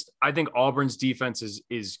 I think Auburn's defense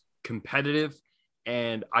is competitive,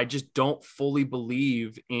 and I just don't fully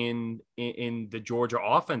believe in the Georgia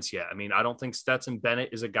offense yet. I mean, I don't think Stetson Bennett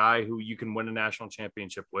is a guy who you can win a national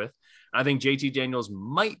championship with. I think JT Daniels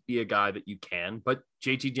might be a guy that you can, but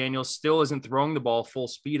JT Daniels still isn't throwing the ball full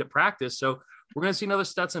speed at practice. So we're going to see another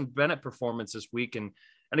Stetson Bennett performance this week. And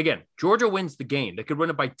again, Georgia wins the game. They could win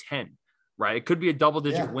it by 10, right? It could be a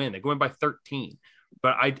double-digit win. They could win by 13.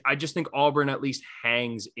 But I just think Auburn at least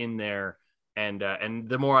hangs in there. And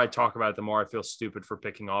the more I talk about it, the more I feel stupid for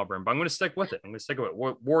picking Auburn. But I'm going to stick with it.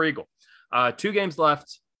 War Eagle. 2 games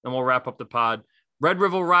left, and we'll wrap up the pod. Red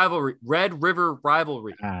River Rivalry.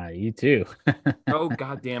 You too. So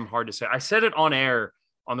goddamn hard to say. I said it on air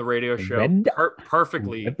on the radio show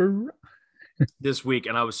perfectly this week,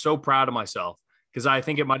 and I was so proud of myself because I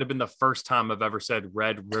think it might have been the first time I've ever said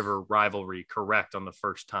Red River Rivalry correct on the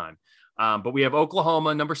first time. But we have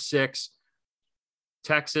Oklahoma, number 6,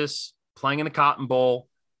 Texas, playing in the Cotton Bowl.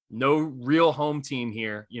 No real home team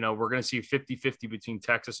here. We're going to see 50-50 between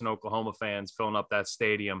Texas and Oklahoma fans filling up that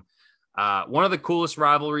stadium. One of the coolest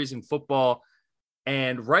rivalries in football.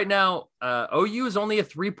 And right now, OU is only a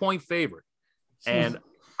 3-point favorite. And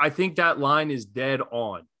I think that line is dead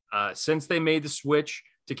on. Since they made the switch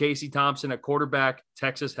to Casey Thompson at quarterback,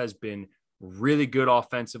 Texas has been really good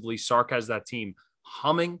offensively. Sark has that team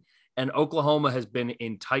humming. And Oklahoma has been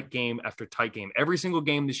in tight game after tight game. Every single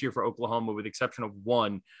game this year for Oklahoma, with the exception of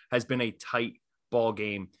one, has been a tight ball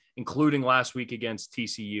game, including last week against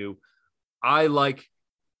TCU. I like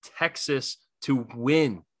Texas to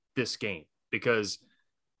win this game because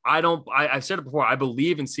I've said it before. I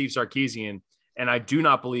believe in Steve Sarkisian, and I do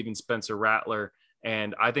not believe in Spencer Rattler.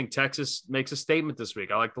 And I think Texas makes a statement this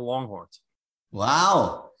week. I like the Longhorns.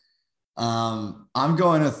 Wow. I'm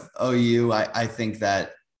going with OU. I think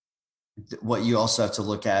that what you also have to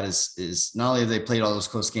look at is not only have they played all those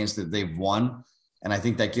close games that they've won, and I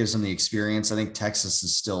think that gives them the experience. I think Texas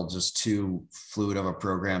is still just too fluid of a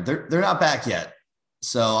program. They're not back yet.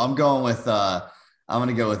 So I'm going with I'm going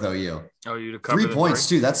to go with OU. OU to cover 3 points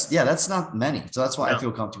too. That's not many. So that's why I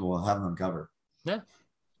feel comfortable having them cover. Yeah.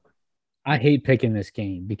 I hate picking this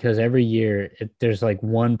game because every year there's like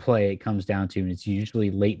one play it comes down to, and it's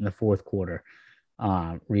usually late in the fourth quarter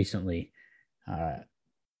recently.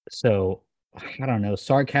 So I don't know.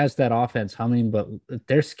 Sark has that offense humming, but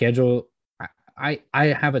their schedule, I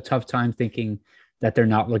have a tough time thinking that they're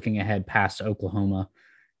not looking ahead past Oklahoma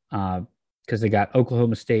because they got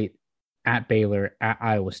Oklahoma State at Baylor, at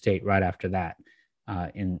Iowa State right after that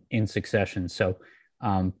in succession. So,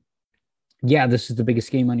 yeah, this is the biggest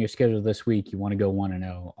game on your schedule this week. You want to go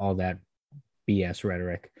 1-0, all that BS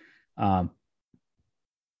rhetoric.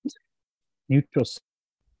 Neutral.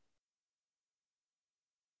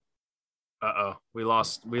 We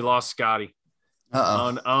lost Scotty.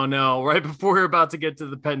 Uh-oh. Oh no! Right before we're about to get to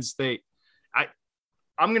the Penn State,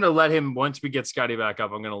 I'm gonna let him. Once we get Scotty back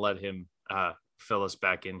up, I'm gonna let him fill us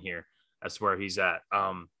back in here. That's where he's at.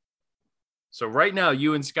 So right now,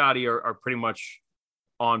 you and Scotty are pretty much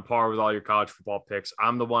on par with all your college football picks.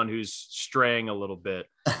 I'm the one who's straying a little bit.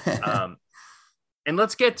 And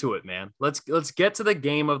let's get to it, man. Let's get to the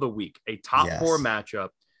game of the week. A top four matchup.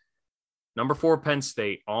 Number 4, Penn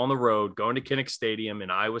State on the road, going to Kinnick Stadium in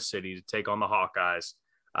Iowa City to take on the Hawkeyes.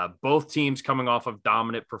 Both teams coming off of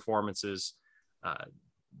dominant performances.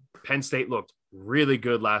 Penn State looked really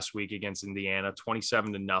good last week against Indiana,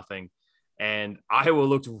 27-0. And Iowa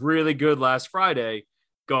looked really good last Friday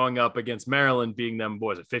going up against Maryland, beating them,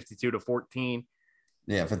 what was it, 52-14?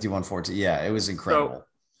 Yeah, 51-14. Yeah, it was incredible.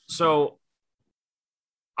 So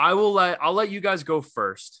I'll let you guys go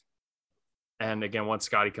first. And again, once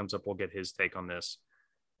Scotty comes up, we'll get his take on this.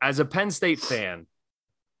 As a Penn State fan,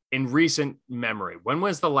 in recent memory, when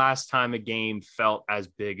was the last time a game felt as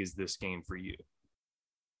big as this game for you?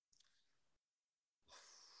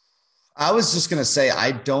 I was just going to say,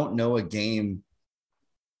 I don't know a game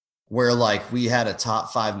where like we had a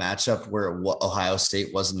top 5 matchup where Ohio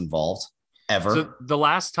State wasn't involved ever. So the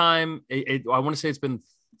last time, I want to say it's been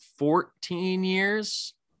 14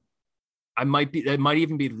 years. It might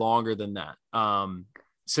even be longer than that.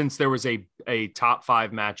 Since there was a top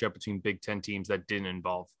 5 matchup between Big Ten teams that didn't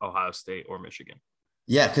involve Ohio State or Michigan.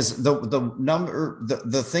 Yeah, because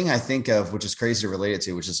the thing I think of, which is crazy to relate it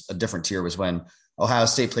to, which is a different tier, was when Ohio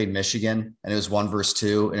State played Michigan and it was 1 versus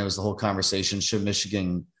 2, and it was the whole conversation: should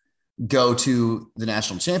Michigan go to the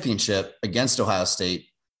national championship against Ohio State?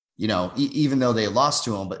 You know, even though they lost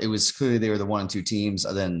to them, but it was clearly they were the 1 and 2 teams,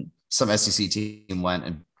 and then some SEC team went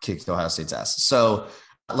and kicked Ohio State's ass. So,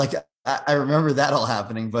 like, I remember that all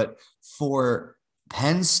happening. But for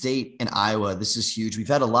Penn State and Iowa, this is huge. We've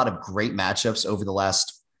had a lot of great matchups over the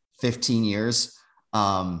last 15 years.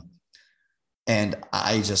 And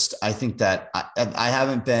I think that I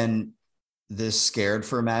haven't been this scared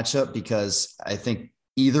for a matchup, because I think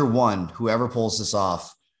either one, whoever pulls this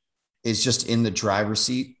off, is just in the driver's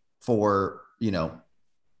seat for, you know,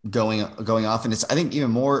 going off. And it's, I think, even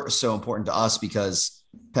more so important to us because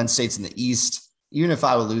Penn State's in the East. Even if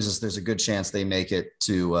Iowa loses, there's a good chance they make it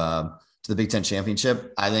to the Big Ten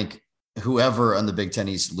championship. I think whoever on the Big Ten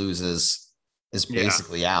East loses is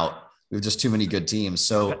basically out. We have just too many good teams.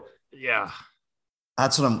 So yeah,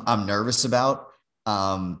 that's what I'm nervous about.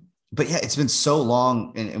 But yeah, it's been so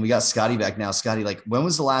long, and we got Scotty back now. Scotty, like, when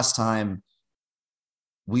was the last time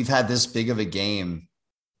we've had this big of a game,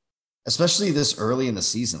 especially this early in the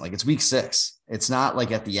season? Like, it's week 6. It's not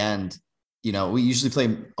like at the end. You know, we usually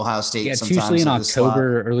play Ohio State. Yeah, it's sometimes usually in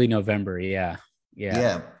October, early November. Yeah.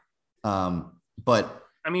 But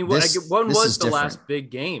I mean, when was the last big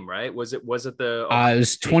game, right? Was it the it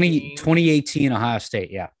was 2018 Ohio State.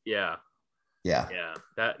 Yeah.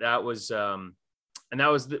 That was and that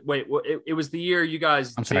was it was the year you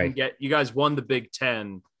guys you guys won the Big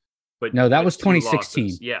Ten, but no, that was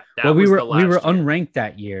 2016. Yeah, we were unranked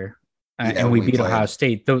that year, and we beat Ohio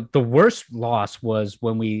State. The worst loss was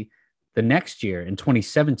when the next year in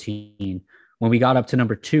 2017, when we got up to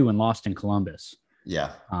number 2 and lost in Columbus.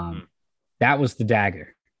 Yeah. That was the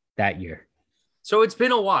dagger that year. So it's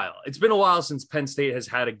been a while. It's been a while since Penn State has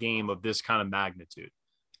had a game of this kind of magnitude.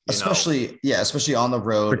 Especially on the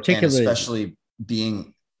road, particularly, and especially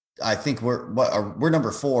being, I think we're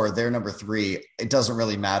number 4, they're number 3. It doesn't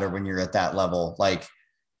really matter when you're at that level. Like,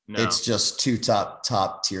 it's just 2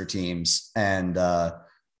 top tier teams. And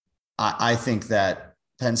I think that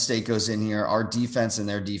Penn State goes in here. Our defense and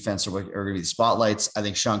their defense are going to be the spotlights. I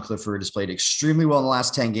think Sean Clifford has played extremely well in the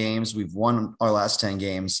last 10 games. We've won our last 10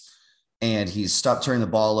 games, and he's stopped turning the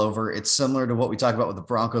ball over. It's similar to what we talk about with the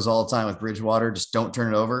Broncos all the time with Bridgewater. Just don't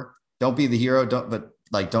turn it over. Don't be the hero.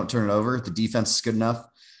 Don't turn it over. The defense is good enough.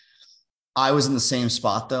 I was in the same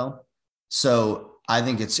spot though. So I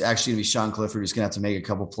think it's actually going to be Sean Clifford who's going to have to make a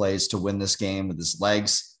couple plays to win this game with his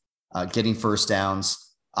legs, getting first downs.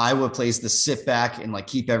 Iowa plays the sit back and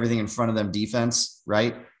keep everything in front of them defense,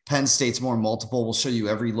 right? Penn State's more multiple. We'll show you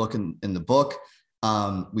every look in the book.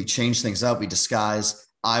 We change things up. We disguise.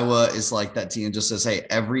 Iowa is like that team just says, hey,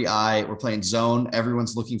 we're playing zone.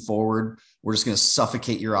 Everyone's looking forward. We're just going to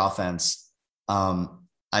suffocate your offense.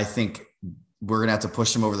 I think we're going to have to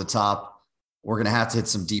push them over the top. We're going to have to hit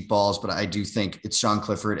some deep balls, but I do think it's Sean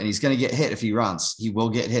Clifford, and he's going to get hit if he runs. He will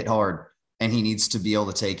get hit hard, and he needs to be able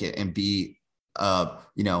to take it and be, a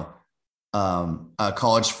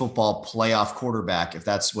college football playoff quarterback. If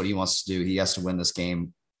that's what he wants to do, he has to win this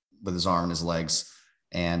game with his arm and his legs.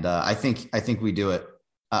 And I think we do it.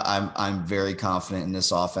 I'm very confident in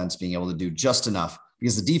this offense being able to do just enough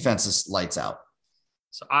because the defense is lights out.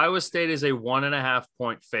 So Iowa State is a 1.5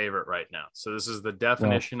 point favorite right now. So this is the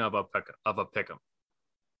definition of a pick'em.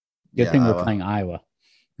 Good thing we're playing Iowa.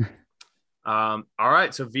 All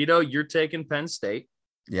right. So Vido, you're taking Penn State.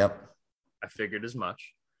 Yep. I figured as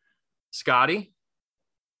much. Scotty?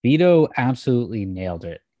 Vido absolutely nailed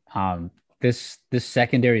it. This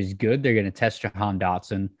secondary is good. They're going to test Jahan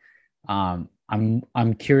Dotson.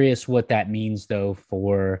 I'm curious what that means though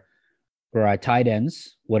for our tight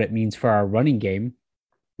ends, what it means for our running game,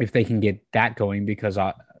 if they can get that going, because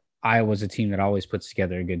Iowa's a team that always puts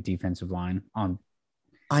together a good defensive line.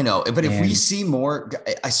 I know, but if we see more,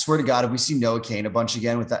 I swear to God, if we see Noah Kane a bunch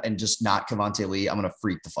again with that and just not Cavante Lee, I'm going to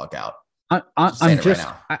freak the fuck out.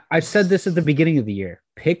 I said this at the beginning of the year.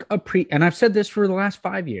 And I've said this for the last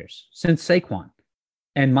 5 years since Saquon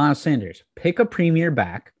and Miles Sanders. Pick a premier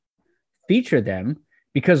back, feature them,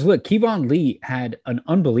 because look, Kevon Lee had an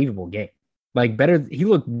unbelievable game. He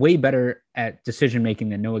looked way better at decision making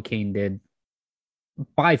than Noah Kane did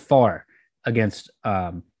by far against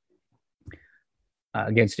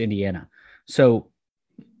Indiana. So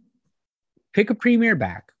pick a premier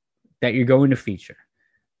back that you're going to feature,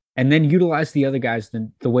 and then utilize the other guys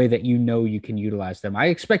the way that you can utilize them. I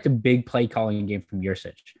expect a big play calling game from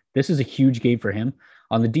Yurcich. This is a huge game for him.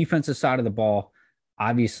 On the defensive side of the ball,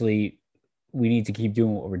 obviously, we need to keep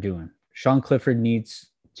doing what we're doing. Sean Clifford needs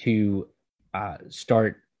to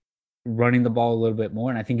start running the ball a little bit more,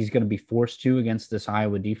 and I think he's going to be forced to against this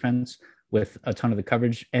Iowa defense with a ton of the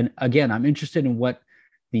coverage. And again, I'm interested in what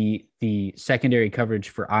the secondary coverage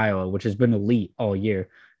for Iowa, which has been elite all year,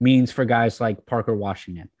 means for guys like Parker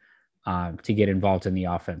Washington to get involved in the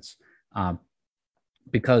offense,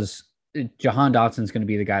 because Jahan Dotson is going to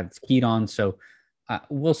be the guy that's keyed on. So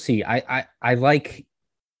we'll see. I like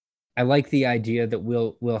the idea that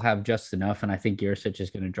we'll have just enough, and I think Yurcich is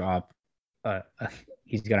going to drop.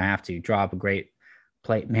 He's going to have to drop a great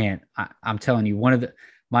play. Man, I'm telling you, one of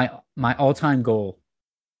my all-time goal,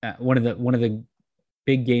 one of the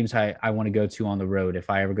big games I want to go to on the road, if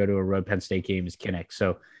I ever go to a road Penn State game, is Kinnick.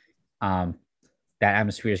 So that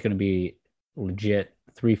atmosphere is going to be legit.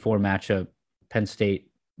 3-4 matchup, Penn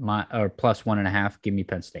State or plus 1.5. Give me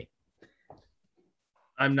Penn State.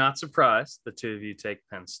 I'm not surprised the two of you take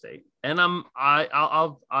Penn State, and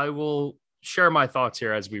I will share my thoughts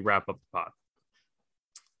here as we wrap up the pod.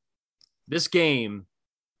 This game,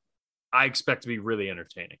 I expect to be really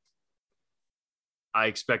entertaining. I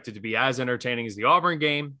expect it to be as entertaining as the Auburn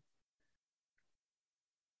game,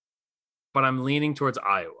 but I'm leaning towards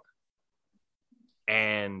Iowa.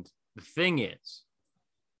 And the thing is,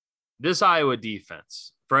 this Iowa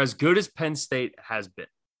defense, for as good as Penn State has been,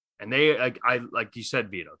 and they, like you said,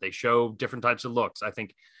 Vido, they show different types of looks. I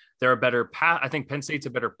think they're a better I think Penn State's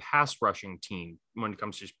a better pass rushing team when it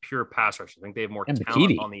comes to just pure pass rushing. I think they have more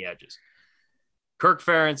talent on the edges. Kirk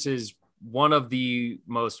Ferentz is one of the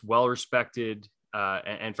most well-respected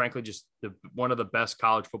and frankly, just one of the best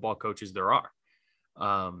college football coaches there are.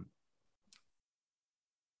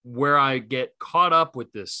 Where I get caught up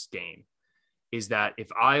with this game is that if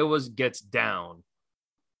Iowa gets down,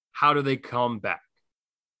 how do they come back?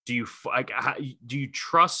 Do you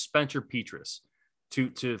trust Spencer Petras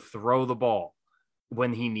to throw the ball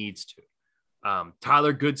when he needs to?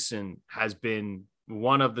 Tyler Goodson has been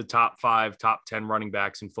one of the top 5, top 10 running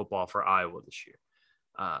backs in football for Iowa this year.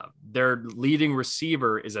 Their leading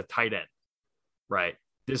receiver is a tight end, right?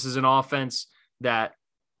 This is an offense that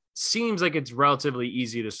seems like it's relatively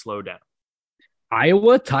easy to slow down.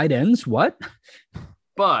 Iowa tight ends, what?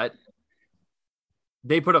 But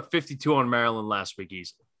They put up 52 on Maryland last week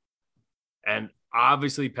easily. And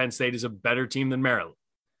obviously Penn State is a better team than Maryland.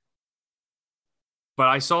 But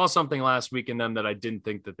I saw something last week in them that I didn't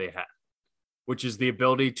think that they had, which is the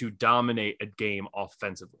ability to dominate a game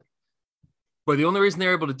offensively. But the only reason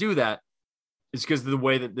they're able to do that is because of the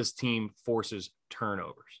way that this team forces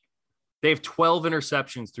turnovers. They have 12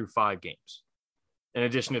 interceptions through 5 games, in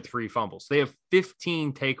addition to 3 fumbles. They have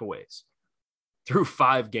 15 takeaways through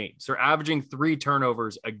 5 games. They're averaging 3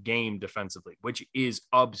 turnovers a game defensively, which is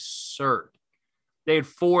absurd. They had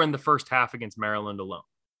 4 in the first half against Maryland alone.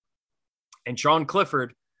 And Sean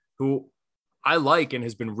Clifford, who I like and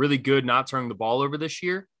has been really good not turning the ball over this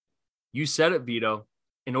year, you said it, Vito,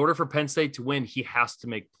 in order for Penn State to win, he has to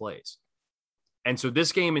make plays. And so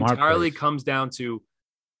this game entirely comes down to,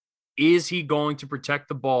 is he going to protect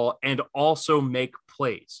the ball and also make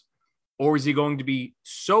plays? Or is he going to be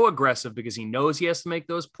so aggressive because he knows he has to make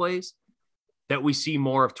those plays that we see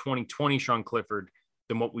more of 2020 Sean Clifford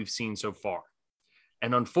than what we've seen so far?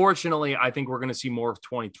 And unfortunately, I think we're going to see more of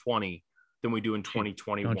 2020 than we do in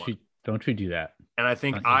 2021. Don't you do that. And I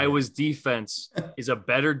think Iowa's defense is a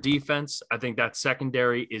better defense. I think that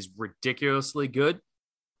secondary is ridiculously good.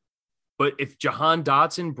 But if Jahan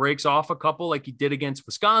Dotson breaks off a couple like he did against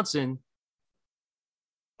Wisconsin,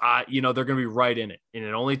 they're going to be right in it. And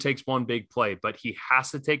it only takes one big play, but he has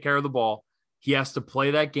to take care of the ball. He has to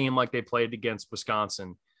play that game like they played against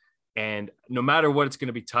Wisconsin. And no matter what, it's going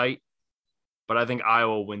to be tight. But I think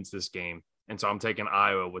Iowa wins this game. And so I'm taking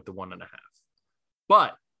Iowa with the 1.5.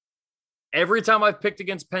 But every time I've picked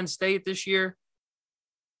against Penn State this year,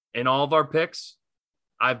 in all of our picks,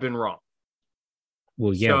 I've been wrong.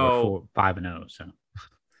 Well, yeah, we're 5-0. So,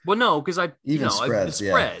 well, no, because spreads.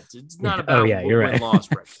 Spreads. It's not about win-loss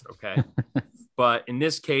record, okay? But in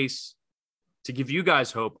this case, to give you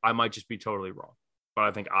guys hope, I might just be totally wrong. But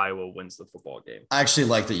I think Iowa wins the football game. I actually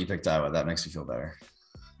like that you picked Iowa. That makes me feel better.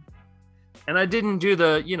 And I didn't do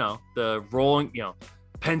the rolling,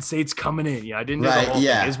 Penn State's coming in. Yeah, I didn't do the whole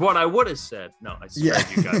thing, is what I would have said. No, I spared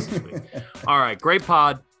you guys this week. All right, great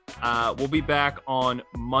pod. We'll be back on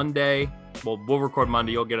Monday. We'll record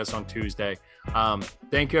Monday. You'll get us on Tuesday.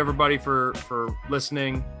 Thank you, everybody, for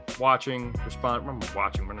listening, watching, respond. Remember,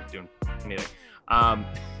 watching. We're not doing anything. I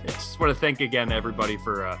just want to thank again everybody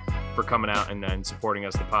for coming out and supporting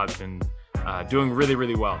us. The pod's been doing really,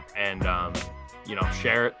 really well. And,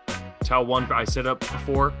 share it. Tell one. I said it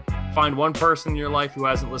before. Find one person in your life who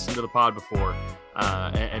hasn't listened to the pod before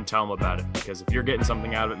and tell them about it. Because if you're getting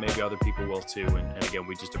something out of it, maybe other people will too. And again,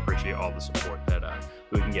 we just appreciate all the support that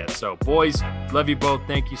we can get. So, boys, love you both.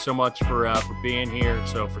 Thank you so much for being here.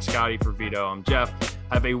 So, for Scotty, for Vido, I'm Jeff.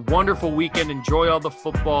 Have a wonderful weekend. Enjoy all the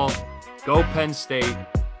football. Go Penn State.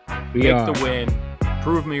 Make the win.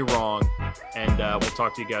 Prove me wrong. And we'll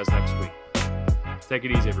talk to you guys next week. Take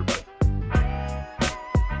it easy, everybody.